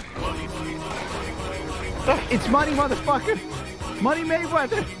 Fuck. It's money, motherfucker. Money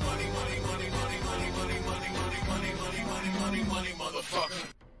Mayweather.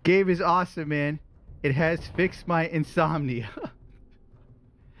 Game is awesome, man. It has fixed my insomnia.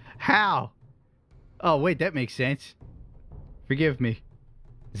 How? Oh, wait, that makes sense. Forgive me.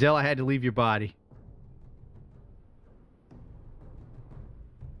 Zell, I had to leave your body.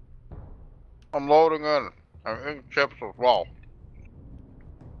 I'm loading in. I'm in chips as well.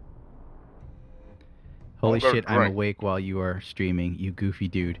 Holy I'll go shit, I'm drink. awake while you are streaming, you goofy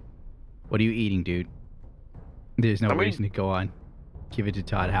dude. What are you eating, dude? There's no reason to go on. Give it to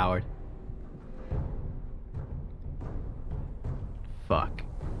Todd Howard. Fuck.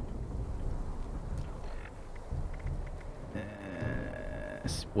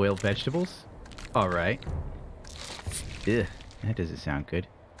 Spoiled vegetables? Alright. Ugh, that doesn't sound good.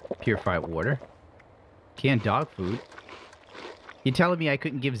 Purified water. Canned dog food. You telling me I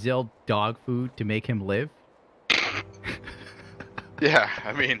couldn't give Zill dog food to make him live? Yeah,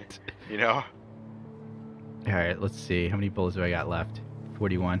 I mean, you know. Alright, let's see. How many bullets do I got left?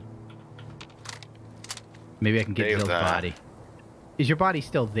 41. Maybe I can get Save Zill's that. body. Is your body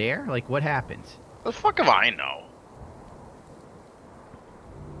still there? Like, what happens? The fuck if I know?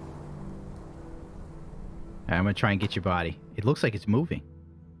 Alright, I'm gonna try and get your body. It looks like it's moving.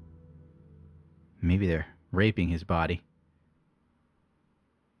 Maybe they're raping his body.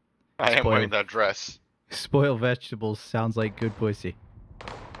 I am Spoiled. wearing that dress. Spoiled vegetables sounds like good pussy.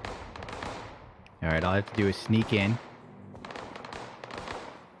 Alright, all I have to do is sneak in.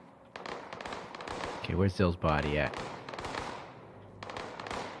 Okay, where's Zill's body at?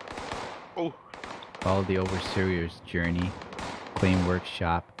 Oh. Follow the Overseer's journey. Claim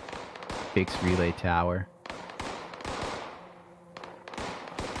workshop. Fix relay tower.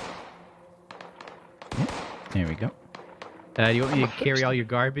 Yeah, there we go. Do you want me to carry all your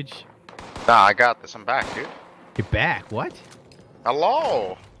garbage? Nah, I got this. I'm back, dude. You're back. What?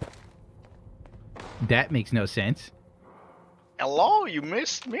 Hello. That makes no sense. Hello, you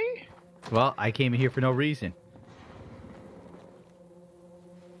missed me? Well, I came in here for no reason.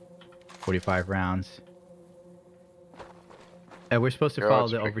 45 rounds. We're supposed to Here, follow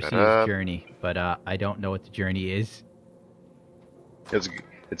let's the pick that Overseer's up. journey, but I don't know what the journey is.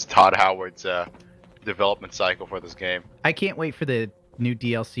 It's Todd Howard's development cycle for this game. I can't wait for the new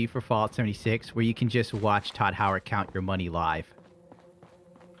DLC for Fallout 76, where you can just watch Todd Howard count your money live.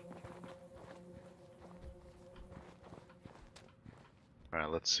 Alright,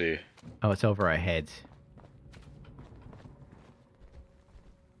 let's see. Oh, it's over our heads.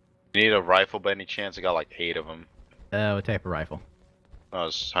 You need a rifle by any chance? I got like 8 of them. What type of rifle?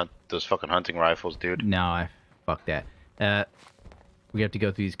 Those fucking hunting rifles, dude. No, fuck that. We have to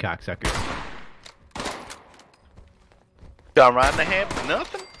go through these cocksuckers. Got right in the hand for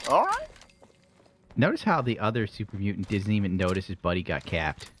nothing? Alright. Notice how the other super mutant doesn't even notice his buddy got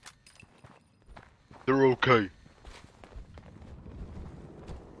capped. They're okay.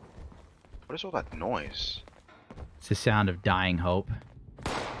 What is all that noise? It's the sound of dying hope.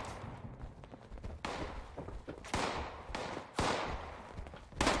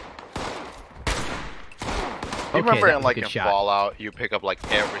 You remember that in was a like good in shot. Fallout, you pick up like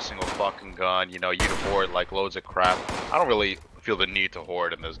every single fucking gun, you know, you'd hoard like loads of crap. I don't really feel the need to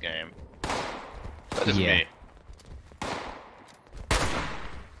hoard in this game. That's just Yeah. me.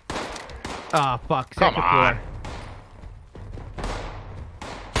 Oh, fuck. Come Second on. floor.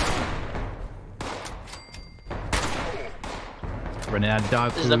 Running out of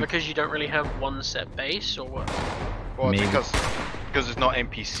dog Is food. that because you don't really have one set base, or what? Well, it's Maybe. because there's no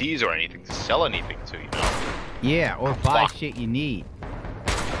NPCs or anything to sell anything to, you know? Yeah, or buy Fuck. shit you need.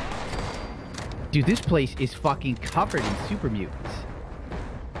 Dude, this place is fucking covered in super mutants.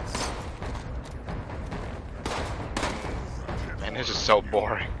 Man, this is so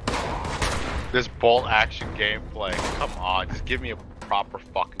boring. This bolt action gameplay. Come on, just give me a proper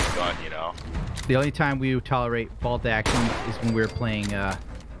fucking gun, you know? The only time we would tolerate bolt actions is when we were playing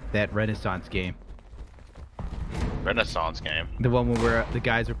that Renaissance game. Renaissance game. The one where the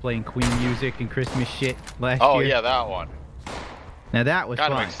guys were playing Queen music and Christmas shit last Oh, year. yeah, that one. Now that was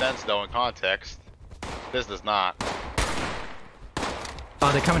Kind of fun. makes sense, though, in context. This does not.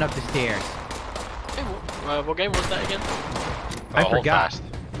 Oh, they're coming up the stairs. Hey, what game was that again? I hold forgot. fast.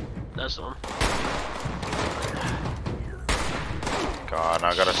 That's the one. God,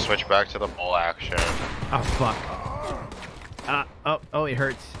 I gotta switch back to the bolt action. Oh, fuck. Oh, it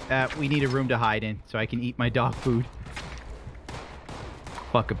hurts. We need a room to hide in so I can eat my dog food.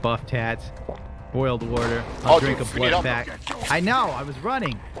 Fuck a buff tats. Boiled water. I'll Oh, drink dude, a speed it blood up. pack. I know, I was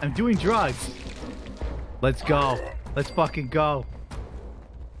running. I'm doing drugs. Let's go. Let's fucking go.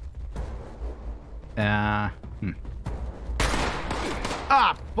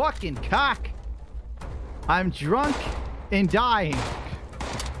 Ah, fucking cock. I'm drunk and dying.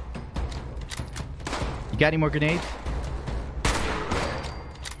 You got any more grenades?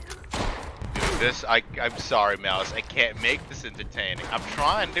 This, I'm sorry, Mouse. I can't make this entertaining. I'm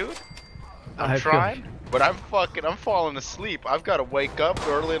trying, dude. I I'm feel- trying. But I'm falling asleep. I've got to wake up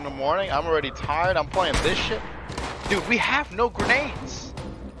early in the morning. I'm already tired. I'm playing this shit. Dude, we have no grenades.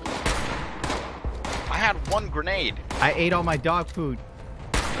 I had one grenade. I ate all my dog food.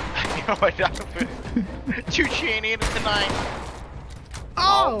 You know what? Chuchi ain't eating tonight.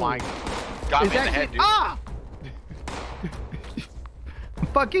 Oh, my. Got Is me in the that head, shit? dude. Ah! I'm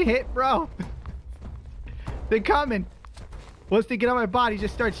fucking hit, bro. They're coming. Once they get on my body,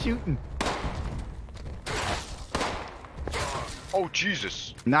 just start shooting. Oh,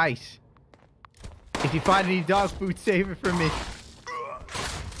 Jesus. Nice. If you find any dog food, save it for me.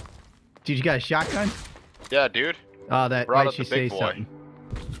 Dude, you got a shotgun? Yeah, dude. Oh, that Brought might up the should say big boy. something.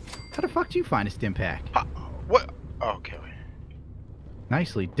 How the fuck do you find a stim pack? What? Okay.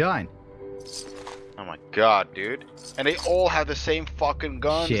 Nicely done. Oh my god, dude. And they all have the same fucking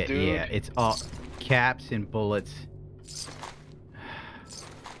guns, Shit, dude. yeah, it's all caps and bullets.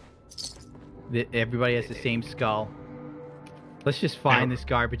 Everybody has the same skull. Let's just find this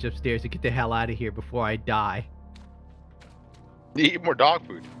garbage upstairs and get the hell out of here before I die. You eat more dog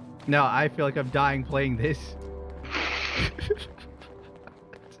food. No, I feel like I'm dying playing this.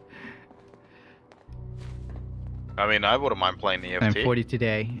 I mean, I wouldn't mind playing the I'm EFT. 40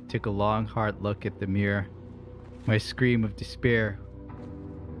 today. Took a long, hard look at the mirror. My scream of despair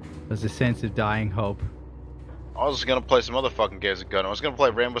was a sense of dying hope. I was gonna play some other fucking games of gun. I was gonna play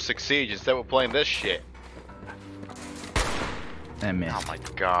Rainbow Six Siege instead of playing this shit. I missed. Oh my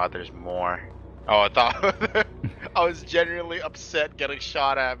god, there's more. Oh, I thought I was genuinely upset getting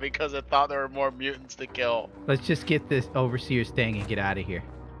shot at because I thought there were more mutants to kill. Let's just get this overseer's thing and get out of here.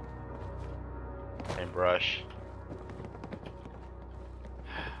 Paintbrush.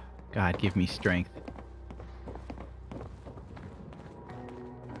 God, give me strength.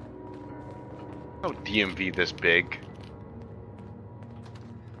 No DMV this big.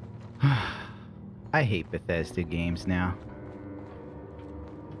 I hate Bethesda games now.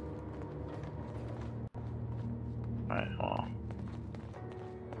 Alright, well.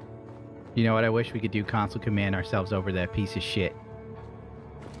 You know what? I wish we could do console command ourselves over that piece of shit.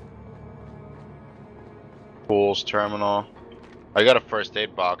 Fool's Terminal. I got a first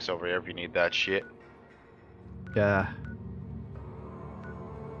aid box over here if you need that shit.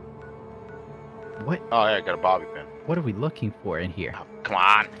 What? Oh yeah, I got a bobby pin. What are we looking for in here? Oh, come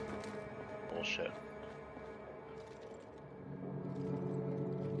on. Bullshit.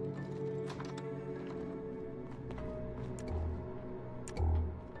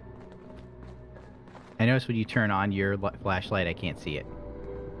 notice when you turn on your flashlight, I can't see it.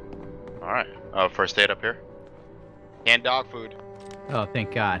 Alright. First aid up here. And dog food. Oh,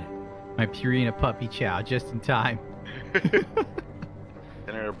 thank God. My Purina puppy chow, just in time.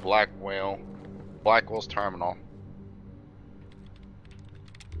 Enter Blackwell's terminal.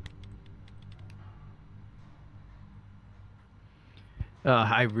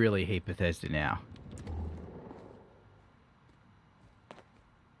 I really hate Bethesda now.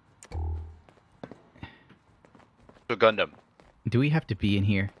 Xiltix. Do we have to be in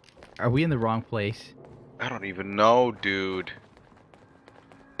here? Are we in the wrong place? I don't even know, dude.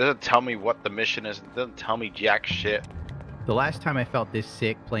 It doesn't tell me what the mission is. It doesn't tell me jack shit. The last time I felt this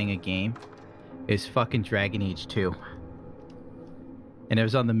sick playing a game is fucking Dragon Age 2. And it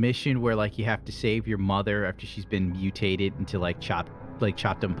was on the mission where like you have to save your mother after she's been mutated into chopped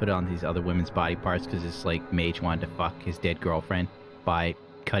up and put on these other women's body parts because this like mage wanted to fuck his dead girlfriend by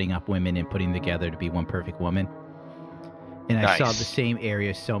cutting up women and putting them together to be one perfect woman. And I saw the same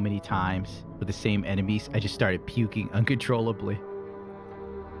area so many times with the same enemies, I just started puking uncontrollably.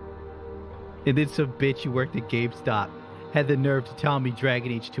 And then some bitch who worked at GameStop had the nerve to tell me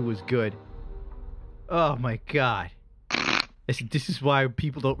Dragon Age 2 was good. Oh my God. This is why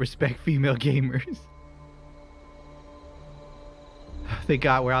people don't respect female gamers. Thank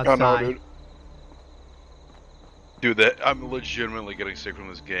God we're outside. Oh, no, dude, I'm legitimately getting sick from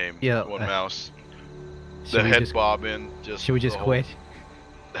this game. Yeah. One mouse. The head bobbing. Should we just quit?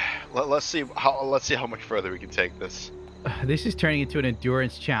 Let's see how much further we can take this. This is turning into an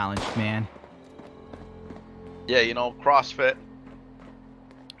endurance challenge, man. Yeah, you know, CrossFit.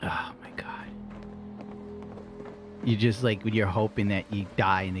 Oh my God. You just like when you're hoping that you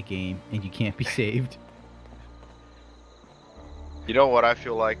die in the game and you can't be saved. You know what I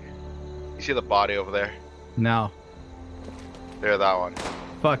feel like? You see the body over there? No. There, that one.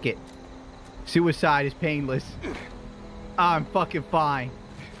 Fuck it. Suicide is painless. I'm fucking fine.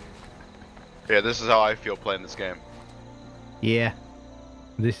 Yeah, this is how I feel playing this game. Yeah.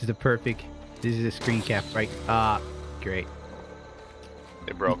 This is a screen cap, right? Great.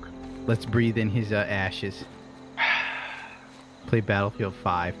 It broke. Let's breathe in his ashes. Play Battlefield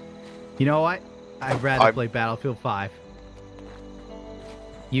 5. You know what? I'd rather play Battlefield 5.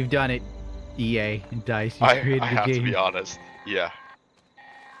 You've done it, EA and DICE. You created I the have game. to be honest. Yeah.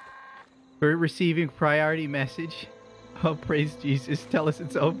 We're receiving priority message. Oh, praise Jesus. Tell us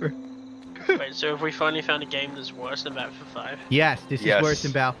it's over. Wait, so have we finally found a game that's worse than Battlefield 5? Yes, this is worse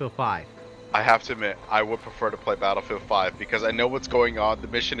than Battlefield 5. I have to admit, I would prefer to play Battlefield 5 because I know what's going on. The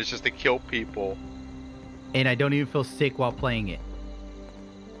mission is just to kill people. And I don't even feel sick while playing it.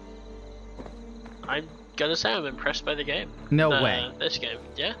 I'm gonna say I'm impressed by the game. No way. This game,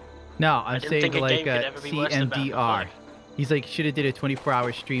 yeah? No, I'm saying like CMDR. He's like, should have did a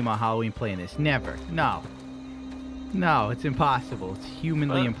 24-hour stream on Halloween playing this. Never. No. No, it's impossible. It's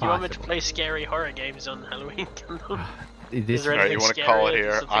humanly impossible. Do you want me to play scary horror games on Halloween? Alright, you want to call it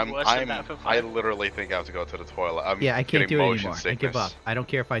here? I literally think I have to go to the toilet. I can't do it anymore. Sickness. I give up. I don't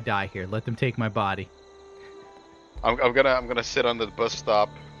care if I die here. Let them take my body. I'm gonna sit on the bus stop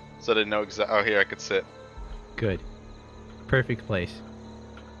so they know exactly. Oh, here I could sit. Good. Perfect place.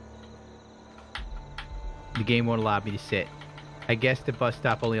 The game won't allow me to sit. I guess the bus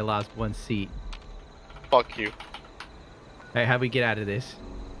stop only allows one seat. Fuck you. Alright, how do we get out of this?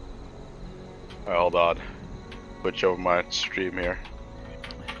 Alright, hold on. Switch over my stream here.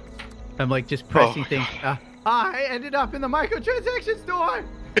 I'm like just pressing things. I ended up in the microtransaction store!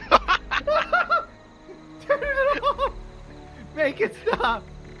 Turn it off! Make it stop!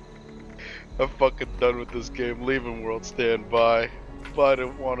 I'm fucking done with this game. Leaving world, stand by. But I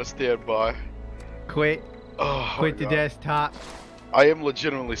don't want to stand by. Quit. Quit the desktop. I am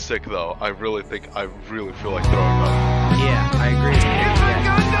legitimately sick though. I really feel like throwing up. Yeah, I agree.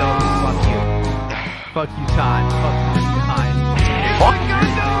 Yeah, so fuck you. Fuck you, Todd. Fuck you, Behind. Fuck you.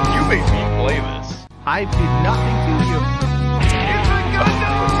 You made me play this. I did nothing to you.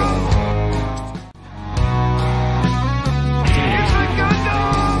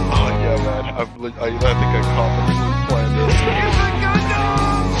 Oh yeah, man. I think I confidently planned this.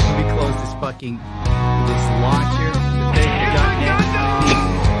 Let me close this fucking launcher.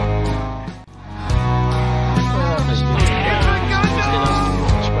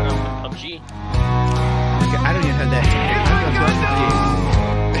 I don't even have that.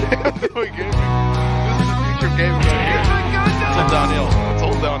 I'm done with This is the future of gaming right here. It's all downhill. It's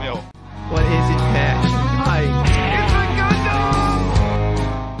all downhill. What is it, Bash? Hi.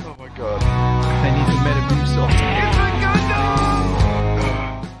 Oh my god. I need the Metamucil.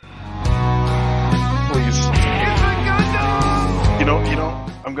 Please. You know,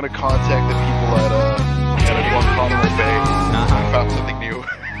 I'm gonna contact the people at Guantanamo Bay. Uh-huh. I found something new.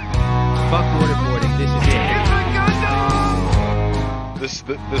 Fuck waterboarding. This is it. This is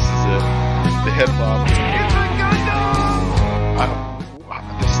it. The head bomb.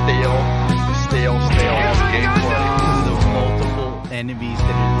 The stale ass gameplay. The multiple enemies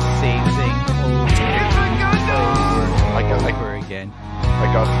that are the same thing over and over again. I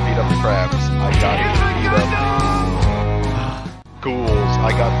got to beat up crabs. I got to beat up ghouls.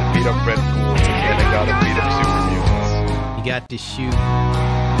 I got to beat up red ghouls. And I got to beat up super mutants. You got to shoot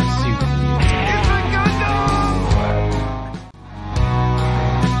super mutants.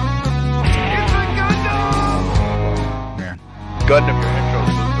 Yeah. Gundam, your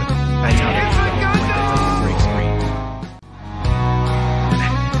intro's looping. I know, that's the whole point. That's like the break screen.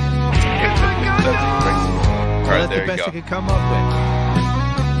 That's a great screen. Well, Alright, that's there the you best go. I could come up with.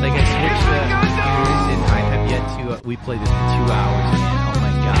 Like, I switched computers and I have yet to. We played this for 2 hours, man. Oh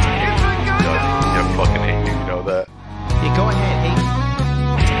my god. I fucking hate you, you know that. Yeah, go ahead. Hey,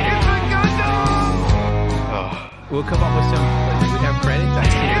 Oh. we'll come up with some. Do we have credits? I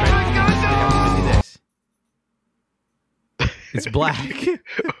see a credits thing. Let's see how we do this. It's black.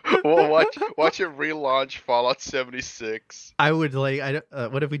 Well, watch it relaunch Fallout 76. I would like. I don't.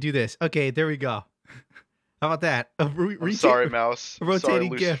 What if we do this? Okay, there we go. How about that? I'm sorry, Mouse. rotating sorry,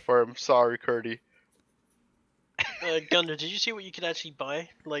 GIF. Lucifer. I'm sorry, Curdy. Gundam, did you see what you could actually buy?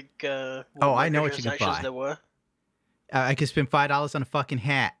 Like, Oh, I know what you can microtransactions buy. there were. I could spend $5 on a fucking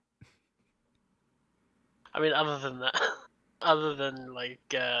hat. I mean, other than that, other than like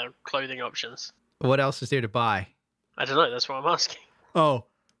clothing options. What else is there to buy? I don't know. That's what I'm asking. Oh,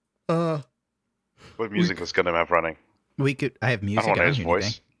 What music was Gundam have running? we could. I have I music. don't want to hear his hear voice.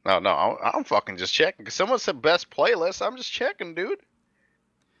 anything. No, I'm fucking just checking. Cause someone said best playlist. I'm just checking, dude.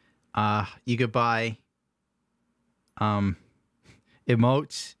 You could buy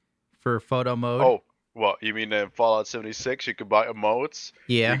emotes for photo mode. Oh, well, you mean in Fallout 76? You could buy emotes.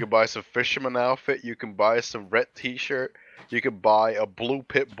 yeah. You can buy some fisherman outfit. You can buy some red T-shirt. You can buy a blue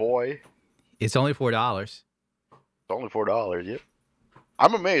Pit Boy. It's only $4. It's only $4. Yep.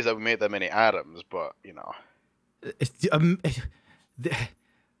 I'm amazed that we made that many items, but you know.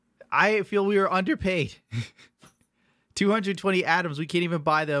 I feel we were underpaid. 220 atoms. We can't even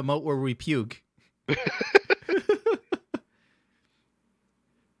buy the emote where we puke.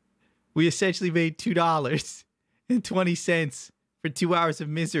 We essentially made $2.20 for 2 hours of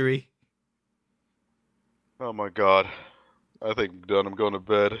misery. Oh my god. I think I'm done. I'm going to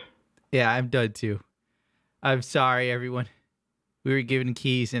bed. Yeah, I'm done too. I'm sorry, everyone. We were given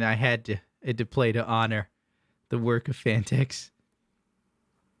keys, and I had to play to honor the work of Fantex.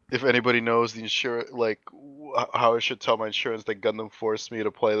 If anybody knows the insurance, like how I should tell my insurance that Gundam forced me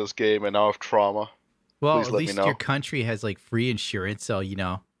to play this game and now I have trauma. Well, Please at let me least know. your country has like free insurance, so you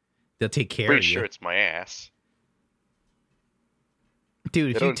know they'll take care Pretty of you. sure it's my ass.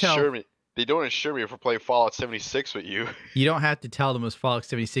 Dude, They if don't you tell insure me. They don't insure me for playing Fallout 76 with you. you don't have to tell them it's Fallout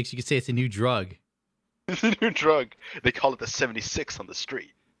 76. You can say it's a new drug. It's a new drug. They call it the 76 on the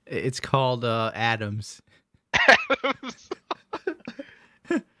street. It's called Adams.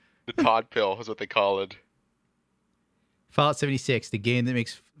 The Todd pill is what they call it. Fallout 76, the game that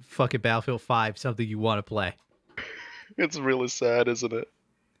makes fucking Battlefield 5 something you want to play. It's really sad, isn't it?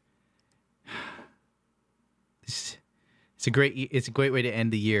 It's a great way to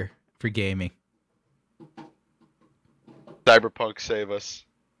end the year for gaming. Cyberpunk save us.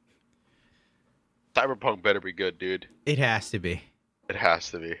 Cyberpunk better be good, dude. It has to be. It has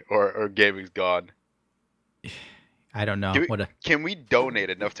to be, or gaming's gone. I don't know. Can we donate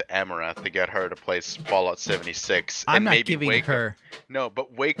enough to Amaranth to get her to play Fallout 76? I'm and not maybe giving wake her. No,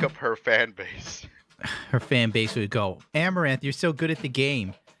 but wake up her fan base. Her fan base would go, Amaranth, you're so good at the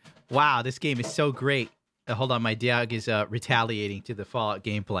game. Wow, this game is so great. Hold on, my dog is retaliating to the Fallout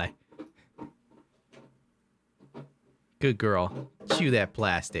gameplay. Good girl. Chew that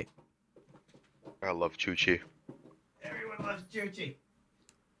plastic. I love Chuchi. Everyone loves Chuchi.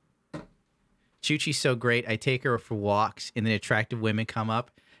 Chuchi's so great. I take her for walks, and then attractive women come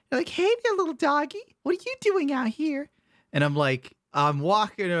up. They're like, hey there, little doggy. What are you doing out here? And I'm like, I'm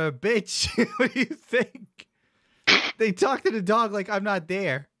walking a bitch. What do you think? They talk to the dog like I'm not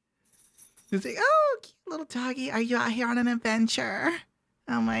there. They say, oh, cute little doggy. Are you out here on an adventure?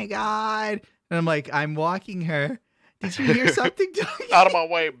 Oh, my God. And I'm like, I'm walking her. Did you hear something, doggy? Out of my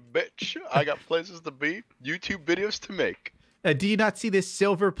way, bitch. I got places to be, YouTube videos to make. Do you not see this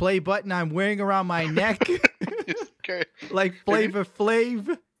silver play button I'm wearing around my neck? Okay. Like Flavor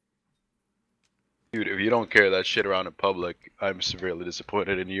Flav? Dude, if you don't carry that shit around in public, I'm severely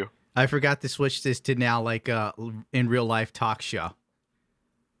disappointed in you. I forgot to switch this to now like in real life talk show.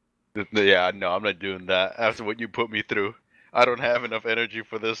 Yeah, no, I'm not doing that. After what you put me through, I don't have enough energy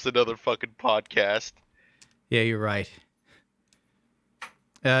for this. Another fucking podcast. Yeah, you're right.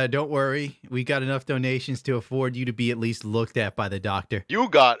 Don't worry. We got enough donations to afford you to be at least looked at by the doctor. You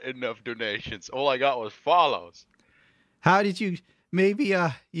got enough donations. All I got was follows. How did you... Maybe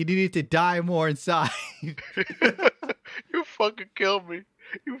you needed to die more inside. You fucking killed me.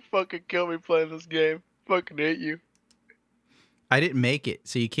 You fucking killed me playing this game. Fucking hate you. I didn't make it,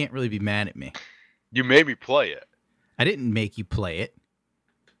 so you can't really be mad at me. You made me play it. I didn't make you play it.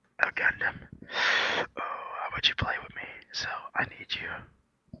 Oh, Gundam. Oh, how about you play with me? So, I need you.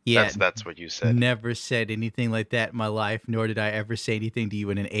 Yeah, That's what you said. never said anything like that in my life, nor did I ever say anything to you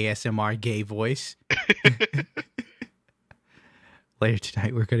in an ASMR gay voice. Later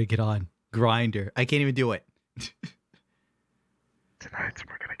tonight, we're going to get on Grinder. I can't even do it. Tonight,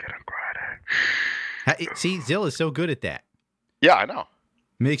 we're going to get on Grindr. See, Zilla's so good at that. Yeah, I know.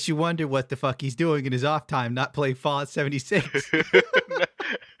 Makes you wonder what the fuck he's doing in his off time, not playing Fallout 76.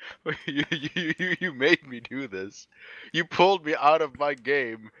 You made me do this. You pulled me out of my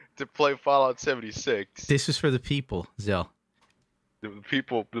game to play Fallout 76. This was for the people, Zill.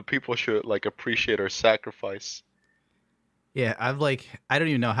 The people should like appreciate our sacrifice. Yeah, I don't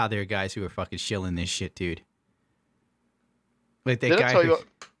even know how there are guys who are fucking shilling this shit, dude. Like that Didn't guy. tell you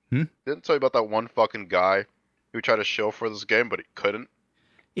Hmm? Didn't tell you about that one fucking guy who tried to show for this game, but he couldn't.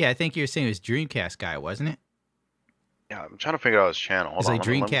 Yeah, I think you were saying it was Dreamcast guy, wasn't it? Yeah, I'm trying to figure out his channel. Hold It's on, like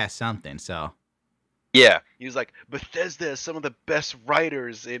let me- Dreamcast something, so. Yeah, he was like, Bethesda is some of the best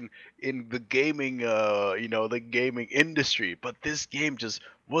writers in the gaming, the gaming industry, but this game just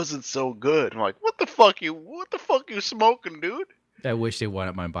wasn't so good. I'm like, what the fuck you smoking, dude? I wish they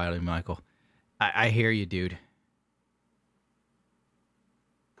wanted my body, Michael. I hear you, dude.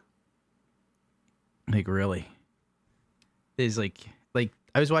 Like, really. There's like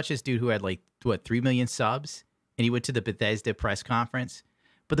I was watching this dude who had 3 million subs, and he went to the Bethesda press conference.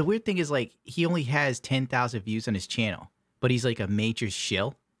 But the weird thing is, like, he only has 10,000 views on his channel, but he's like a major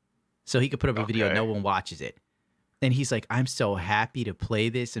shill. So he could put up a video, no one watches it. And he's like, I'm so happy to play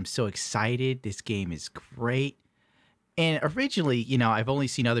this. I'm so excited. This game is great. And originally, I've only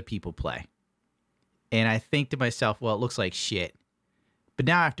seen other people play. And I think to myself, well, it looks like shit. But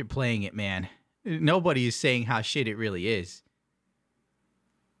now after playing it, man, nobody is saying how shit it really is.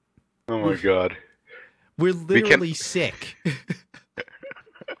 Oh my god. We're literally sick.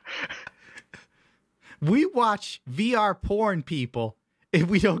 We watch VR porn, people, and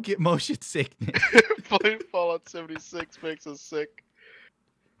we don't get motion sickness. Playing Fallout 76 makes us sick.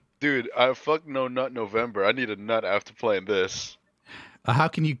 Dude, I fucked no nut November. I need a nut after playing this. How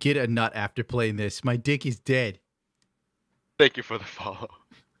can you get a nut after playing this? My dick is dead. Thank you for the follow.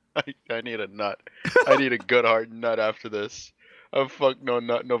 I need a nut. I need a good hard nut after this. I fucked no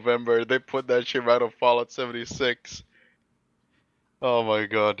nut November. They put that shit right on Fallout 76. Oh my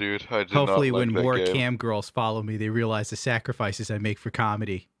god, dude. I did Hopefully not like when that more game. cam girls follow me, they realize the sacrifices I make for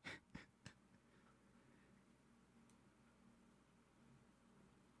comedy.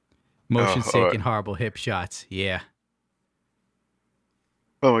 Motion sick alright. and horrible hip shots. Yeah.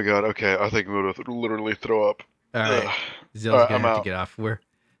 Oh my god, okay. I think I'm gonna literally throw up. All right. Ugh. Zill's Alright, gonna I'm have out. to get off.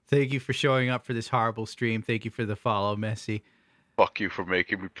 Thank you for showing up for this horrible stream. Thank you for the follow, Messi. Fuck you for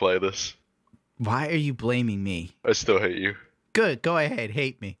making me play this. Why are you blaming me? I still hate you. Good. Go ahead.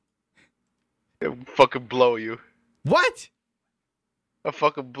 Hate me. I'll fucking blow you. What? I'll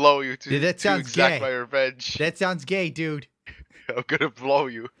fucking blow you Yeah, that to sounds exact gay. my revenge. That sounds gay, dude. I'm gonna blow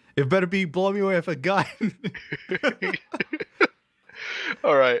you. It better be blow me away with a gun.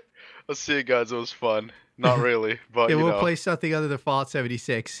 Alright. I'll see you guys. It was fun. Not really, but Yeah, you we'll know. play something other than Fallout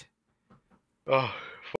 76. Oh.